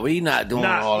 nah, we not doing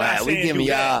all that. We giving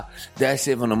y'all that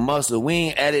shit from the muscle. We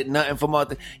ain't edit nothing from our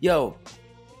Yo,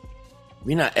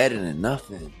 we not editing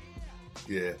nothing.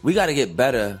 Yeah. We got to get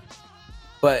better.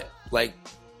 But, like,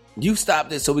 you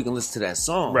stopped it so we can listen to that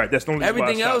song. Right, that's the only reason why I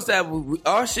Everything else stopped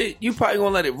our shit, you probably gonna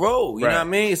let it roll. You know what I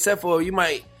mean? Except for you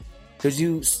might, because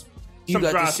you Some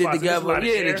got dry the shit spots. together. There's a lot of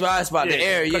Yeah, air. the dry spot, the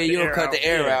air. cut Yeah, the you don't air cut out. the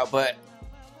air Yeah. out. But,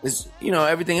 it's,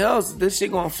 everything else, this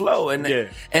shit gonna flow. And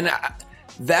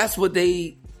that's what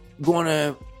they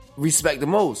gonna respect the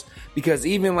most. Because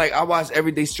even, like, I watch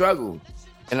Everyday Struggle,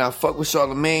 and I fuck with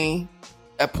Charlamagne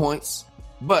at points.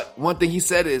 But one thing he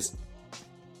said is,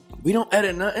 we don't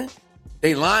edit nothing.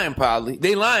 They lying probably.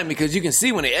 They lying because you can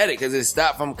see when they edit because it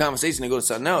stopped from a conversation and go to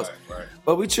something else. Right.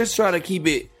 But we just try to keep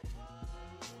it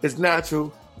as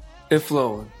natural and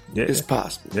flowing as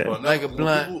possible. Yeah. Well, Like a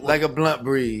blunt, like a blunt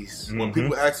breeze. When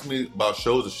people ask me about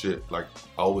shows and shit, like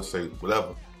I always say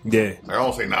whatever. Yeah. Like, I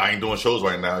don't say, nah, I ain't doing shows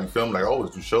right now. You feel me? Like I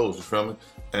always do shows. You feel me?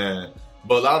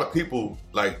 But a lot of people,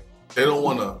 like, they don't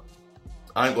want to.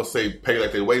 I ain't gonna say pay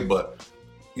like they weigh, but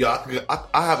yeah,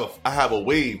 I have a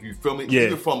wave. You feel me?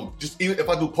 Yeah. Even if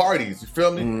I do parties, you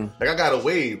feel me? Like I got a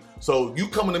wave. So you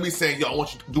coming to me saying, yo, I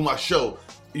want you to do my show.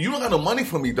 You don't got no money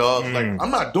for me, dog. Like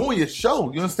I'm not doing your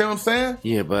show. You understand what I'm saying?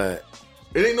 Yeah, but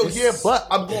It ain't but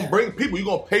I'm gonna bring people. You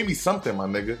gonna pay me something, my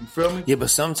nigga. You feel me? yeah, but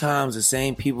sometimes the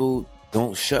same people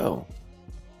don't show.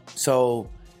 So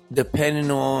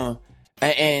depending on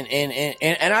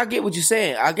and I get what you're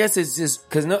saying. I guess it's just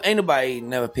because ain't nobody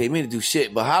never paid me to do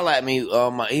shit. But holla at me.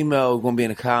 My email gonna be in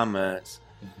the comments.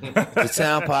 The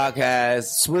Town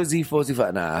Podcast,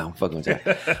 Swizzy45. Nah, I'm fucking with you.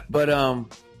 But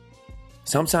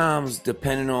sometimes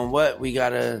depending on what we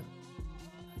gonna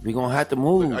have to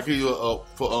move. I give you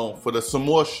for the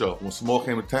Samore show when Samore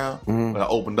came to town. When I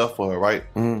opened up for her, right?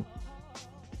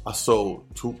 I sold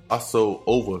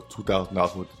over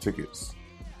 $2,000 worth of tickets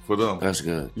for them. That's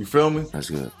good. You feel me? That's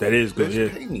good. That is They good,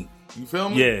 just yeah. pay me. You feel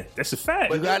me? Yeah, that's a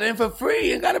fact. You got in for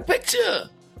free and got a picture.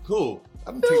 Cool.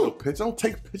 I don't take no pictures. I don't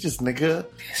take pictures, nigga.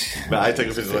 Nah, I ain't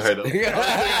taking pictures of her though.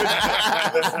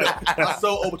 I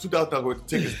sold over $2,000 worth of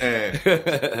tickets and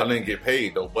I didn't get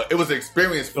paid though. But it was an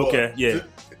experience for I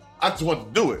just wanted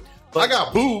to do it. I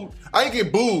got booed. I ain't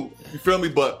get booed. You feel me?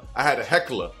 But I had a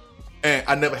heckler. And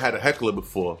I never had a heckler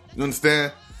before. You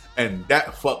understand? And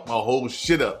that fucked my whole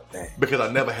shit up because I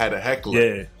never had a heckler.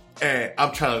 Yeah. And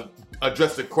I'm trying to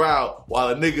address the crowd while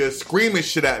a nigga is screaming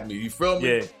shit at me. You feel me?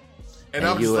 Yeah. And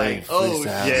I'm just like, oh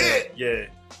shit. Yeah.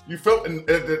 You feel me?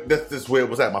 And that's just where it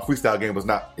was at. My freestyle game was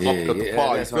not up to the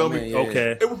par. You feel me?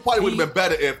 Okay. It probably would have been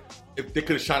better if they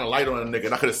could have shined a light on a nigga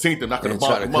and I could have seen them. I could have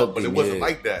bumped him up, but it wasn't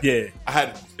like that. Yeah.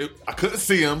 I couldn't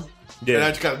see him. Yeah. And I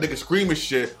just got a nigga screaming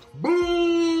shit.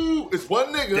 Boo! It's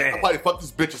one nigga. Damn. I probably fucked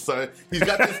this bitch or something. He's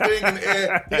got this thing in the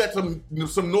air. He got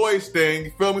some noise thing.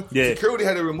 You feel me? Yeah. Security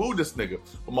had to remove this nigga.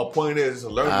 But my point is, it's a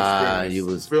learning experience. You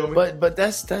was, feel me? But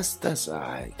that's all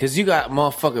right. Because you got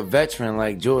motherfucking veteran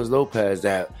like George Lopez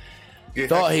that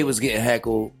thought he was getting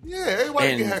heckled. Yeah,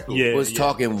 everybody get heckled. Yeah. Was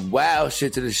talking wild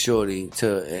shit to the shorty.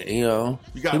 He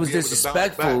was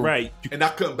disrespectful. Right. And I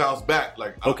couldn't bounce back.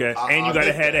 Like, Okay. And you got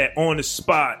to have that on the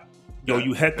spot. Yo,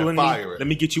 you heckling me? Let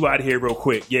me get you out of here real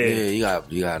quick. Yeah. Yeah,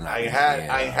 you got. I ain't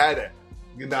had it.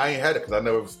 You know, I ain't had it because I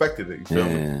never respected it. You feel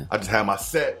me? I just had my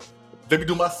set. Let me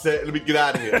do my set. Let me get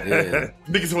out of here.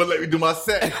 Niggas won't let me do my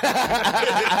set.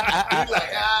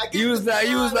 You was like,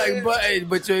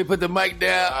 but you ain't put the mic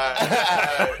down. I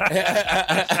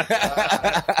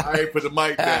ain't put the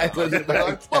mic down.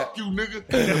 Like, fuck you, nigga.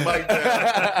 Put the mic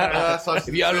down.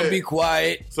 If y'all don't be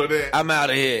quiet, so then I'm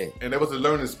out of here. And that was a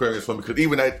learning experience for me because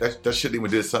even that shit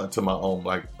even did something to my own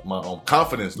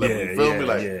confidence level. You feel me?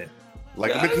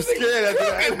 Like a bitch was scared after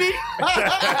that. Like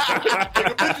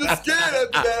a bitch was scared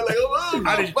after that. Like,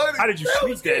 how did you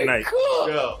sleep that night? Cool.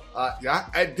 Yo,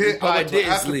 I did. I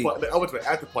went to an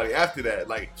after party after that.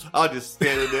 Like, I was just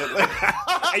standing there. Like,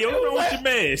 hey, yo, what's your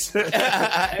mans? He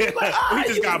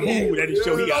just got booed at the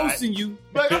show. He got you.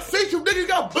 Like, I see you niggas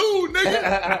got booed,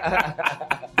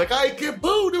 nigga. Like, I ain't get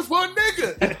booed. It's one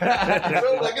nigga. You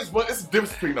feel like it's a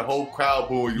difference between the whole crowd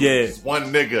booing you. Yeah, it's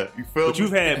one nigga. You feel? But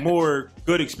you've had more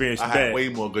good experience. I had way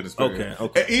more good experience.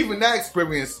 Okay. And even that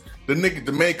experience, the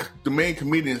main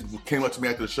comedians came up to me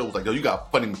after the show was like, "Yo, you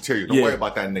got funny material. Don't worry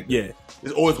about that nigga. Yeah,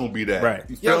 it's always gonna be that. Right?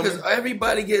 Yo, because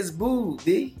everybody gets booed,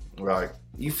 D. Right.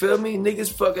 You feel me?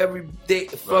 Niggas fuck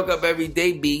up every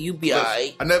day, B. You be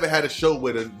alright. I never had a show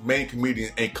where the main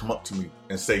comedian ain't come up to me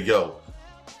and say, "Yo,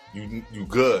 you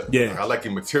good. Yeah. Like, I like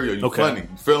your material. You funny.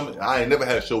 You feel me? I ain't never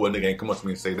had a show where a nigga ain't come up to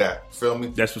me and say that. You feel me?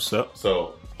 That's what's up.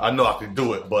 So I know I can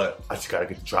do it, but I just gotta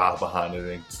get the drive behind it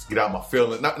and just get out my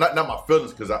feelings. Not my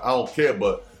feelings because I don't care,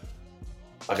 but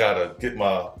I gotta get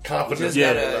my confidence.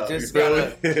 I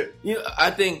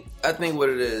think what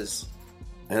it is,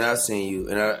 and I've seen you,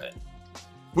 and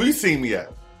where you seen me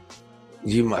at?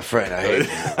 You my friend. I hate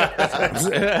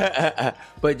you.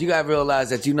 But you gotta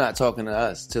realize that you're not talking to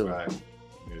us too. Right.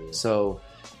 Yeah. So,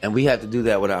 and we have to do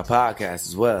that with our podcast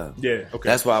as well. Yeah. Okay.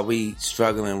 That's why we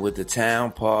struggling with the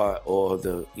town part or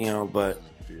but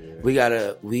we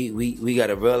gotta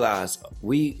realize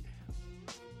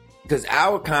because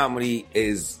our comedy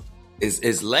is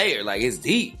layered, like it's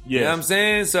deep. Yeah. You know what I'm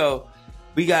saying? So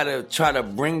we gotta try to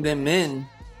bring them in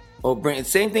or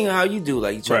same thing how you do.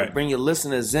 Like you try to bring your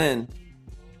listeners in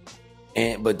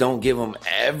but don't give them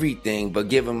everything, but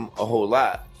give them a whole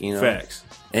lot, Facts.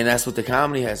 And that's what the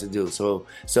comedy has to do. So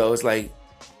it's like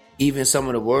even some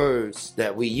of the words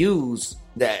that we use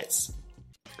that's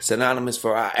synonymous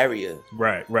for our area.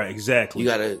 Right, exactly. You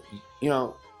gotta,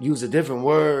 use a different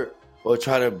word or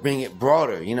try to bring it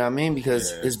broader, you know what I mean?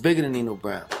 Because it's bigger than Nino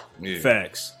Brown. Yeah.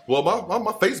 Facts. Well,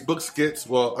 my Facebook skits,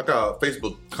 I got a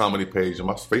Facebook comedy page and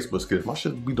my Facebook skits, my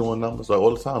shit be doing numbers like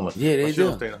all the time. Like, yeah, they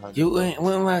do.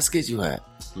 When last skit you had?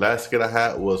 Last skit I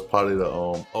had was probably the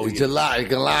July.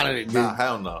 Nah,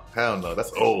 hell no.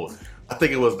 That's old. I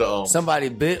think it was the somebody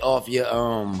bit off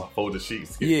your my folded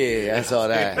sheets. Yeah, I saw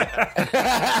that.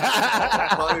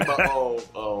 Probably my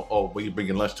when you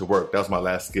bringing lunch to work. That was my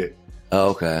last skit.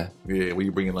 Oh, okay. Yeah, when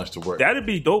you bringing lunch to work. That'd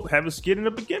be dope. Have a skit in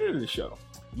the beginning of the show.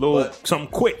 Something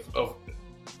quick.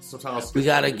 Sometimes we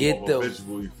gotta get the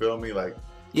visual. You feel me? Like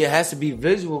it has to be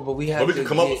visual, but we have. But we can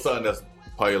come up with something that's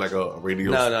probably like a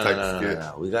radio type skit.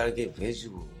 No. We gotta get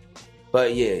visual.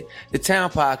 But yeah, the Town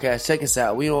Podcast. Check us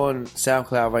out. We on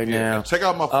SoundCloud right now. Check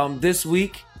out my this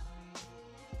week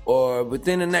or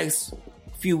within the next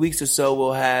few weeks or so,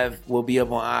 we'll be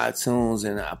up on iTunes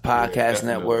and our podcast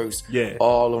networks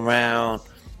all around.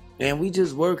 And we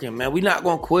just working, man. We not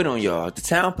gonna quit on y'all. The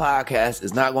Town Podcast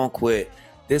is not gonna quit.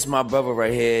 This is my brother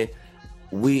right here.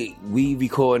 We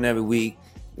recording every week.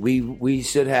 We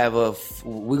should have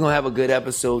we're gonna have a good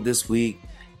episode this week.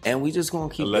 And we just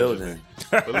gonna keep building.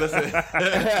 But listen,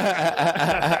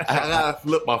 I gotta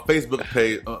flip my Facebook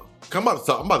page. I'm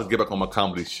about to get back on my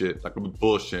comedy shit. Like, I'm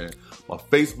bullshitting. My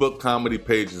Facebook comedy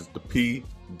page is the P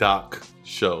Doc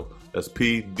Show. That's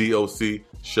PDOC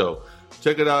Show.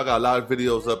 Check it out. I got a lot of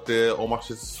videos up there. All my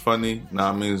shit is funny. You know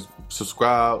what I mean?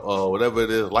 Subscribe, whatever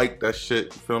it is. Like that shit.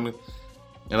 You feel me?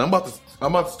 And I'm about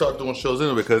to start doing shows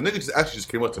anyway because niggas just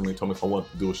came up to me and told me if I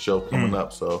wanted to do a show coming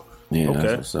up. So Yeah, Okay.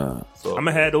 that's what's up. so I'm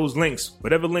gonna have those links.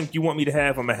 Whatever link you want me to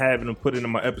have, I'm gonna have it and put it in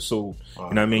my episode. You know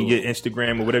what I mean? Your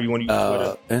Instagram or whatever you want to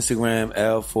use. Instagram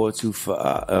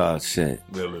L425. Shit.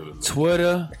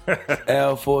 Twitter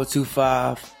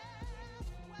L425.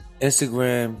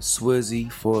 Instagram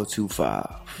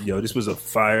Swizzy425. Yo, this was a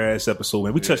fire ass episode,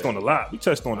 man. We touched on a lot. We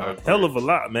touched on a hell of a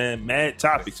lot, man. Mad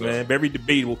topics, man. Very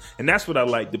debatable, and that's what I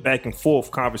like—the back and forth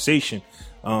conversation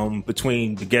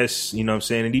between the guests. You know what I'm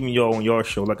saying, and even y'all on your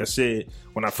show. Like I said,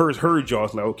 when I first heard y'all, I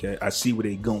was like, okay, I see where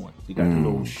they going. They got the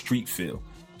little street feel.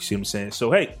 You see what I'm saying?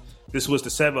 So hey. This was the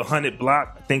 700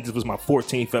 block. I think this was my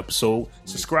 14th episode.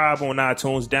 Subscribe on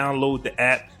iTunes. Download the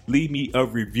app. Leave me a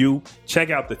review. Check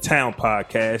out the Town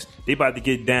Podcast. They about to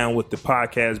get down with the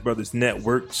Podcast Brothers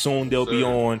Network. Soon they'll be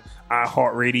on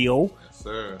iHeartRadio,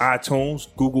 iTunes,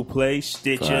 Google Play,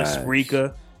 Stitcher, Spreaker. You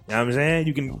know what I'm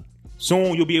saying?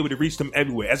 Soon you'll be able to reach them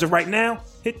everywhere. As of right now,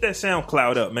 hit that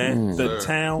SoundCloud up, man. The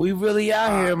Town. We really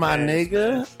out here, my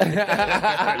nigga.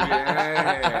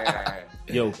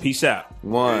 Yo, peace out.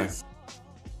 One.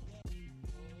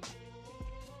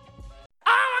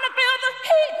 I wanna feel the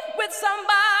heat with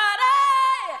somebody.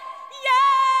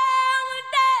 Yeah, I wanna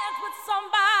dance with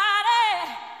somebody.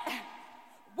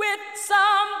 With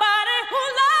somebody who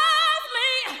loves me.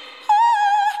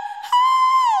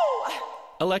 Ooh,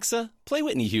 ooh. Alexa, play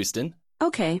Whitney Houston.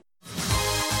 Okay.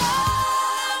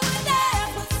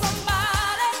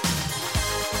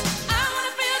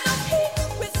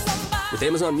 With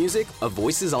Amazon Music, a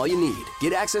voice is all you need.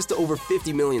 Get access to over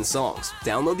 50 million songs.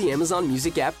 Download the Amazon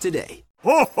Music app today.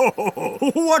 Ho, ho, ho,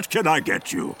 ho. What can I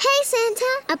get you? Hey, Santa!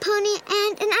 A pony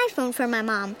and an iPhone for my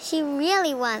mom. She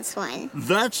really wants one.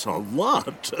 That's a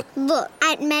lot. Look,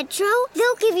 at Metro,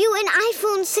 they'll give you an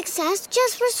iPhone 6S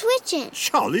just for switching.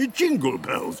 Jolly jingle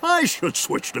bells. I should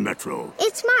switch to Metro.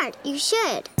 It's smart. You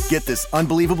should. Get this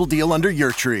unbelievable deal under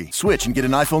your tree. Switch and get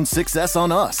an iPhone 6S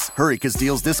on us. Hurry, because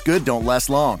deals this good don't last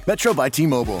long. Metro by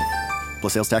T-Mobile.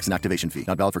 Plus sales tax and activation fee.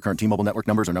 Not valid for current T-Mobile network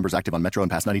numbers or numbers active on Metro in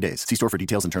past 90 days. See store for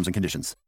details and terms and conditions.